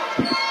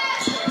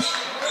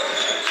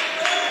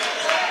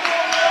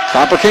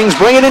 Copper Kings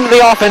bring it into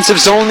the offensive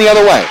zone the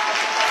other way.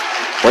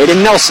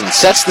 Braden Nelson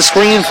sets the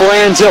screen for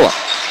Antilla.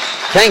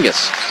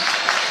 Kangas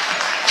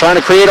trying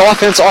to create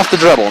offense off the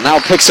dribble. Now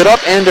picks it up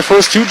and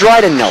defers to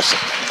Dryden Nelson.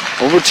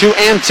 Over to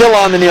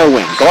Antilla on the near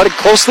wing. Guarded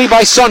closely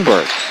by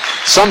Sundberg.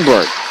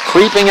 Sundberg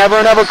creeping ever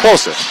and ever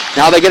closer.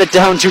 Now they get it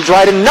down to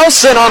Dryden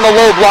Nelson on the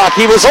low block.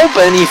 He was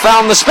open. He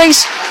found the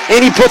space,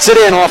 and he puts it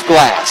in off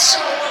glass.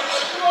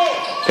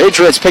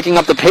 Patriots picking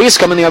up the pace,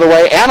 coming the other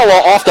way.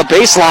 Anola off the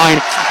baseline.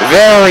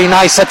 Very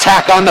nice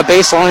attack on the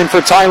baseline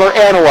for Tyler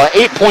Anola.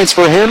 8 points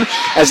for him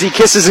as he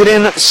kisses it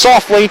in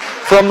softly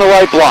from the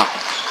right block.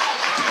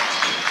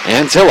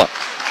 Antilla.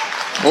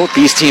 Both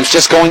these teams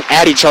just going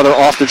at each other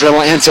off the dribble.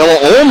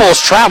 Antilla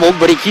almost traveled,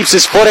 but he keeps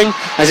his footing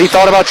as he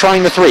thought about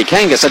trying the three.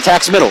 Kangas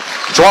attacks middle,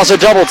 draws a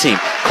double team.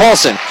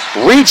 Carlson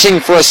reaching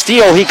for a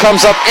steal. He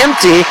comes up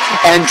empty,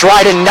 and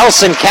Dryden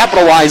Nelson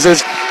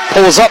capitalizes,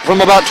 pulls up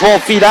from about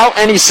 12 feet out,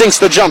 and he sinks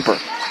the jumper.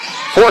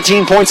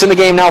 14 points in the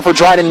game now for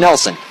Dryden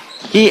Nelson.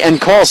 He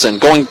and Carlson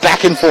going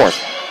back and forth.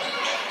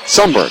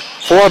 Sundberg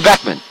for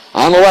Beckman.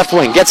 On the left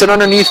wing, gets it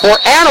underneath for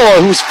Anola,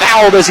 who's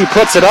fouled as he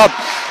puts it up.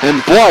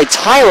 And boy,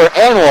 Tyler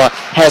Anola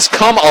has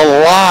come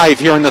alive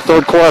here in the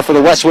third quarter for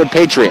the Westwood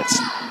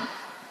Patriots.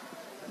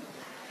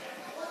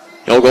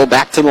 He'll go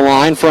back to the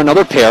line for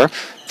another pair.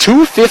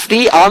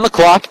 2:50 on the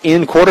clock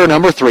in quarter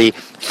number 3.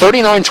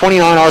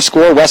 39-29 our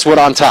score, Westwood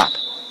on top.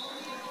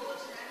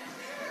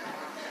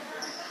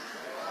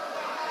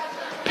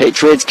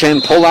 Patriots can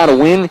pull out a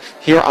win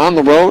here on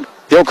the road.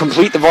 They'll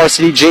complete the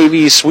varsity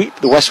JV sweep.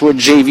 The Westwood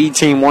JV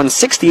team won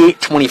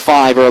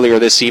 68-25 earlier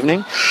this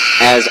evening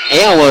as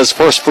Anola's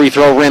first free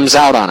throw rims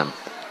out on him.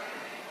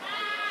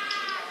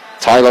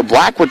 Tyler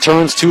Black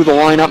returns to the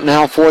lineup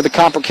now for the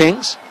Copper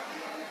Kings.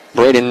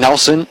 Braden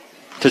Nelson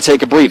to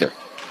take a breather.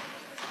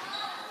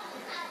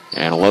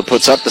 Anola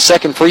puts up the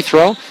second free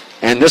throw,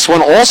 and this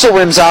one also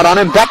rims out on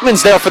him.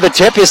 Beckman's there for the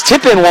tip. His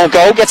tip-in won't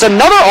go. Gets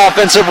another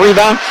offensive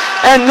rebound,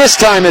 and this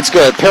time it's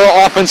good. Pair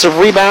of offensive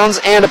rebounds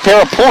and a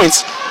pair of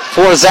points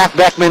for Zach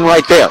Beckman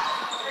right there.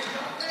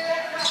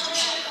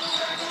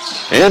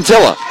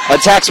 Antilla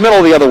attacks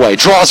middle the other way.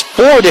 Draws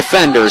 4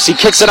 defenders. He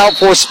kicks it out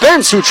for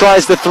Spence, who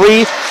tries the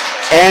three.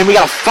 And we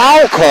got a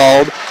foul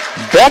called.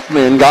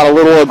 Beckman got a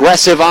little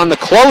aggressive on the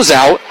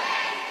closeout.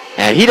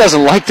 And he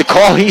doesn't like the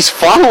call. He's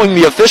following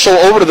the official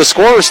over to the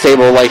scorer's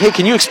table like, hey,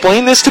 can you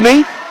explain this to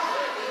me?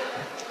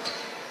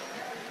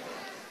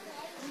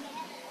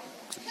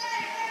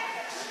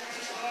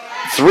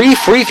 Three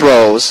free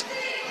throws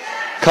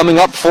coming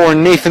up for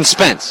Nathan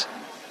Spence.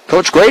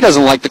 Coach Gray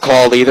doesn't like the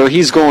call either.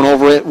 He's going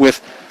over it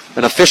with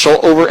an official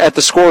over at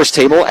the scorer's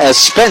table as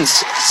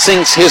Spence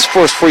sinks his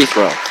first free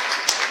throw.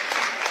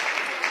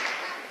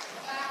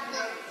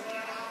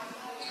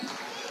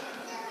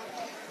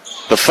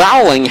 The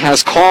fouling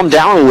has calmed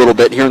down a little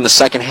bit here in the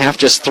second half.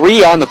 Just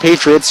 3 on the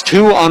Patriots,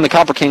 2 on the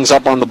Copper Kings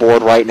up on the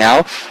board right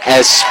now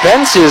as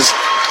Spence's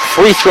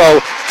free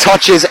throw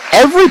touches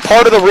every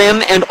part of the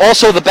rim and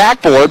also the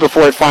backboard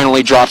before it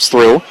finally drops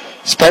through.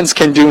 Spence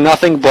can do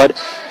nothing but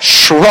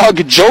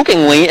shrug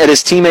jokingly at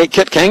his teammate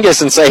Kip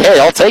Kangas and say, hey,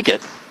 I'll take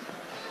it.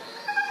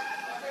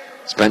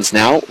 Spence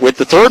now with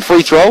the third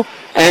free throw,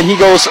 and he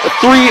goes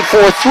 3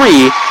 for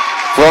 3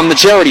 from the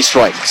charity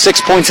strike.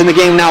 6 points in the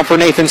game now for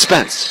Nathan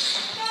Spence.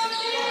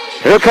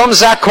 Here comes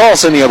Zach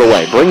Carlson the other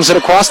way. Brings it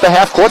across the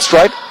half-court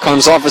stripe.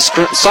 Comes off a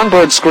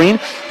Sundberg screen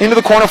into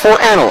the corner for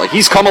Anola.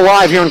 He's come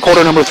alive here in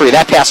quarter number 3.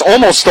 That pass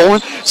almost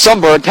stolen.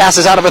 Sundberg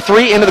passes out of a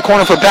 3 into the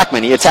corner for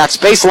Beckman. He attacks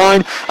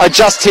baseline,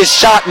 adjusts his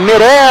shot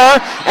midair,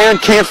 and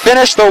can't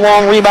finish. The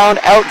long rebound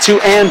out to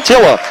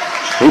Antilla,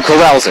 who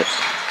corrals it.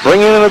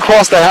 Bringing it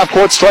across the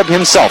half-court stripe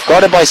himself.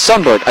 Guarded by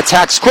Sundberg.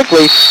 Attacks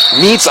quickly.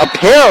 Meets a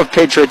pair of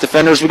Patriot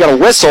defenders. We got a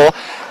whistle.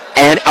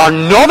 And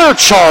another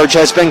charge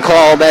has been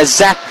called as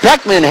Zach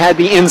Beckman had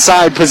the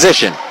inside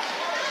position.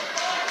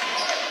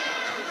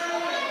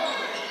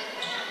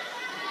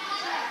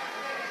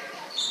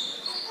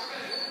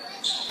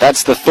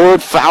 That's the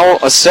third foul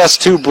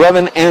assessed to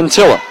Brevin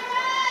Antilla.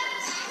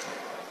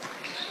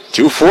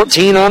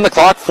 2:14 on the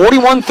clock.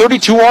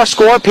 41-32 our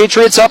score.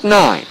 Patriots up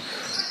 9.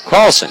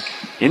 Carlson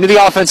into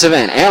the offensive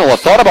end. Anola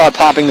thought about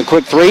popping the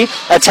quick 3.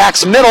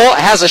 Attacks middle.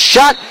 Has a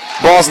shot.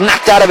 Ball's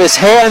knocked out of his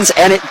hands,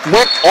 and it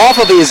went off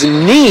of his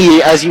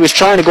knee as he was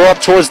trying to go up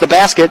towards the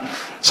basket.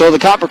 So the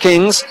Copper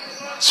Kings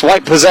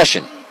swipe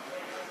possession.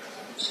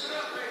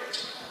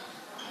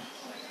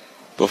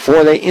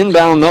 Before they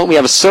inbound, though, we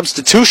have a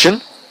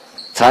substitution.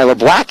 Tyler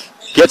Black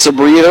gets a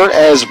breather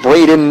as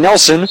Braden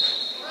Nelson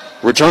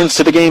returns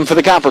to the game for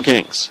the Copper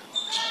Kings.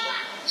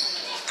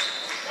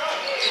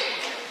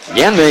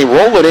 Again, they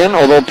roll it in,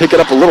 although pick it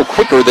up a little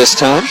quicker this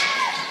time,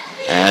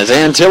 as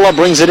Antilla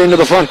brings it into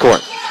the front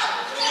court.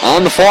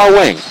 On the far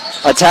wing,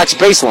 attacks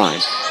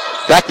baseline.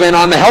 Beckman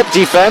on the help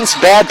defense.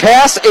 Bad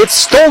pass. It's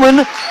stolen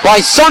by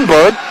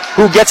Sundberg,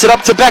 who gets it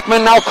up to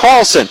Beckman. Now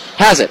Carlson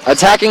has it,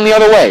 attacking the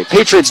other way.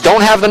 Patriots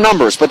don't have the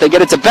numbers, but they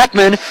get it to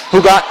Beckman,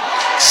 who got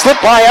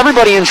slipped by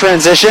everybody in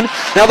transition.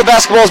 Now the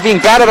basketball is being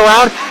batted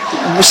around,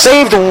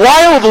 saved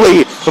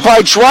wildly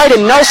by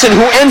Dryden Nelson,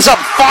 who ends up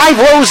 5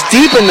 rows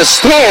deep in the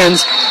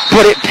stands,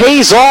 but it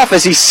pays off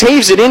as he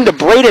saves it into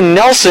Braden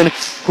Nelson,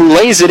 who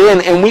lays it in,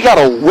 and we got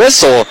a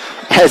whistle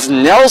as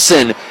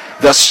Nelson,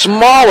 the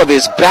small of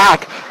his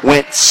back,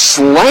 went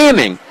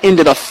slamming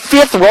into the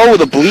 5th row of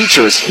the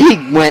bleachers. He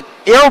went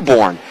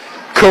airborne,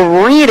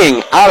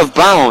 careening out of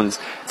bounds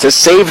to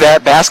save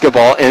that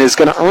basketball, and is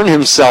going to earn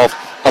himself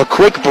a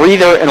quick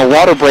breather and a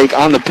water break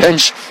on the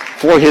bench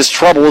for his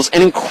troubles.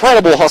 An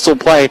incredible hustle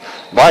play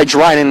by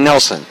Dryden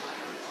Nelson.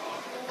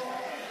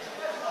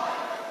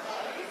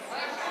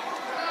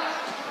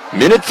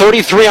 Minute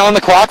 33 on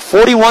the clock,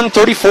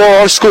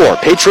 41-34 our score.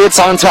 Patriots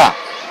on top.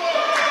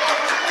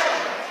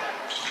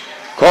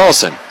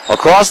 Carlson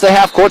across the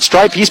half-court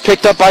stripe. He's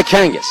picked up by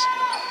Kangas.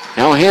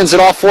 Now hands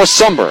it off for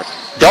Sundberg.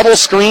 Double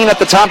screen at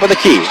the top of the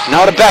key.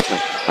 Now to Beckman.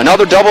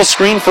 Another double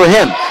screen for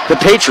him. The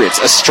Patriots,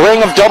 a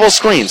string of double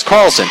screens.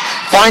 Carlson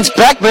finds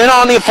Beckman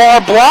on the far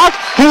block,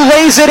 who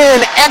lays it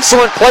in.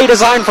 Excellent play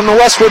design from the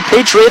Westwood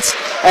Patriots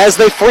as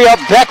they free up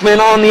Beckman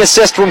on the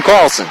assist from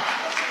Carlson.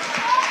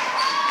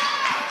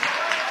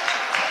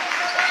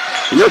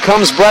 Here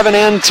comes Brevin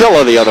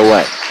Antilla the other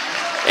way.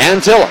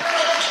 Antilla.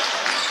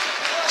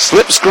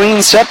 Slip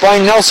screen set by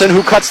Nelson,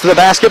 who cuts to the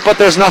basket, but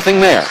there's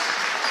nothing there.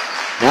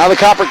 Now the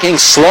Copper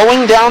Kings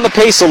slowing down the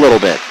pace a little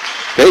bit.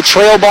 They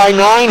trail by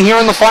 9 here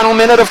in the final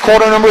minute of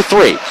quarter number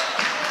 3.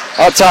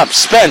 Up top,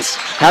 Spence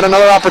had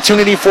another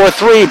opportunity for a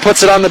 3,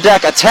 puts it on the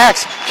deck,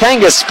 attacks.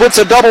 Kangas splits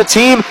a double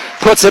team,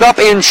 puts it up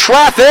in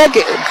traffic.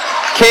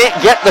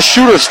 Can't get the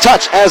shooter's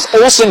touch as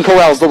Olsen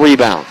corrals the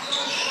rebound.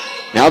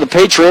 Now the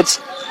Patriots,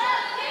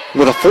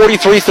 with a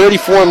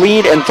 43-34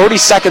 lead and 30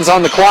 seconds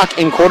on the clock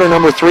in quarter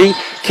number 3,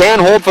 can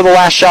hold for the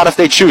last shot if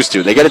they choose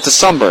to. They get it to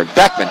Sundberg.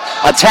 Beckman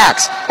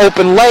attacks.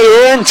 Open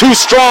lay-in. Too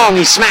strong.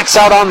 He smacks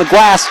out on the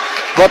glass,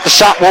 but the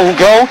shot won't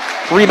go.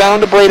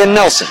 Rebound to Braden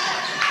Nelson.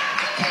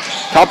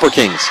 Copper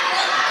Kings.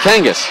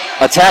 Kangas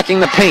attacking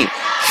the paint.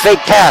 Fake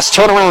pass.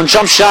 Turnaround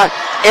jump shot.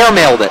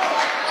 Airmailed it.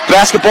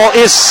 Basketball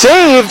is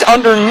saved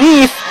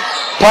underneath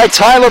by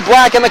Tyler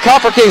Black, and the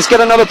Copper Kings get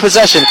another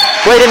possession.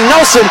 Braden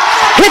Nelson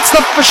hits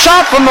the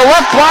shot from the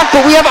left block,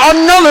 but we have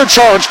another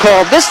charge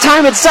called. This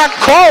time it's Zach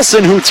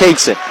Carlson who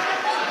takes it.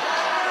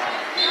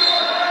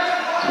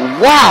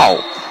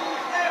 Wow.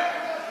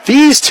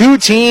 These two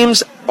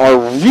teams are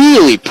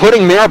really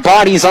putting their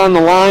bodies on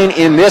the line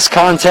in this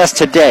contest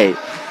today.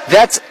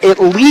 That's at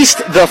least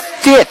the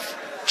 5th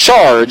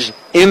charge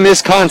in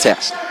this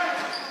contest.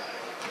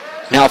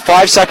 Now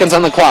 5 seconds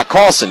on the clock.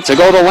 Carlson to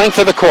go the length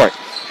of the court.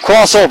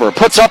 Crossover,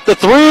 puts up the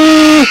 3.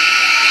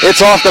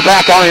 It's off the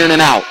back iron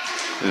and out.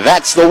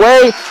 That's the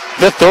way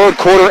the third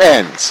quarter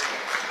ends.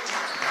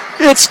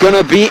 It's going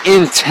to be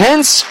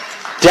intense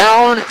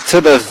down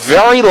to the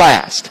very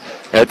last.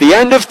 At the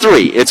end of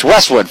 3, it's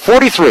Westwood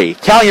 43,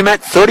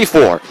 Calumet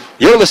 34.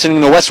 You're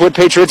listening to Westwood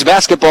Patriots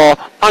basketball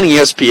on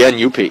ESPN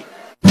UP.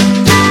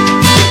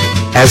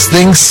 As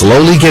things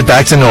slowly get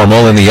back to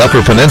normal in the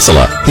Upper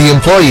Peninsula, the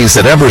employees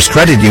at Embers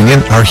Credit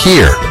Union are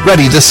here,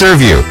 ready to serve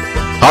you.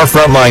 Our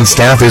frontline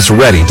staff is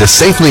ready to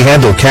safely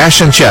handle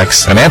cash and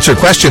checks and answer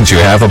questions you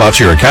have about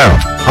your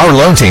account. Our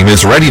loan team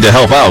is ready to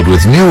help out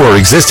with new or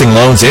existing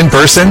loans in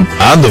person,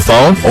 on the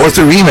phone, or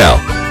through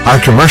email. Our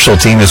commercial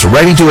team is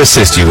ready to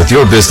assist you with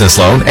your business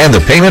loan and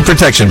the Payment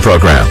Protection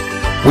Program.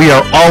 We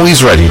are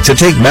always ready to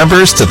take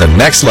members to the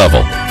next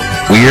level.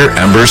 We're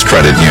Embers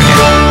Credit Union.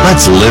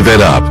 Let's live it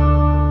up.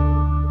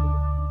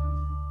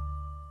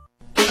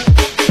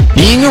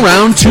 Being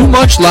around too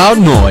much loud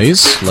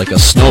noise, like a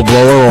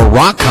snowblower or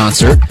rock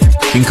concert,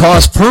 can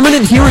cause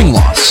permanent hearing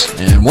loss,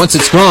 and once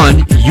it's gone,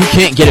 you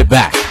can't get it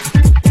back.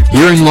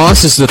 Hearing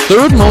loss is the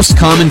 3rd most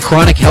common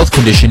chronic health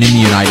condition in the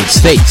United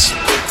States.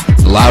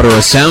 The louder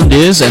a sound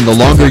is, and the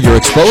longer you're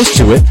exposed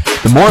to it,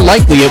 the more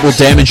likely it will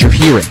damage your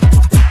hearing.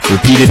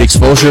 Repeated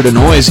exposure to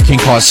noise can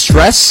cause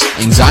stress,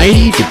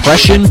 anxiety,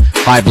 depression,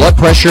 high blood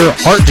pressure,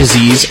 heart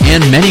disease,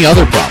 and many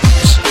other problems.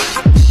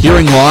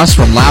 Hearing loss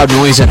from loud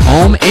noise at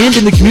home and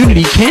in the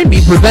community can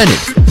be prevented.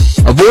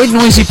 Avoid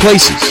noisy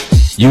places.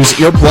 Use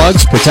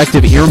earplugs,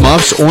 protective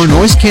earmuffs, or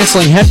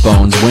noise-canceling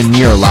headphones when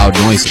near loud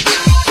noises.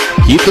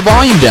 Keep the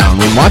volume down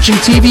when watching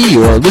TV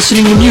or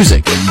listening to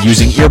music and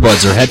using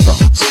earbuds or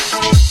headphones.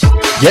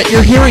 Get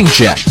your hearing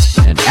checked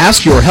and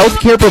ask your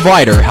healthcare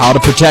provider how to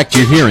protect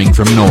your hearing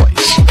from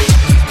noise.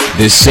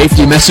 This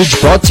safety message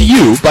brought to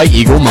you by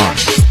Eagle Mind.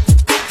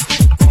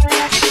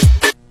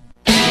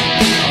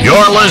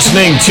 You're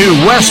listening to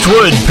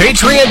Westwood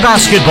Patriot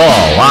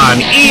Basketball on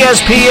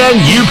ESPN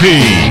UP.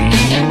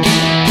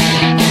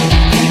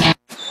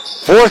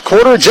 Fourth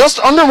quarter just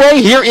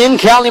underway here in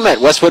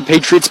Calumet. Westwood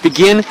Patriots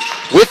begin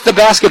with the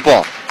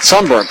basketball.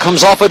 Sundberg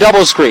comes off a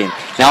double screen.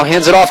 Now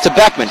hands it off to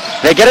Beckman.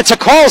 They get it to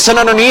Carlson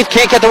underneath.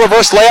 Can't get the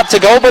reverse layup to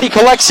go, but he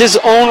collects his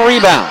own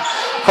rebound.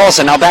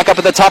 Carlson now back up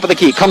at the top of the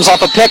key. Comes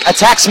off a pick,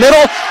 attacks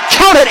middle.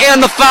 Count it,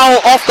 and the foul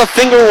off the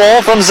finger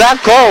roll from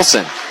Zach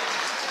Carlson.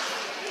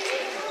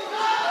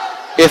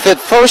 If at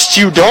first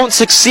you don't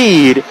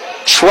succeed,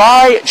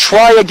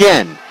 try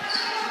again.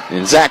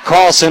 And Zach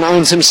Carlson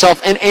earns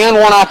himself an and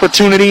one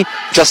opportunity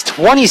just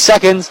 20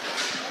 seconds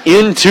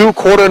into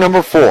quarter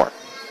number 4.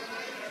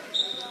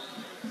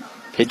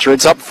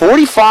 Patriots up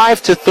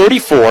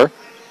 45-34.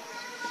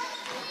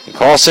 And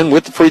Carlson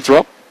with the free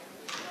throw.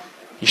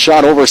 He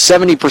shot over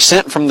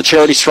 70% from the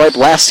charity stripe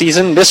last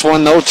season. This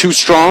one, though, too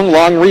strong.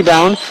 Long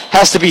rebound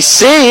has to be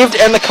saved,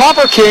 and the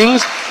Copper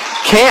Kings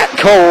can't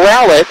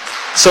corral it,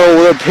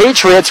 so the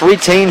Patriots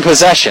retain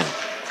possession.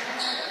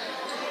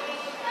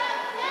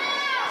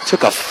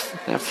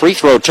 That free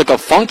throw took a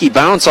funky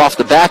bounce off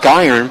the back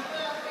iron.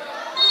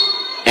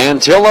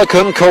 Antilla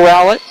couldn't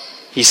corral it.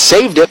 He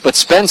saved it, but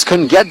Spence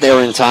couldn't get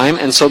there in time,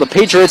 and so the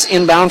Patriots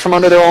inbound from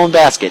under their own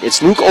basket.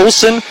 It's Luke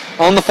Olson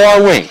on the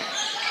far wing.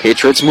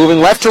 Patriots moving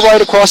left to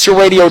right across your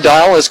radio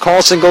dial as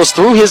Carlson goes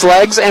through his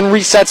legs and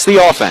resets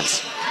the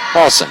offense.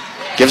 Carlson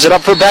gives it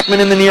up for Beckman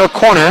in the near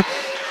corner,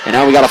 and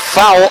now we got a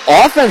foul,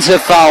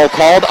 offensive foul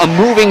called. A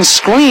moving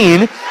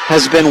screen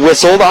has been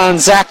whistled on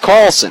Zach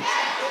Carlson.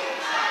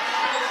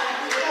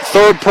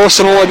 Third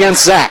personal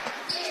against Zach.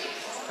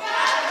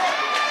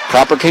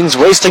 Copper Kings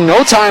wasting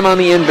no time on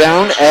the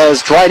inbound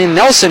as Dryden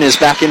Nelson is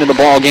back into the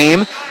ball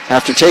game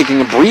after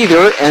taking a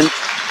breather and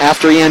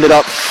after he ended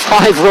up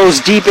 5 rows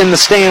deep in the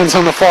stands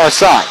on the far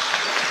side.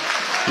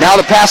 Now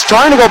the pass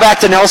trying to go back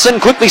to Nelson,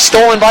 quickly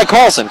stolen by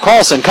Carlson.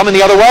 Carlson coming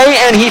the other way,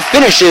 and he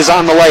finishes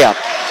on the layup.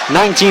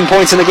 19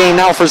 points in the game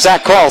now for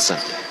Zach Carlson.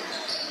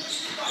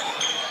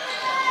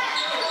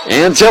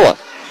 Antilla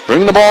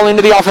bring the ball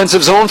into the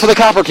offensive zone for the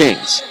Copper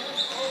Kings.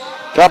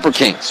 Copper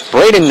Kings,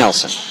 Braden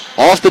Nelson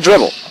off the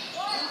dribble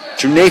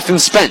to Nathan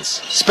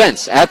Spence.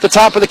 Spence at the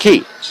top of the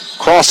key.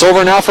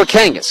 Crossover now for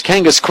Kangas.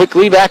 Kangas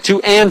quickly back to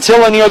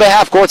Antilla near the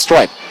half-court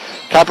stripe.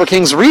 Copper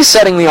Kings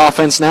resetting the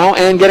offense now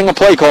and getting a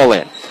play call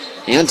in.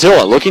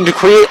 Antilla looking to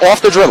create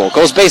off the dribble.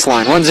 Goes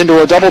baseline, runs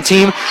into a double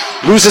team,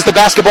 loses the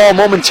basketball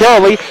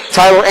momentarily.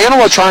 Tyler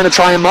Anila trying to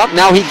try him up.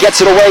 Now he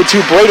gets it away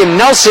to Braden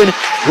Nelson,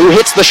 who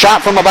hits the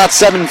shot from about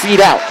 7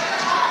 feet out.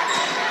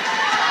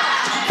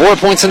 4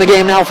 points in the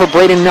game now for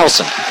Braden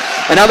Nelson.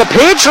 And now the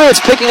Patriots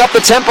picking up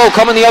the tempo,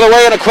 coming the other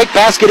way, and a quick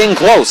basket in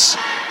close.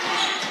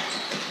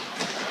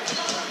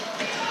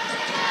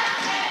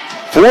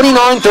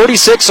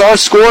 49-36 our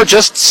score,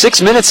 just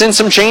 6 minutes and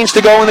some change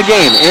to go in the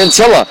game.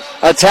 Antilla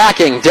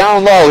attacking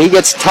down low. He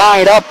gets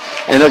tied up,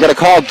 and they're going to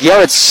call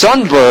Garrett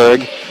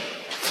Sundberg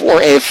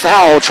for a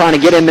foul, trying to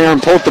get in there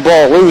and poke the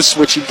ball loose,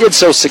 which he did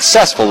so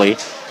successfully.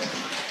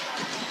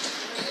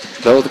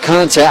 Though the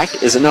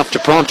contact is enough to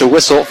prompt a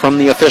whistle from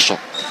the official.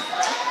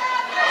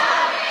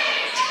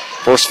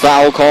 First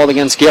foul called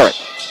against Garrett.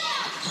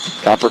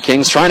 Copper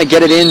Kings trying to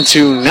get it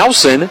into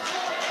Nelson.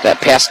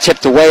 That pass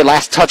tipped away,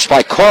 last touch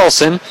by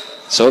Carlson.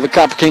 So the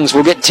Copper Kings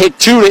will get take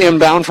 2 to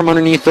inbound from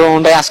underneath their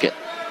own basket.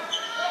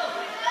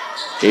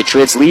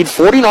 Patriots lead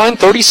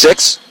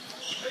 49-36.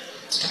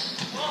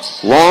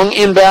 Long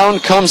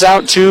inbound comes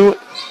out to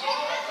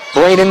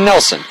Braden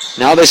Nelson.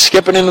 Now they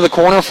skip it into the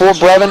corner for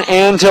Brevin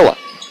Antilla.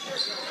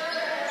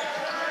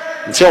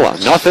 Antilla,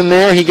 nothing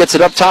there. He gets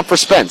it up top for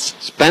Spence.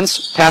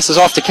 Spence passes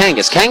off to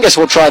Kangas. Kangas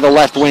will try the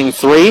left wing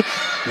 3.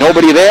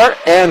 Nobody there,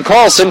 and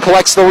Carlson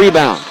collects the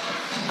rebound.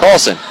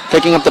 Carlson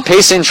picking up the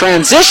pace in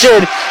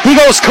transition. He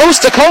goes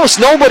coast to coast.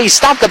 Nobody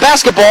stopped the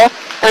basketball,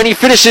 and he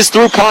finishes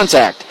through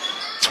contact.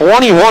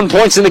 21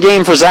 points in the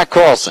game for Zach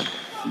Carlson.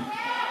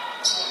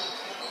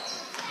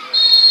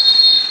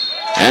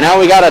 And now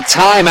we got a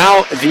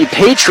timeout. The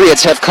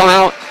Patriots have come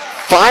out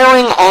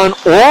firing on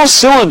all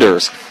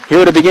cylinders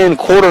here to begin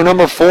quarter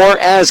number 4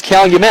 as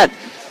Calumet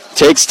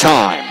takes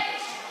time.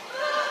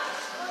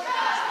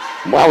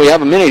 While we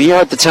have a minute here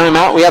at the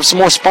timeout, we have some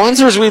more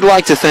sponsors we'd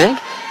like to thank.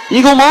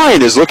 Eagle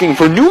Mine is looking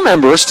for new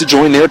members to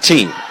join their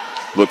team.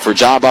 Look for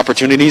job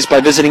opportunities by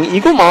visiting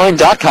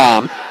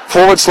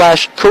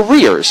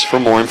eaglemine.com/careers for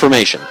more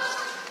information.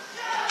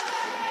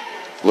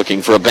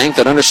 Looking for a bank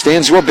that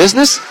understands your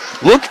business?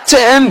 Look to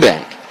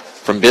M-Bank.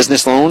 From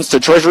business loans to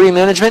treasury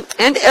management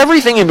and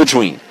everything in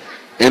between,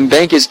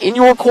 M-Bank is in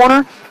your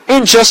corner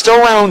and just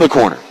around the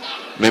corner.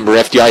 Member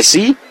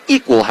FDIC,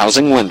 equal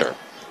housing lender.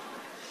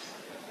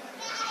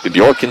 The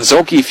Bjork and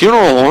Zolke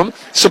Funeral Home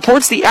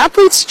supports the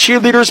athletes,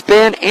 cheerleaders,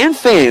 band, and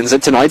fans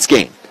at tonight's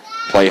game.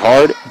 Play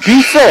hard,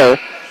 be fair,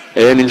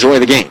 and enjoy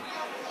the game.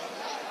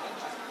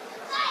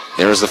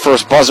 There's the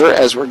first buzzer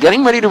as we're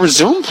getting ready to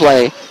resume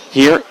play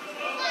here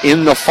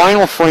in the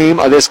final frame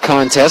of this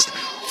contest.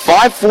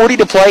 5:40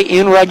 to play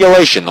in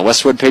regulation. The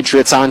Westwood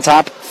Patriots on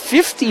top,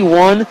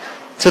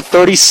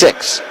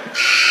 51-36.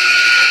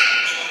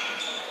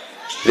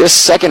 This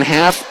second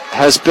half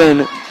has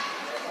been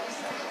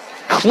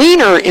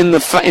cleaner in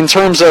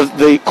terms of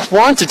the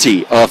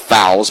quantity of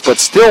fouls, but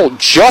still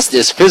just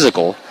as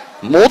physical.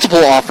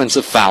 Multiple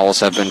offensive fouls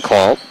have been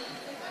called.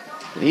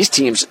 These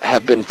teams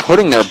have been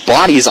putting their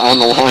bodies on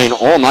the line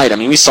all night. I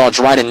mean, we saw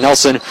Dryden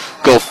Nelson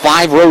go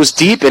 5 rows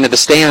deep into the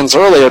stands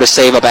earlier to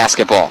save a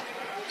basketball.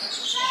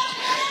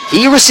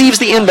 He receives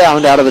the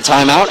inbound out of the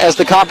timeout as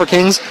the Copper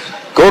Kings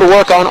go to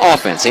work on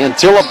offense.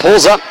 Antilla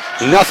pulls up,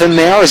 nothing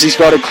there as he's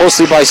guarded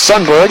closely by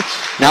Sundberg.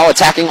 Now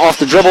attacking off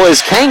the dribble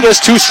is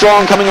Kangas, too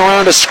strong, coming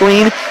around a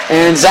screen,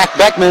 and Zach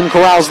Beckman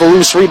corrals the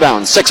loose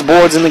rebound. 6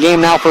 boards in the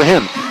game now for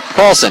him.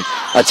 Carlson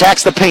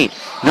attacks the paint.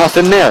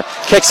 Nothing there.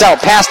 Kicks out.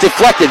 Pass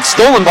deflected.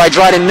 Stolen by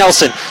Dryden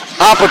Nelson.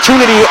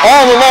 Opportunity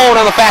all alone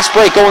on the fast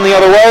break going the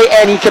other way,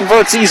 and he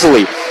converts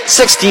easily.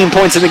 16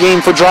 points in the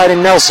game for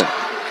Dryden Nelson.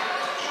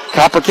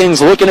 Copper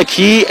Kings looking to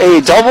key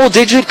a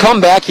double-digit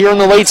comeback here in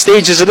the late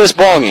stages of this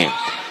ballgame.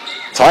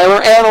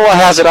 Tyler Anola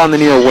has it on the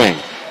near wing.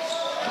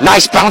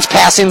 Nice bounce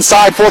pass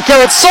inside for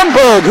Garrett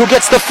Sundberg, who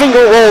gets the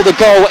finger roll to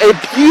go.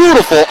 A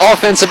beautiful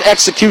offensive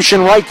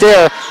execution right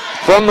there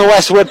from the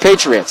Westwood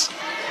Patriots.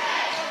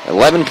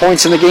 11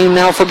 points in the game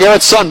now for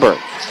Garrett Sundberg.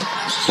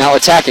 Now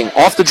attacking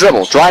off the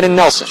dribble, Dryden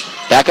Nelson.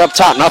 Back up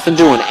top, nothing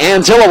doing.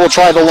 Antilla will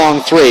try the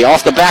long 3.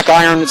 Off the back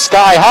iron,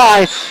 sky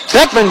high.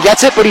 Beckman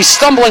gets it, but he's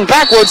stumbling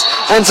backwards.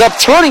 Ends up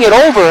turning it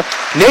over.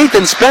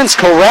 Nathan Spence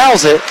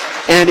corrals it,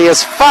 and he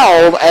is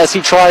fouled as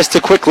he tries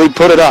to quickly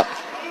put it up.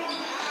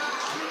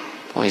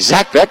 Boy,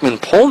 Zach Beckman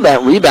pulled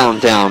that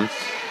rebound down,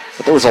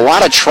 but there was a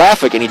lot of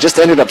traffic, and he just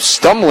ended up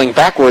stumbling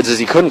backwards as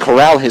he couldn't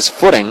corral his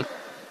footing.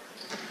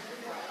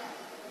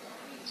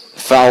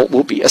 Foul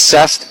will be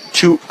assessed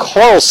to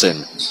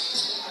Carlson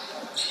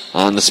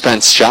on the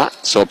Spence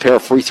shot. So a pair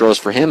of free throws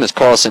for him as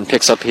Carlson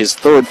picks up his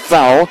 3rd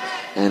foul,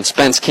 and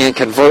Spence can't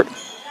convert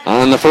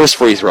on the first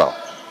free throw.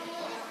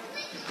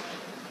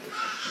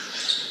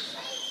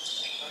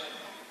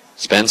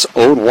 Spence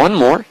owed 1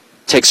 more,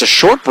 takes a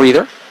short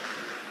breather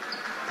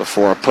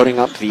before putting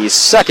up the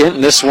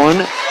second. This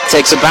one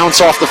takes a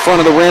bounce off the front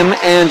of the rim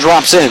and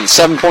drops in.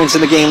 7 points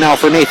in the game now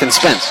for Nathan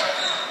Spence.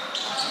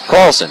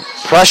 Carlson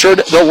pressured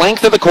the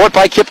length of the court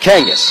by Kip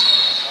Kangas.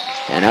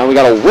 And now we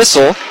got a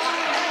whistle.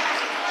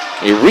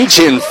 A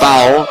reach-in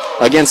foul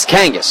against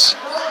Kangas.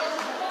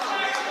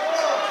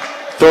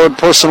 3rd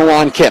personal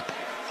on Kip.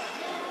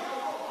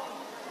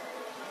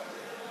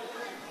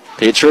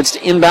 Patriots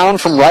to inbound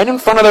from right in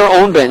front of their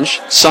own bench.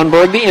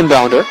 Sundberg the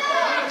inbounder.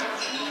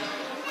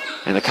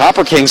 And the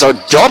Copper Kings are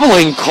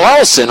doubling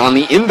Carlson on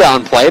the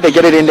inbound play. They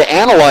get it into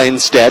Anola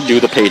instead, do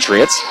the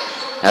Patriots.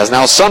 As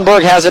now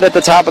Sundberg has it at the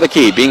top of the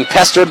key, being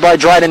pestered by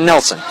Dryden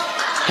Nelson.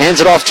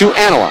 Hands it off to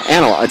Anola.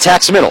 Anola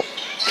attacks middle.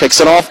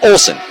 Kicks it off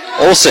Olsen.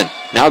 Olsen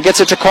now gets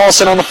it to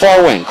Carlson on the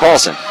far wing.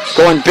 Carlson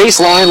going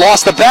baseline,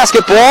 lost the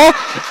basketball.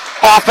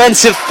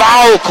 Offensive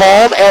foul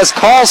called as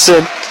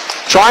Carlson,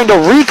 trying to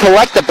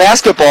recollect the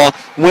basketball,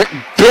 went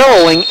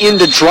barreling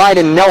into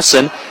Dryden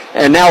Nelson.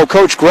 And now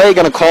Coach Gray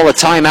going to call a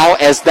timeout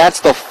as that's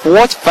the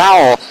 4th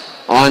foul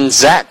on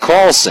Zach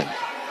Carlson.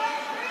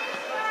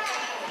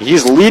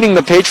 He's leading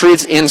the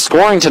Patriots in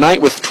scoring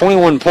tonight with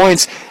 21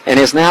 points and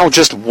is now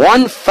just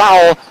 1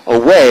 foul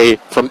away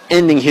from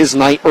ending his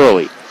night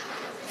early.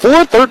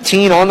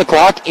 4:13 on the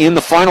clock in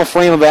the final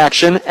frame of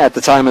action at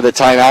the time of the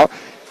timeout.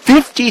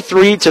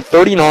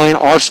 53-39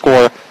 our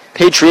score.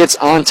 Patriots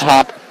on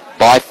top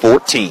by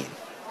 14.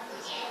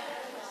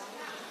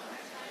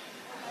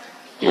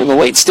 In the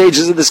late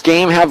stages of this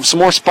game, have some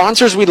more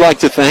sponsors we'd like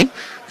to thank.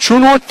 True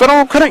North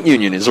Federal Credit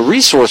Union is a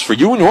resource for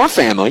you and your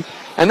family,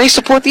 and they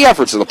support the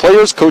efforts of the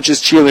players,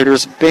 coaches,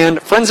 cheerleaders,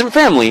 band, friends, and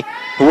family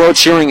who are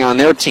cheering on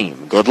their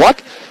team. Good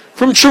luck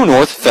from True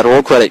North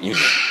Federal Credit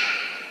Union.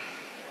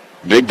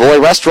 Big Boy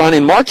Restaurant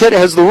in Marquette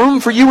has the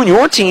room for you and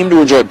your team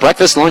to enjoy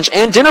breakfast, lunch,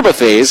 and dinner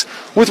buffets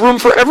with room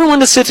for everyone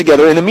to sit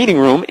together in the meeting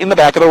room in the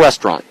back of the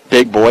restaurant.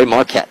 Big Boy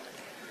Marquette.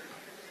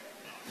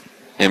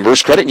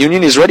 Embers Credit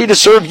Union is ready to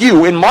serve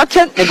you in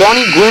Marquette,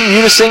 Negaunee, Gwinn,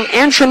 Munising,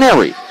 and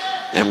Trenary.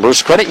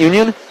 Embers Credit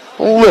Union,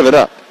 live it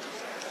up.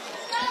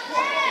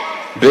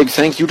 Big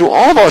thank you to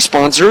all of our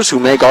sponsors who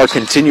make our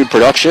continued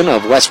production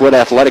of Westwood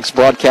Athletics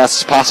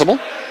broadcasts possible.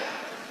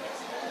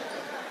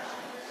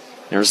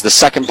 There's the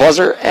second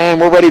buzzer, and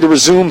we're ready to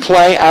resume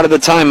play out of the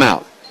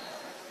timeout.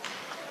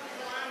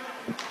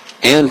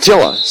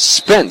 Antilla,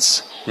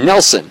 Spence,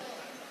 Nelson,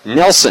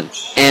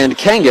 and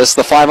Kangas,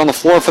 the 5 on the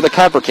floor for the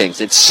Copper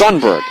Kings. It's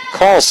Sundberg,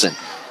 Carlson,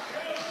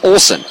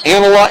 Olsen,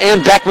 Anola,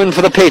 and Beckman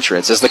for the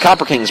Patriots as the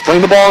Copper Kings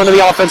bring the ball into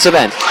the offensive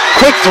end.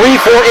 Quick 3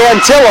 for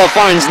Antilla,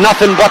 finds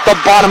nothing but the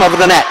bottom of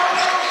the net.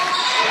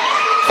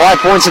 5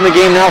 points in the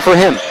game now for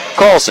him.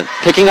 Carlson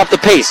picking up the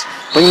pace,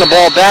 bringing the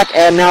ball back,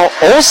 and now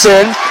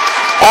Olsen.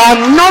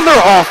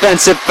 Another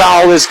offensive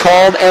foul is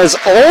called as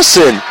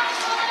Olsen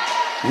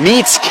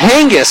meets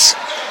Kangas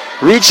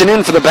reaching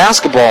in for the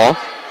basketball.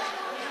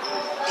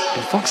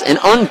 And folks, an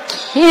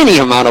uncanny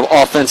amount of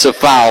offensive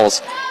fouls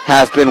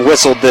have been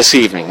whistled this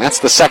evening. That's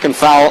the second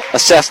foul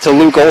assessed to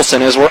Luke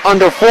Olsen as we're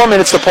under 4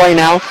 minutes to play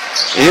now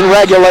in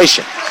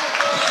regulation.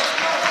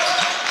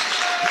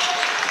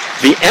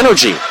 The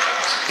energy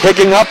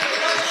picking up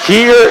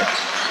here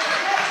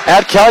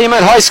at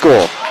Calumet High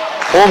School.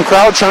 Home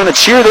crowd trying to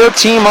cheer their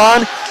team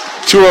on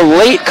to a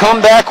late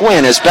comeback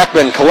win as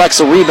Beckman collects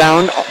a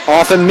rebound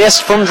off a miss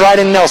from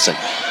Dryden Nelson.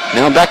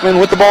 Now Beckman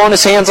with the ball in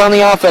his hands on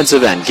the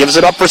offensive end. Gives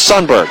it up for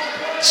Sundberg.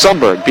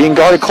 Sundberg being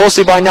guarded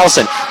closely by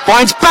Nelson.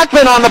 Finds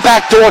Beckman on the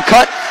backdoor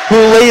cut, who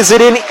lays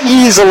it in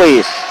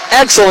easily.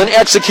 Excellent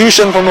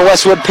execution from the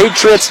Westwood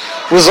Patriots.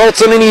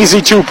 Results in an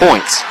easy 2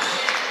 points.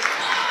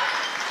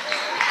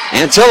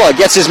 Antilla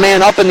gets his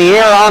man up in the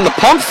air on the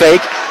pump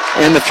fake,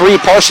 and the three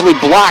partially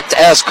blocked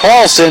as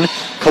Carlson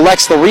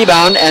collects the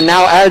rebound, and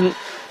now in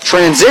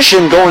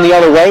transition going the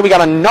other way. We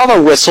got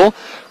another whistle.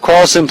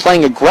 Carlson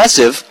playing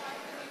aggressive.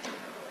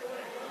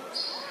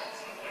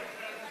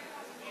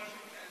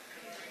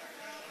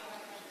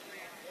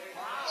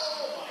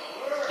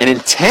 An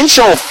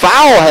intentional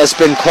foul has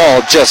been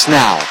called just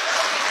now.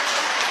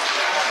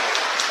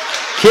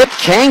 Kip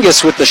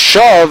Kangas with the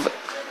shove.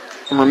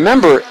 And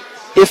remember,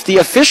 if the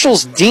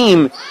officials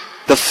deem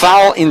the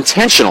foul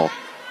intentional,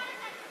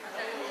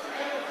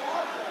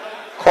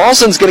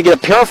 Carlson's going to get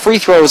a pair of free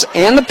throws,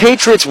 and the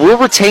Patriots will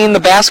retain the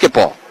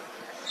basketball.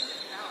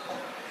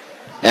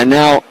 And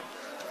now,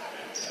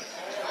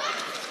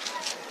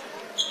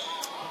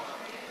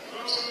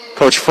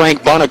 Coach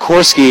Frank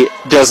Bonakorski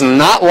does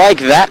not like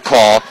that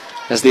call,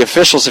 as the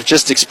officials have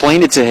just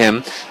explained it to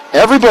him.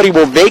 Everybody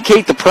will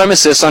vacate the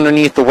premises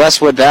underneath the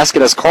Westwood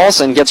basket as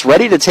Carlson gets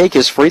ready to take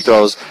his free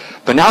throws.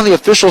 But now the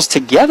officials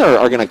together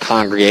are going to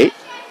congregate.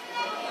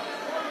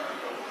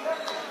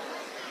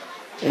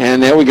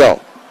 And there we go.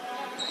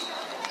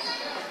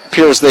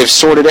 Appears they've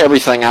sorted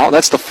everything out.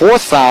 That's the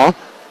fourth foul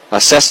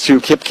assessed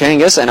to Kip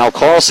Kangas, and now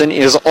Carlson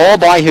is all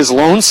by his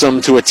lonesome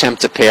to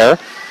attempt to pair.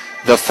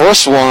 The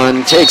first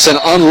one takes an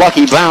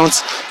unlucky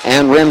bounce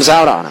and rims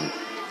out on him.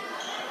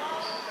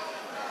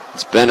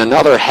 It's been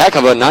another heck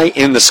of a night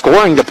in the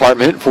scoring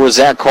department for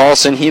Zach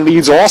Carlson. He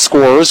leads all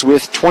scorers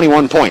with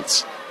 21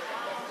 points.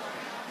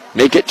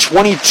 Make it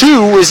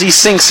 22 as he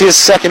sinks his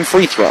second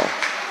free throw.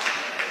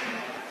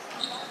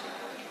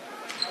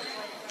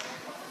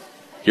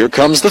 Here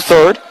comes the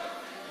third.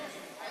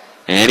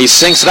 And he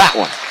sinks that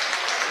one.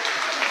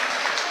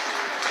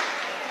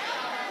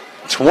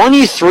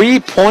 23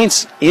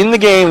 points in the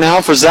game now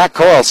for Zach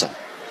Carlson.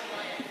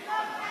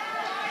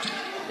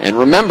 And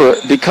remember,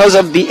 because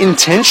of the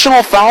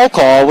intentional foul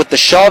call with the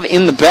shove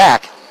in the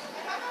back,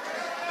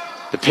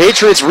 the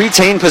Patriots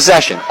retain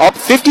possession. Up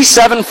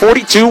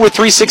 57-42 with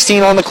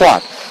 3:16 on the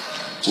clock.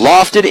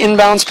 Lofted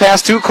inbounds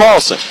pass to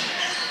Carlson.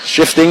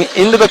 Shifting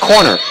into the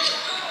corner.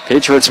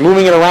 Patriots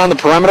moving it around the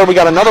perimeter. We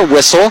got another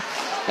whistle.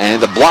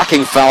 And the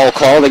blocking foul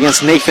called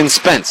against Nathan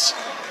Spence.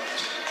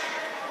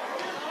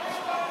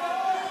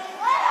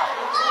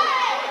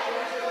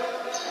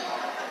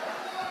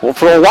 Well,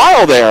 for a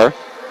while there,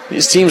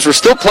 these teams were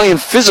still playing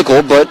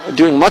physical, but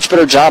doing a much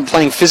better job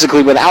playing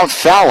physically without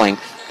fouling.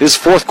 This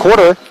fourth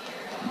quarter,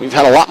 we've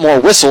had a lot more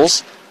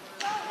whistles,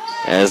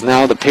 as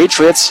now the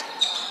Patriots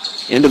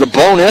into the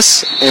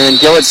bonus, and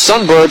Garrett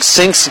Sundberg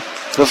sinks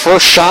the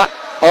first shot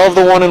of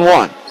the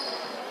 1-and-1.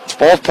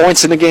 12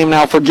 points in the game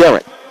now for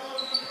Garrett.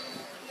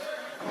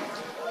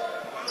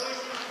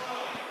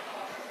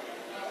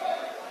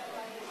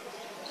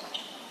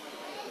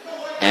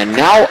 And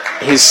now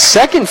his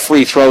second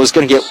free throw is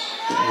going to get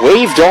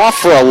waved off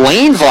for a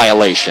lane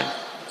violation.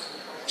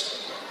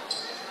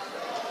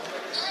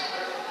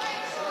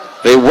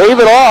 They wave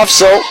it off,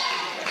 so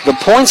the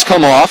points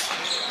come off.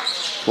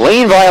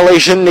 Lane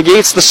violation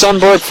negates the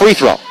Sundberg free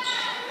throw.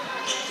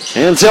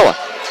 Antilla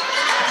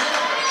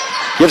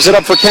gives it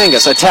up for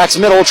Kangas. Attacks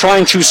middle,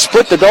 trying to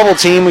split the double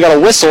team. We got a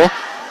whistle.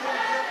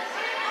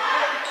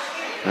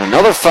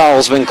 Another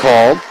foul's been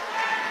called.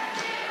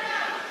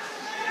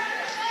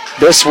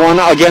 This one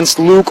against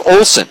Luke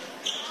Olson.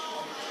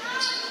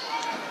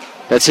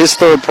 That's his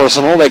third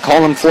personal. They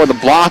call him for the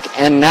block,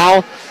 and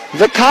now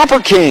the Copper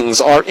Kings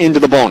are into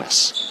the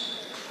bonus.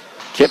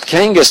 Kip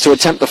Kangas to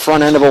attempt the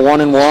front end of a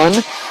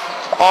 1-and-1.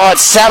 Oh, it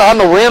sat on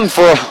the rim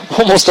for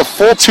almost a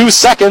full 2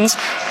 seconds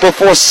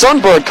before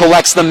Sundberg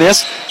collects the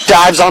miss,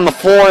 dives on the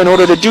floor in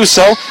order to do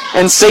so,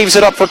 and saves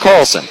it up for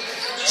Carlson.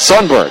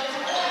 Sundberg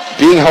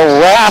being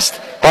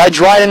harassed by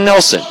Dryden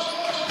Nelson.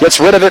 Gets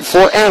rid of it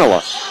for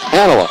Anila.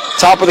 Anila,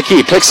 top of the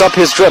key, picks up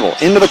his dribble.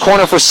 Into the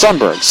corner for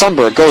Sundberg.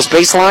 Sundberg goes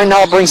baseline,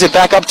 now brings it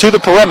back up to the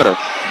perimeter.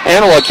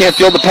 Anila can't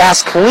field the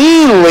pass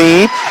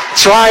cleanly.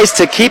 Tries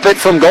to keep it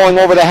from going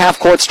over the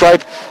half-court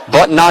stripe,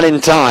 but not in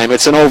time.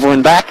 It's an over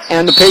and back,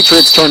 and the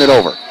Patriots turn it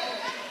over.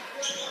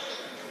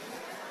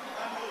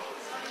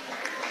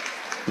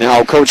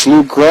 Now Coach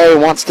Luke Gray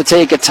wants to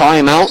take a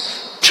timeout.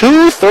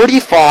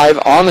 2:35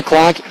 on the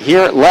clock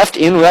here left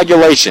in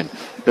regulation.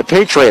 The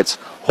Patriots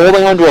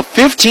holding on to a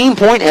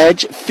 15-point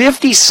edge,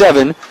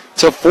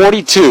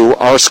 57-42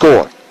 our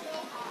score.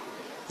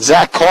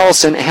 Zach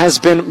Carlson has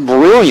been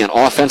brilliant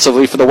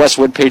offensively for the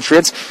Westwood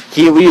Patriots.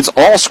 He leads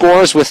all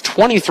scorers with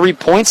 23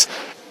 points,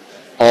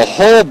 a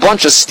whole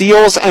bunch of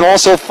steals, and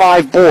also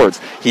 5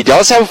 boards. He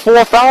does have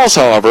 4 fouls,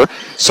 however,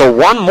 so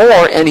 1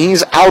 more and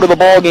he's out of the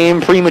ball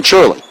game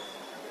prematurely.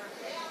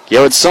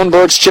 Garrett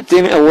Sundberg's chipped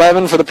in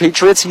 11 for the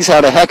Patriots. He's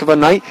had a heck of a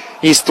night.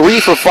 He's 3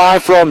 for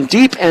 5 from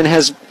deep and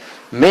has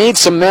made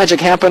some magic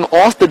happen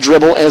off the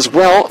dribble as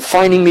well,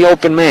 finding the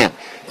open man.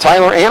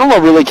 Tyler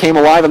Anila really came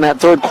alive in that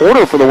third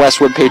quarter for the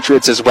Westwood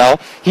Patriots as well.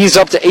 He's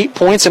up to 8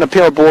 points and a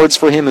pair of boards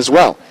for him as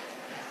well.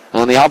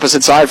 On the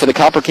opposite side for the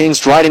Copper Kings,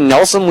 Dryden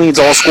Nelson leads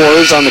all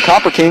scorers on the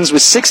Copper Kings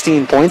with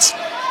 16 points.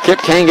 Kip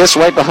Kangas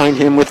right behind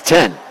him with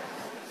 10.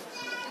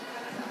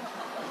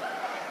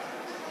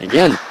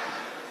 Again,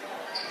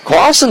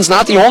 Carlson's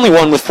not the only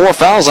one with 4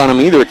 fouls on him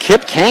either.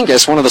 Kip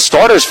Kangas, one of the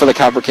starters for the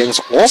Copper Kings,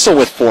 also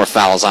with 4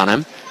 fouls on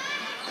him.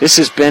 This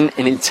has been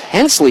an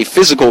intensely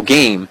physical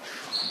game.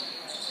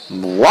 A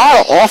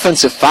lot of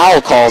offensive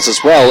foul calls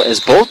as well, as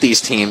both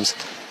these teams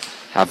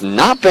have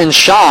not been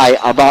shy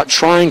about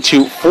trying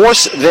to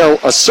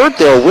assert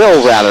their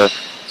will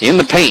in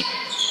the paint.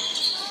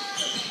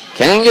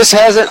 Kangas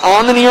has it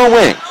on the near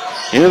wing.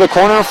 Into the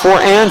corner for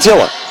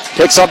Antilla.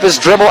 Picks up his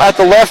dribble at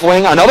the left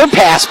wing. Another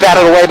pass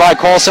batted away by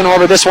Carlson.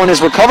 However, this one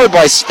is recovered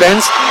by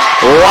Spence.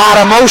 A lot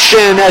of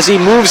motion as he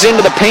moves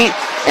into the paint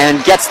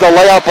and gets the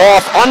layup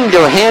off.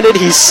 Underhanded,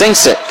 he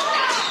sinks it.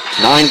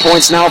 9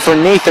 points now for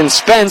Nathan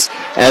Spence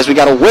as we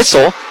got a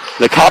whistle.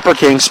 The Copper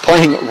Kings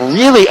playing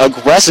really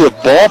aggressive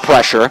ball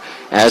pressure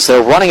as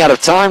they're running out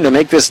of time to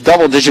make this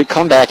double-digit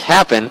comeback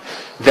happen.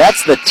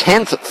 That's the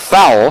 10th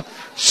foul,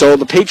 so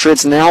the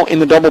Patriots now in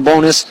the double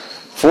bonus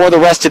for the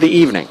rest of the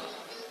evening.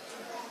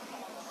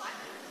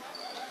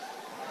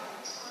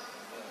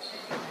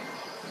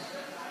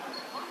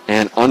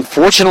 And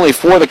unfortunately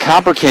for the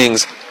Copper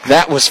Kings,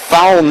 that was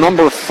foul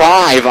number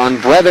 5 on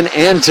Brevin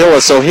Antilla,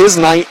 so his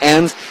night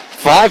ends.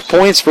 5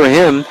 points for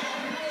him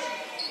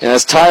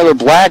as Tyler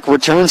Black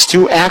returns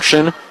to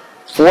action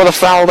for the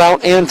fouled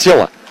out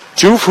Antilla.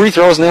 2 free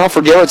throws now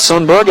for Garrett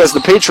Sundberg as the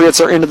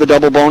Patriots are into the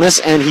double bonus,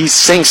 and he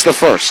sinks the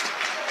first.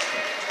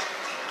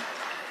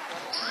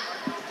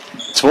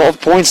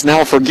 12 points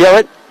now for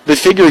Garrett, the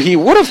figure he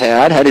would have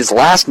had his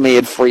last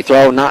made free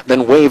throw not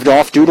been waved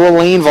off due to a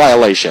lane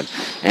violation.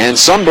 And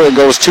Sundberg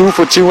goes 2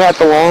 for 2 at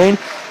the line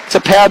to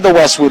pad the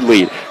Westwood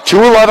lead.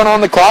 2:11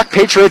 on the clock,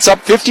 Patriots up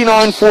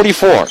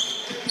 59-44.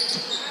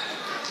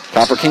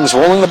 Copper Kings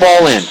rolling the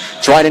ball in.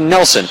 Dryden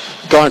Nelson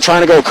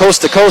trying to go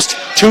coast to coast.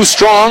 Too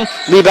strong.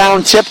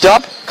 Rebound tipped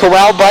up.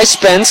 Corralled by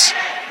Spence.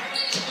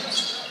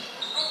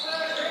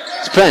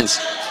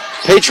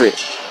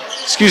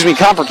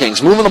 Copper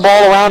Kings moving the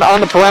ball around on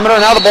the perimeter.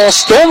 Now the ball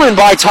stolen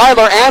by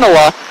Tyler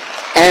Anila.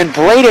 And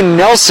Braden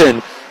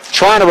Nelson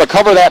trying to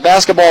recover that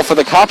basketball for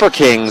the Copper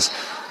Kings.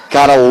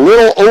 Got a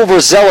little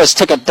overzealous,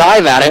 took a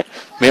dive at it.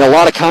 Made a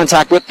lot of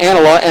contact with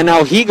Anila. And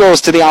now he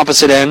goes to the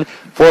opposite end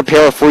for a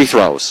pair of free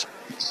throws.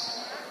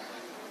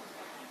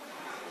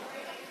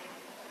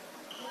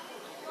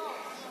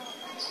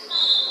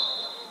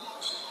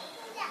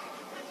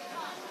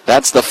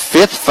 That's the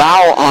 5th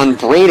foul on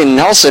Braden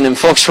Nelson. And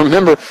folks,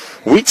 remember,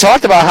 we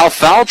talked about how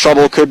foul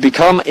trouble could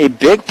become a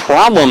big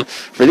problem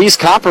for these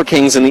Copper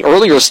Kings in the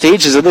earlier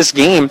stages of this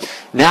game.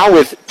 Now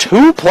with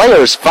 2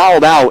 players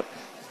fouled out,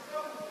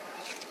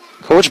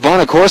 Coach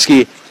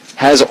Bonakorski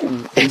has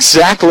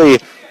exactly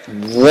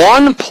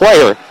 1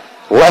 player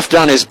left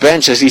on his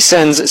bench as he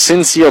sends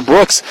Sincere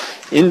Brooks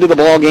into the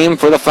ball game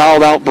for the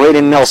fouled out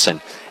Braden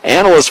Nelson.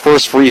 Anila's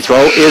first free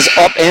throw is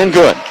up and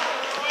good.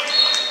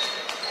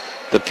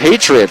 The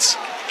Patriots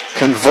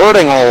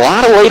converting a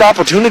lot of late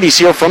opportunities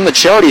here from the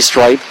charity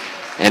stripe,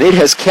 and it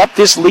has kept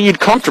this lead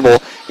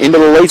comfortable into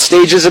the late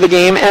stages of the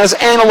game as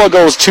Anila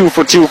goes 2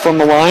 for 2 from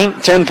the line.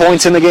 10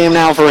 points in the game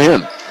now for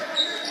him.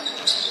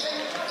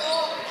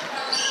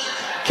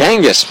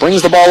 Kangas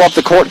brings the ball up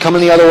the court, coming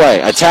the other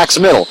way. Attacks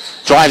middle.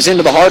 Drives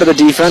into the heart of the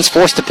defense,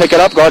 forced to pick it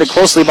up, guarded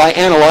closely by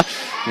Anila.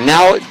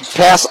 Now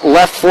pass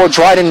left for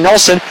Dryden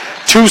Nelson.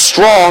 Too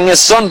strong as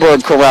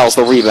Sundberg corrals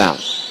the rebound.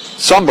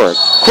 Sundberg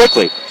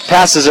quickly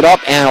passes it up,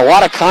 and a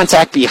lot of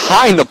contact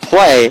behind the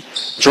play.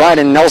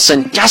 Dryden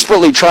Nelson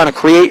desperately trying to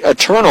create a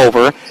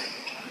turnover.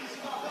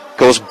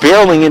 Goes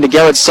barreling into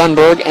Garrett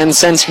Sundberg and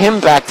sends him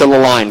back to the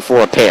line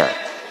for a pair.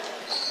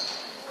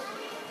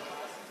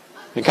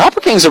 The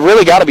Copper Kings have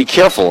really got to be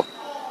careful.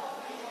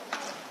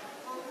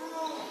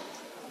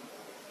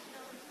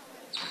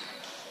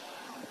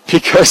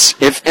 Because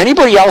if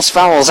anybody else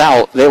fouls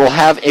out, they will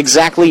have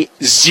exactly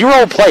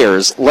 0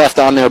 players left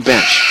on their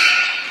bench.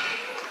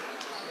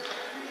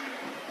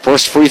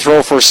 First free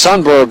throw for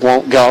Sundberg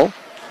won't go,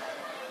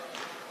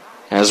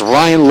 as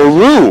Ryan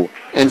LaRue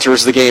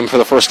enters the game for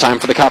the first time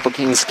for the Copper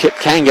Kings. Kip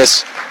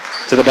Kangas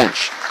to the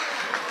bench.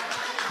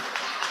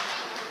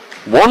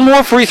 1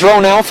 more free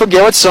throw now for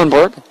Garrett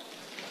Sundberg,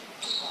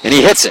 and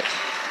he hits it.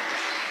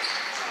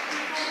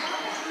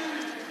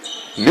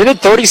 Minute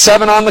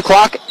 37 on the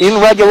clock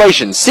in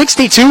regulation.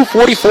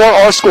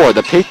 62-44 our score.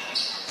 The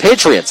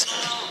Patriots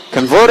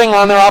converting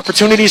on their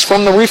opportunities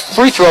from the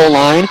free throw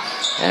line,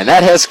 and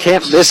that has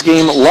kept this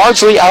game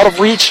largely out of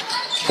reach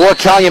for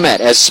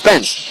Calumet as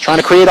Spence trying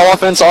to create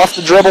offense off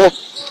the dribble,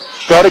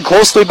 guarded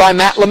closely by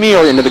Matt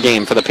Lemire into the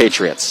game for the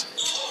Patriots.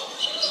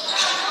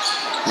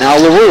 Now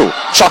LaRue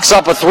chucks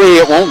up a 3.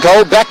 It won't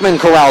go. Beckman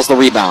corrals the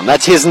rebound.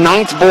 That's his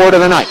 9th board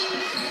of the night.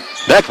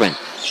 Beckman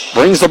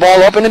brings the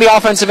ball up into the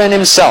offensive end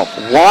himself.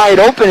 Wide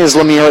open is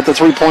Lemire at the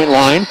 3-point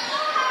line.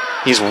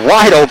 He's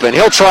wide open.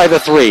 He'll try the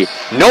three.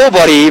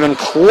 Nobody even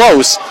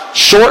close.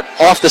 Short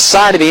off the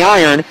side of the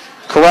iron.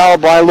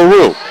 Corralled by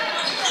LaRue.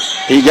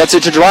 He gets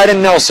it to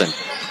Dryden Nelson.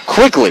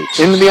 Quickly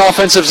into the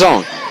offensive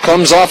zone.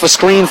 Comes off a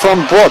screen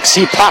from Brooks.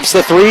 He pops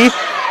the three.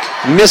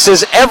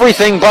 Misses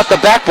everything but the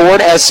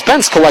backboard as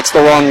Spence collects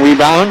the wrong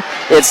rebound.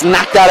 It's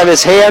knocked out of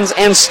his hands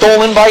and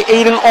stolen by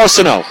Aiden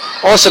Arsenault.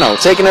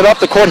 Arsenault taking it up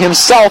the court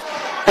himself,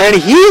 and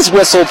he's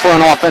whistled for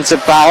an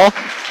offensive foul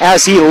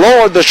as he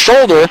lowered the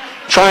shoulder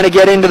trying to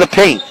get into the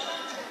paint.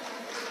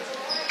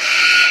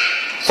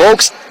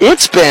 Folks,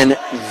 it's been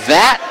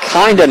that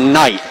kind of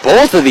night.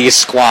 Both of these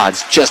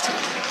squads just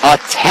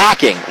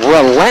attacking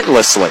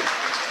relentlessly.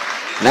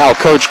 Now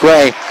Coach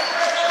Gray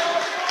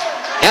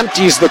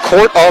empties the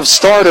court of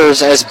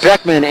starters as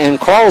Beckman and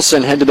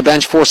Carlson head to the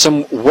bench for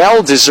some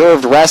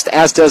well-deserved rest,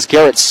 as does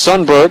Garrett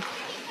Sundberg,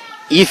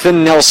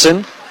 Ethan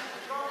Nelson,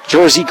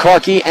 Jersey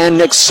Karki, and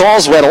Nick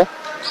Salzwedel.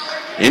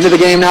 Into the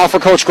game now for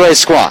Coach Gray's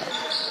squad.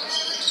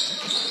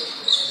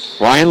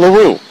 Ryan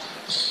LaRue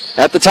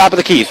at the top of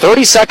the key.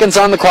 30 seconds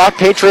on the clock.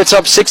 Patriots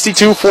up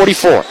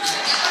 62-44.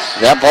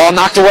 That ball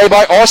knocked away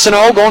by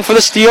Arsenault, going for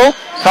the steal.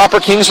 Copper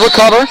Kings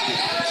recover.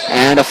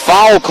 And a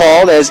foul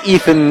called as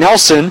Ethan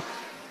Nelson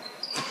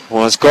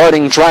was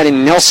guarding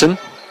Dryden Nelson.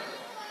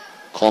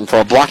 Called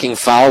for a blocking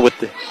foul with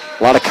a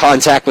lot of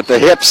contact with the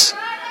hips.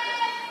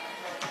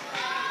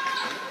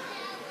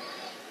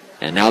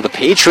 And now the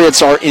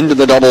Patriots are into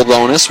the double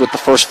bonus with the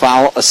first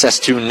foul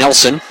assessed to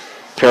Nelson.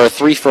 Pair of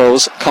free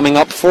throws coming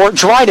up for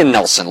Dryden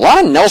Nelson. A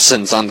lot of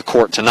Nelsons on the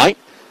court tonight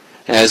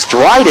as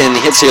Dryden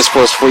hits his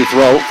first free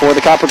throw for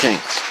the Copper Kings.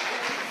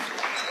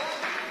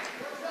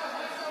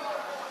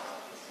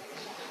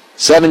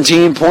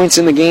 17 points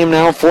in the game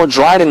now for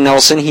Dryden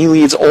Nelson. He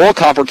leads all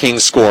Copper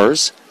Kings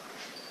scorers.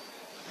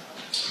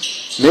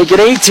 Make it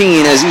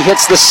 18 as he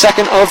hits the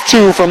second of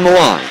two from the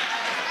line.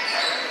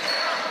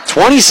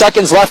 20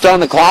 seconds left on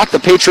the clock. The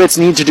Patriots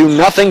need to do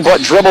nothing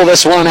but dribble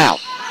this one out.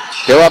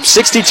 They're up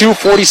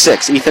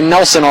 62-46. Ethan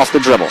Nelson off the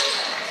dribble.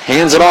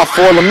 Hands it off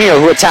for Lemire,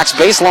 who attacks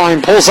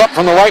baseline, pulls up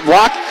from the right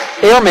block,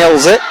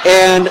 airmails it,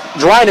 and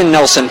Dryden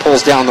Nelson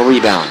pulls down the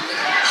rebound.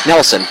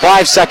 Nelson,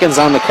 5 seconds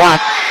on the clock.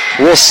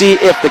 We'll see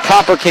if the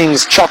Copper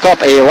Kings chuck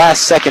up a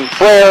last-second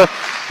prayer.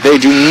 They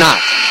do not.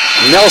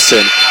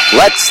 Nelson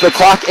lets the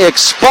clock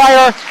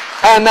expire,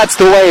 and that's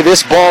the way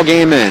this ball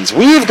game ends.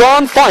 We've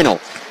gone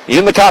final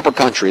in the Copper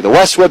Country. The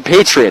Westwood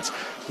Patriots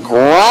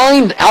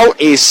grind out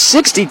a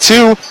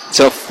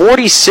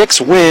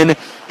 62-46 win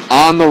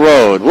on the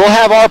road. We'll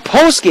have our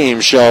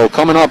post-game show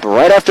coming up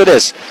right after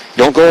this.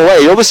 Don't go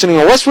away. You're listening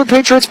to Westwood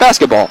Patriots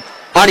basketball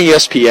on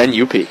ESPN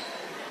UP.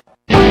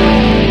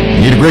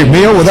 Need a great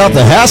meal without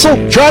the hassle?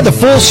 Try the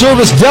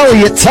full-service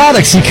deli at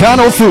Tonics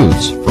Econo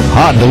Foods. From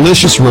hot,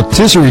 delicious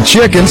rotisserie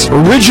chickens,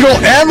 original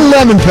and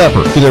lemon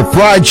pepper, to their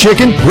fried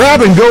chicken,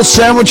 grab-and-go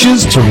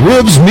sandwiches, to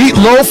ribs,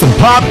 meatloaf, and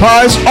pot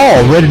pies,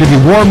 all ready to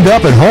be warmed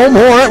up at home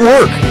or at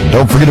work. And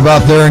don't forget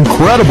about their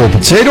incredible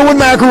potato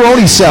and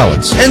macaroni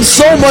salads, and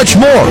so much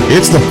more.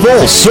 It's the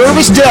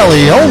full-service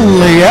deli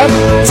only at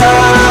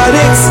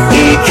Tonics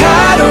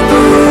Econo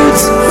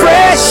Foods.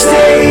 Fresh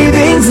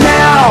savings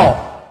now.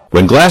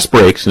 When glass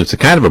breaks, and it's the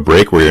kind of a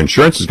break where your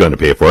insurance is going to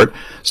pay for it,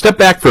 step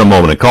back for a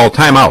moment and call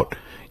timeout.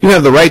 You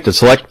have the right to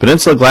select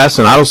Peninsula Glass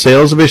and Auto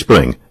Sales of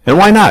Ishpeming. And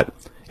why not?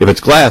 If it's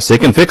glass, they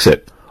can fix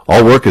it.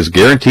 All work is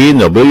guaranteed and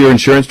they'll bill your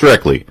insurance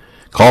directly.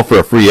 Call for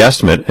a free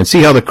estimate and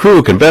see how the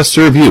crew can best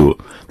serve you.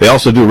 They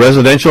also do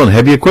residential and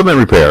heavy equipment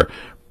repair.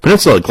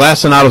 Peninsula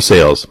Glass and Auto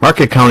Sales,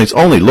 Marquette County's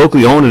only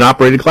locally owned and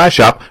operated glass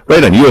shop,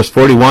 right on US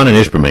 41 in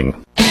Ishpeming.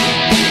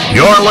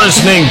 You're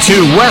listening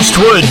to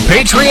Westwood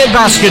Patriot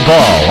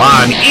Basketball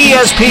on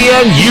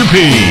ESPN UP.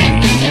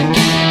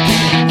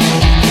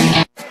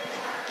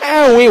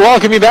 And we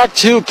welcome you back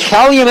to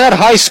Calumet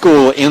High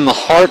School in the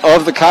heart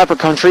of the Copper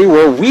Country,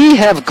 where we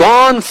have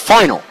gone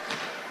final.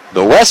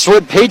 The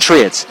Westwood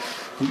Patriots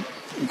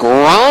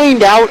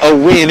grind out a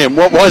win in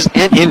what was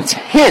an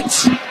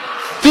intense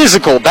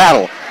physical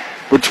battle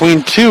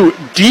between two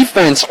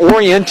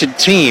defense-oriented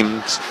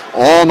teams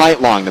all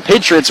night long. The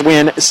Patriots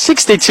win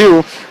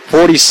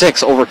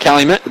 62-46 over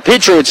Calumet. The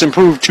Patriots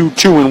improved to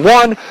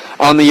 2-1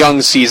 on the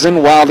young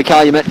season, while the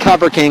Calumet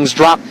Copper Kings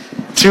dropped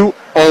to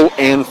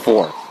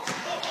 0-4.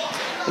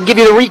 I'll give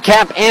you the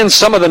recap and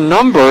some of the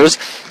numbers.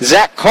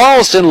 Zach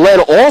Carlson led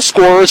all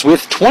scorers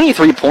with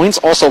 23 points,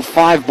 also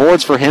 5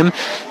 boards for him.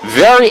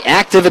 Very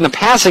active in the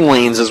passing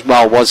lanes as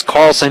well was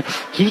Carlson.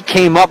 He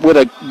came up with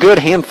a good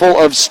handful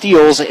of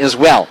steals as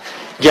well.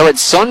 Garrett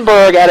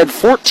Sundberg added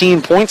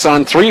 14 points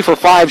on 3 for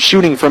 5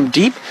 shooting from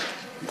deep.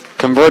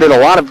 Converted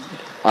a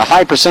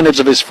high percentage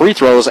of his free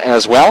throws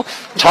as well.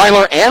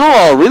 Tyler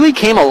Anwell really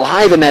came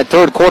alive in that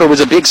third quarter. Was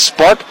a big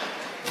spark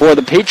for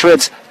the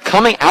Patriots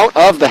coming out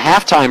of the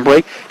halftime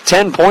break.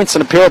 10 points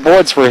and a pair of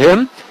boards for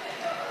him.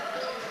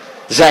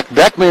 Zach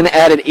Beckman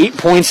added 8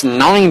 points,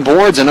 9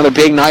 boards. Another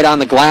big night on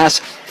the glass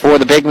for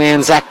the big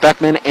man, Zach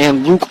Beckman.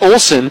 And Luke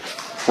Olson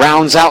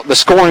rounds out the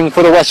scoring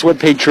for the Westwood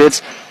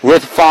Patriots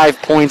with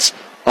 5 points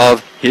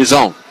of his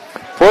own.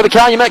 For the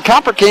Calumet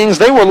Copper Kings,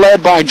 they were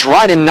led by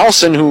Dryden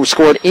Nelson, who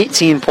scored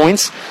 18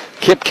 points.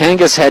 Kip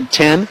Kangas had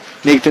 10.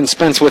 Nathan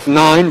Spence with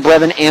 9.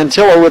 Brevin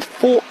Antilla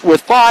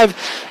with 5.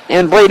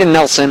 And Braden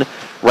Nelson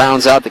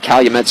rounds out the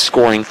Calumet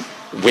scoring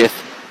with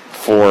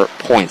 4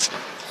 points.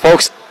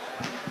 Folks,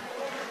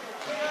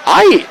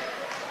 I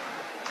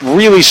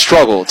really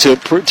struggle to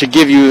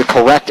give you the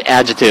correct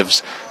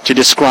adjectives to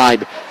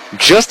describe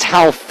just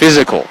how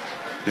physical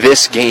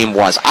this game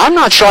was. I'm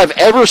not sure I've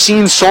ever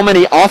seen so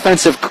many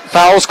offensive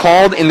fouls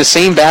called in the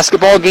same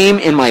basketball game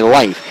in my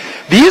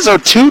life. These are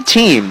two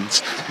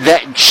teams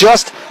that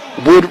just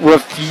would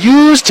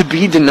refuse to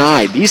be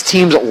denied. These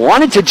teams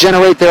wanted to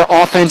generate their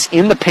offense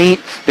in the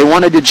paint. They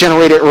wanted to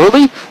generate it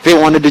early. They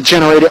wanted to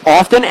generate it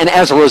often. And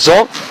as a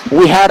result,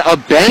 we had a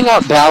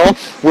bang-up battle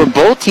where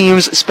both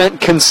teams spent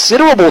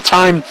considerable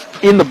time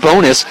in the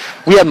bonus.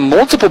 We had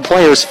multiple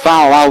players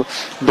foul out.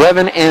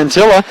 Brevin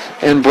Antilla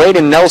and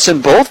Braden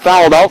Nelson both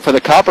fouled out for the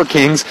Copper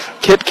Kings.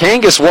 Kip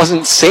Kangas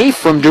wasn't safe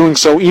from doing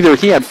so either.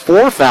 He had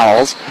 4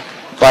 fouls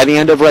by the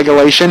end of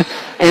regulation.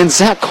 And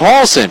Zach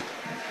Carlson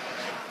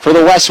for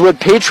the Westwood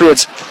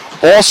Patriots,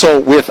 also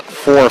with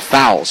 4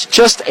 fouls.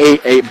 Just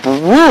a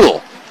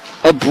brutal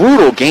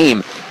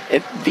game.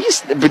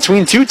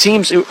 Between two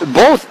teams who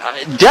both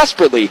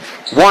desperately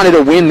wanted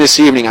to win this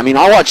evening. I mean,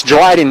 I watched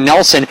Dryden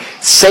Nelson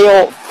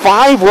sail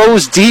 5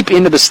 rows deep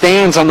into the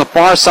stands on the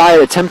far side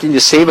attempting to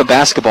save a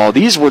basketball.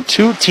 These were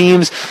two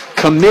teams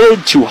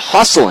committed to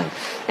hustling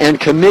and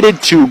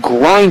committed to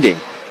grinding,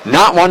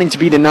 not wanting to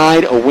be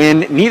denied a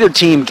win. Neither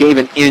team gave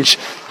an inch.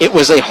 It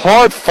was a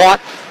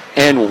hard-fought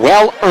and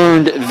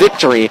well-earned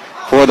victory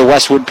for the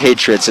Westwood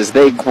Patriots as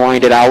they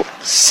grinded out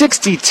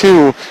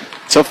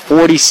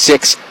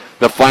 62-46,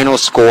 the final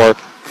score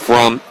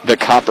from the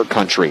Copper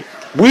Country.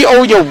 We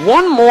owe you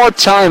one more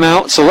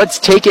timeout, so let's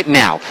take it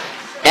now.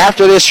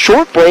 After this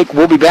short break,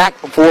 we'll be back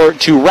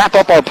to wrap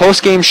up our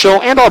post-game show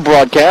and our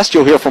broadcast.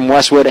 You'll hear from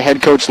Westwood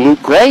head coach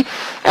Luke Gray,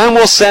 and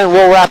we'll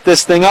wrap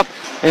this thing up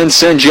and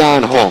send you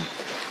on home.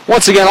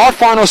 Once again, our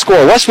final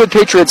score, Westwood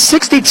Patriots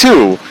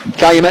 62,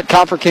 Calumet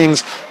Copper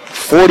Kings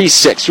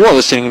 46. You're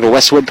listening to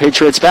Westwood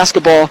Patriots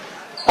basketball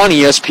on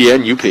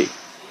ESPN UP.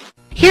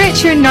 Here at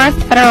True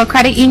North Federal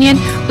Credit Union,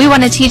 we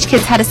want to teach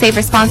kids how to save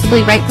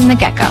responsibly right from the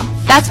get-go.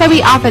 That's why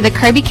we offer the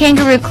Kirby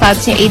Kangaroo Club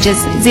to ages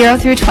 0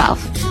 through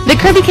 12. The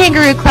Kirby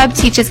Kangaroo Club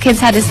teaches kids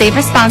how to save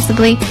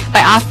responsibly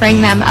by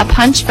offering them a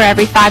punch for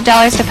every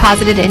 $5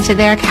 deposited into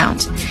their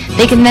account.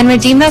 They can then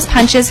redeem those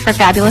punches for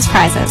fabulous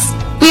prizes.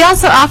 We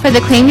also offer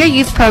the Claim Your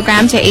Youth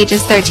program to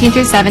ages 13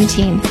 through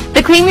 17.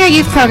 The Claim Your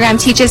Youth program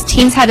teaches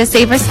teens how to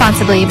save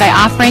responsibly by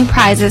offering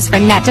prizes for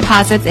net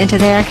deposits into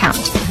their account.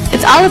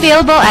 It's all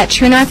available at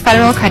True North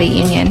Federal Credit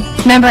Union.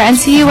 Member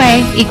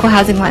NCUA, Equal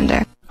Housing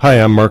Lender.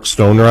 Hi, I'm Mark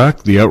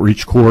Stonerock, the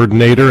Outreach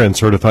Coordinator and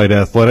Certified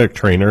Athletic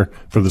Trainer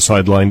for the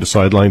Sideline to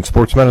Sideline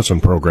Sports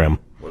Medicine Program.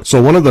 So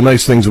one of the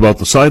nice things about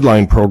the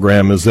Sideline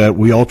program is that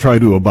we all try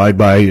to abide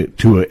by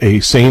to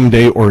a same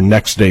day or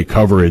next day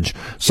coverage.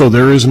 So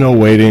there is no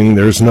waiting.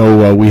 There's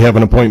no, we have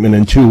an appointment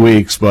in 2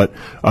 weeks, but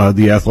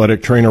the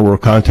athletic trainer will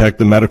contact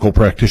the medical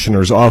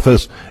practitioner's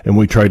office, and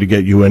we try to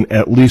get you in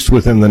at least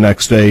within the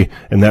next day,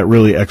 and that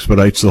really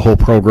expedites the whole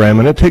program,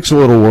 and it takes a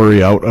little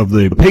worry out of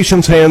the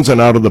patient's hands and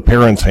out of the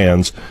parents'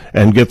 hands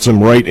and gets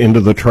them right into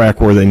the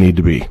track where they need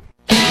to be.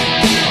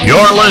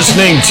 You're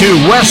listening to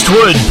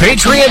Westwood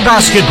Patriot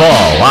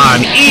Basketball on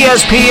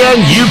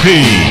ESPN UP.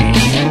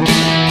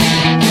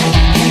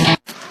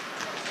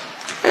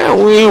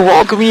 And we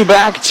welcome you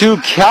back to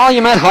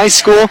Calumet High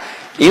School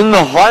in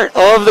the heart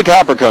of the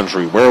Copper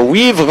Country, where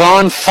we've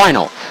gone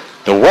final.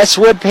 The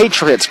Westwood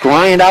Patriots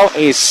grind out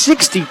a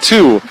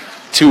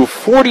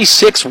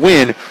 62-46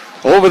 win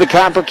over the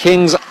Copper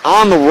Kings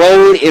on the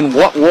road in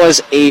what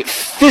was a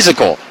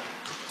physical,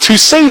 to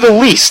say the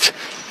least,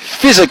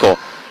 physical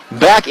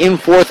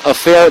back-and-forth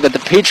affair that the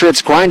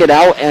Patriots grinded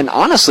out, and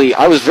honestly,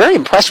 I was very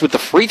impressed with the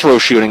free throw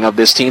shooting of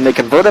this team. They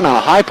converted on a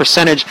high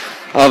percentage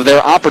of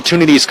their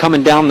opportunities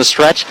coming down the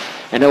stretch,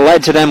 and it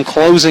led to them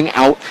closing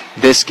out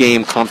this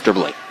game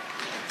comfortably.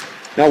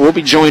 Now, we'll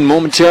be joined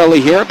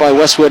momentarily here by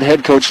Westwood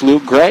head coach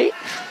Luke Gray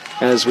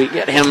as we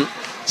get him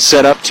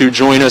set up to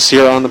join us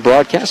here on the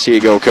broadcast. Here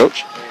you go,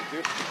 Coach.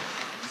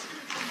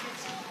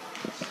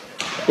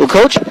 Well,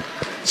 Coach,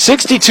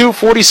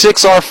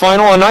 62-46 our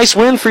final. A nice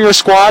win for your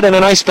squad and a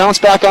nice bounce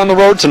back on the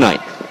road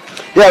tonight.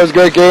 Yeah, it was a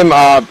great game.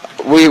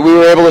 We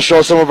were able to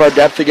show some of our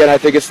depth again. I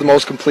think it's the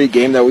most complete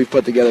game that we've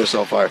put together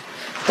so far.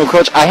 Well,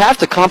 Coach, I have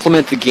to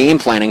compliment the game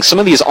planning. Some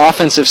of these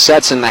offensive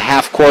sets in the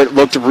half court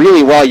looked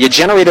really well. You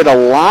generated a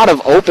lot of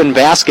open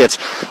baskets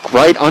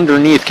right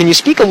underneath. Can you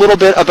speak a little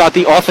bit about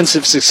the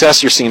offensive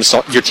success your team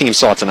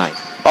saw tonight?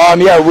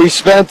 Yeah, we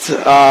spent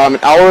an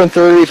hour and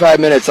 35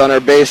 minutes on our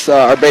base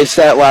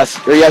set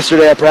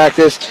yesterday at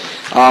practice.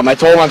 I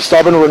told them I'm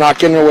stubborn. We're not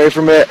getting away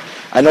from it.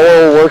 I know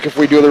it will work if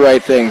we do the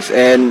right things.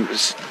 And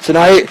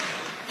tonight,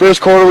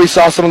 first quarter, we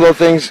saw some of those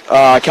things.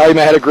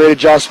 Calumet had a great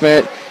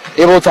adjustment.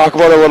 Able to talk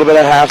about it a little bit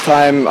at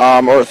halftime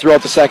or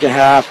throughout the second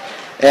half.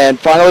 And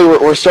finally,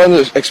 we're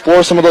starting to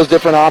explore some of those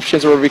different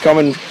options. We're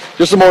becoming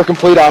just a more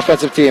complete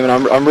offensive team, and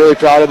I'm really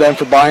proud of them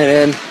for buying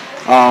in.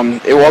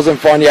 It wasn't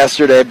fun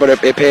yesterday, but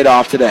it paid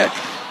off today.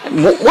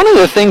 One of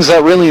the things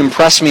that really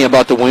impressed me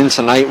about the win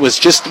tonight was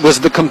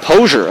the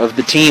composure of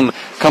the team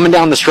coming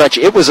down the stretch.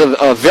 It was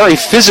a very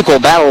physical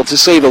battle, to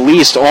say the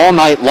least, all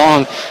night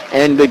long,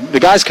 and the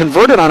guys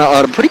converted on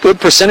a pretty good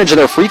percentage of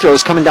their free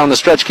throws coming down the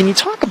stretch. Can you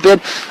talk a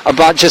bit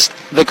about just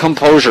the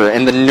composure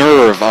and the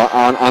nerve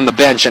on the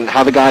bench and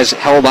how the guys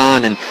held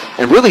on and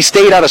really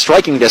stayed out of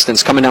striking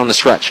distance coming down the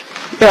stretch?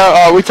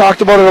 Yeah, we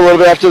talked about it a little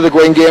bit after the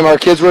Gwyn game. Our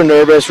kids were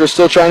nervous. We're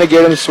still trying to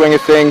get in the swing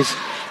of things.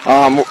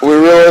 We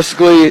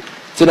realistically...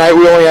 Tonight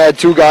we only had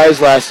 2 guys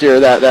last year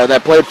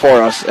that played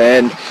for us,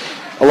 and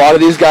a lot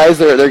of these guys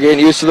they're getting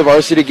used to the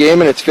varsity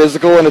game, and it's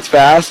physical and it's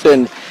fast,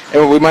 and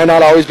we might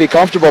not always be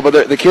comfortable,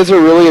 but the kids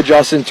are really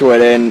adjusting to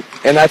it, and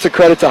that's a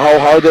credit to how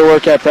hard they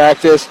work at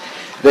practice.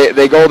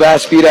 They go that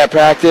speed at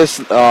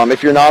practice.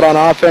 If you're not on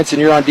offense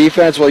and you're on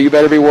defense, well, you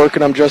better be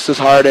working them just as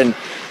hard, and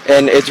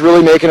it's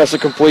really making us a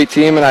complete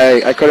team, and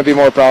I couldn't be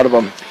more proud of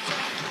them.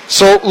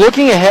 So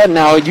looking ahead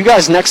now, you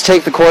guys next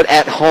take the court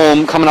at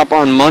home coming up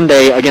on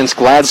Monday against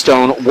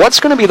Gladstone. What's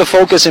going to be the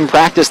focus in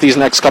practice these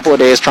next couple of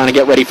days trying to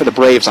get ready for the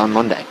Braves on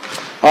Monday?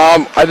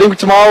 I think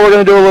tomorrow we're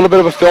going to do a little bit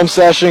of a film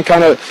session,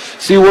 kind of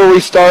see where we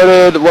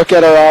started, look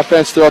at our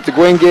offense throughout the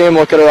Gwyn game,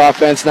 look at our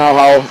offense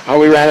now, how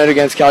we ran it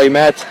against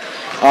Calumet.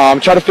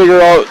 Try to figure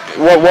out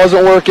what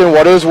wasn't working,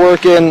 what is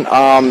working,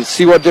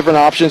 see what different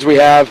options we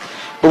have.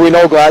 But we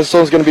know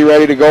Gladstone's going to be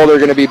ready to go. They're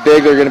going to be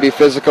big. They're going to be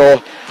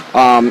physical.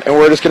 And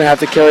we're just going to have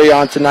to carry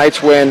on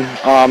tonight's win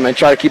and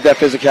try to keep that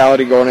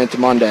physicality going into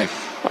Monday.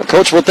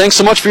 Coach, well, thanks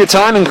so much for your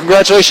time, and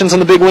congratulations on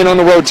the big win on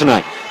the road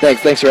tonight.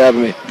 Thanks for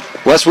having me.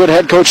 Westwood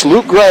head coach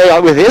Luke Gray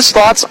with his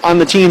thoughts on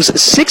the team's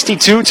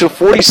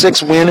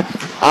 62-46 win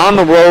on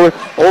the road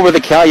over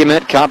the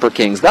Calumet Copper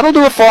Kings. That'll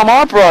do it for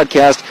our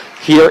broadcast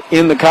here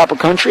in the Copper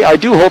Country. I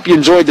do hope you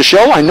enjoyed the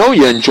show. I know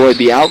you enjoyed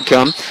the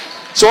outcome.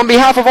 So on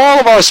behalf of all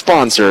of our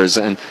sponsors,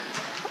 and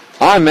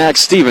I'm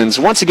Max Stevens.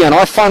 Once again,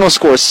 our final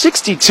score,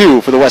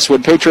 62 for the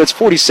Westwood Patriots,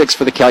 46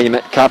 for the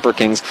Calumet Copper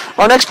Kings.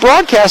 Our next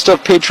broadcast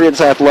of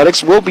Patriots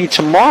Athletics will be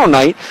tomorrow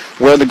night,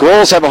 where the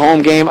girls have a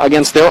home game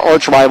against their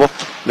arch rival,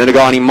 the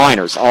Negaunee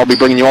Miners. I'll be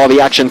bringing you all the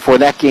action for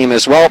that game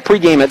as well.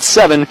 Pre-game at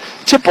 7,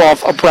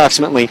 tip-off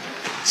approximately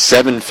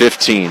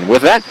 7:15.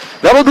 With that,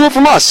 that'll do it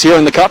from us here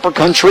in the Copper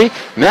Country.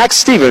 Max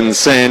Stevens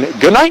saying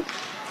good night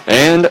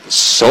and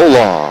so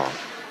long.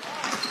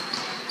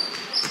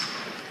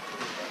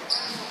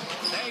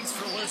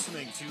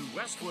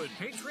 Westwood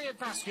Patriot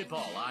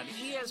Basketball on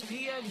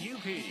ESPN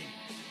UP.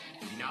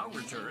 Now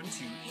return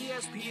to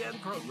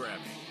ESPN programming.